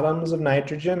many atoms of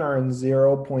nitrogen are in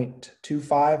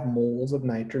 0.25 moles of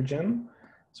nitrogen.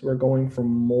 So we're going from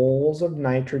moles of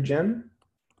nitrogen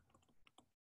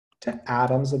to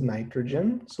atoms of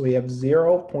nitrogen. So we have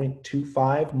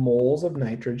 0.25 moles of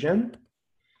nitrogen.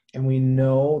 And we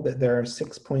know that there are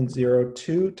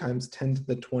 6.02 times 10 to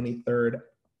the 23rd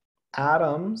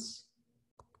atoms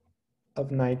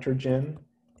of nitrogen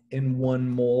in 1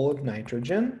 mole of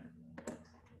nitrogen.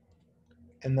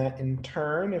 And that in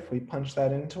turn, if we punch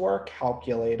that into our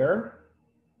calculator,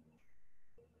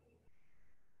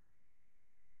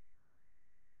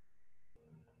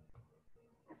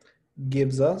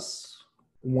 gives us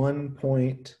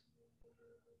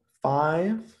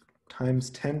 1.5 times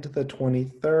 10 to the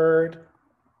 23rd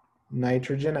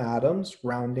nitrogen atoms,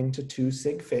 rounding to 2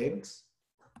 sig figs.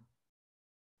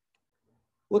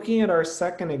 Looking at our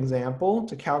second example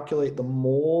to calculate the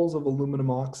moles of aluminum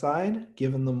oxide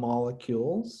given the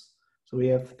molecules. So we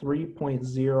have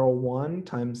 3.01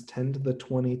 times 10 to the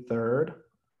 23rd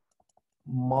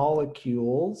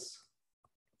molecules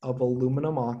of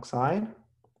aluminum oxide.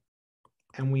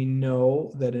 And we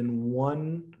know that in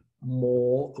 1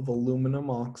 mole of aluminum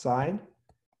oxide,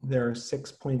 there are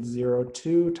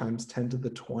 6.02 times 10 to the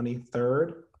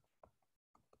 23rd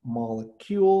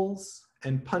molecules.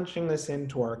 And punching this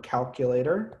into our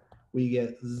calculator, we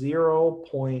get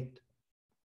 0.0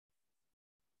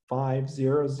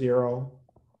 0.500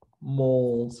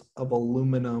 moles of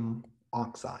aluminum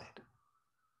oxide.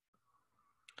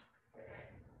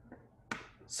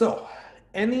 So,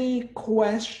 any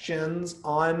questions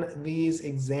on these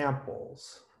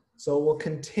examples? So we'll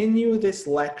continue this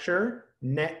lecture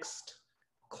next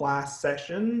class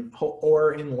session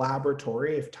or in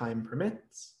laboratory if time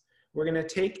permits. We're going to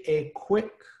take a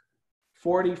quick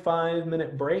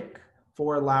 45-minute break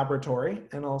for laboratory,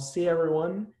 and I'll see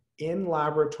everyone in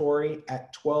laboratory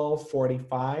at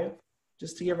 12:45,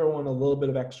 just to give everyone a little bit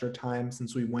of extra time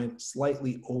since we went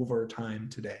slightly over time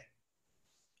today.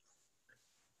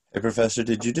 Hey, Professor,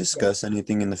 did you discuss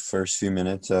anything in the first few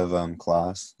minutes of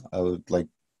class?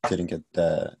 Didn't get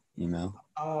the email.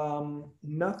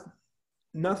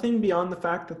 Nothing beyond the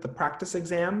fact that the practice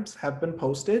exams have been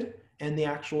posted and the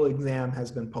actual exam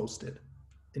has been posted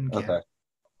in Canada. Okay.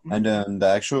 And the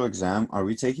actual exam, are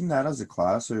we taking that as a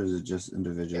class or is it just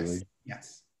individually?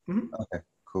 Yes. Mm-hmm. Okay,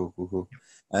 cool.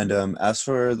 And as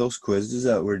for those quizzes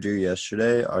that were due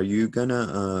yesterday, are you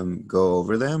gonna go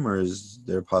over them, or is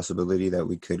there a possibility that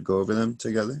we could go over them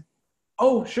together?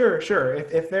 Oh, sure.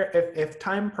 If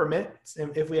time permits,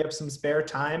 if we have some spare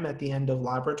time at the end of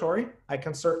laboratory, I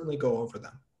can certainly go over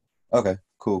them. Okay,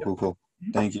 cool.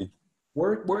 Thank you.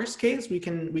 Worst case, we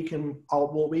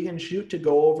can shoot to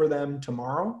go over them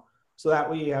tomorrow, so that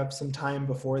we have some time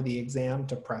before the exam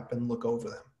to prep and look over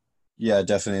them. Yeah,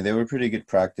 definitely. They were pretty good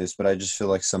practice, but I just feel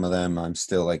like some of them I'm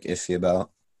still like iffy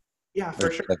about. Yeah, for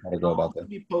sure. Like how to go about I'll them.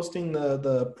 be posting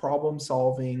the problem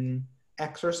solving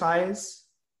exercises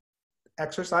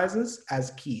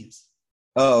as keys.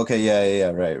 Oh, okay. Yeah.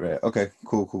 Right. Okay.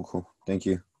 Cool. Thank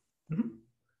you. Mhm.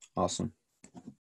 Awesome.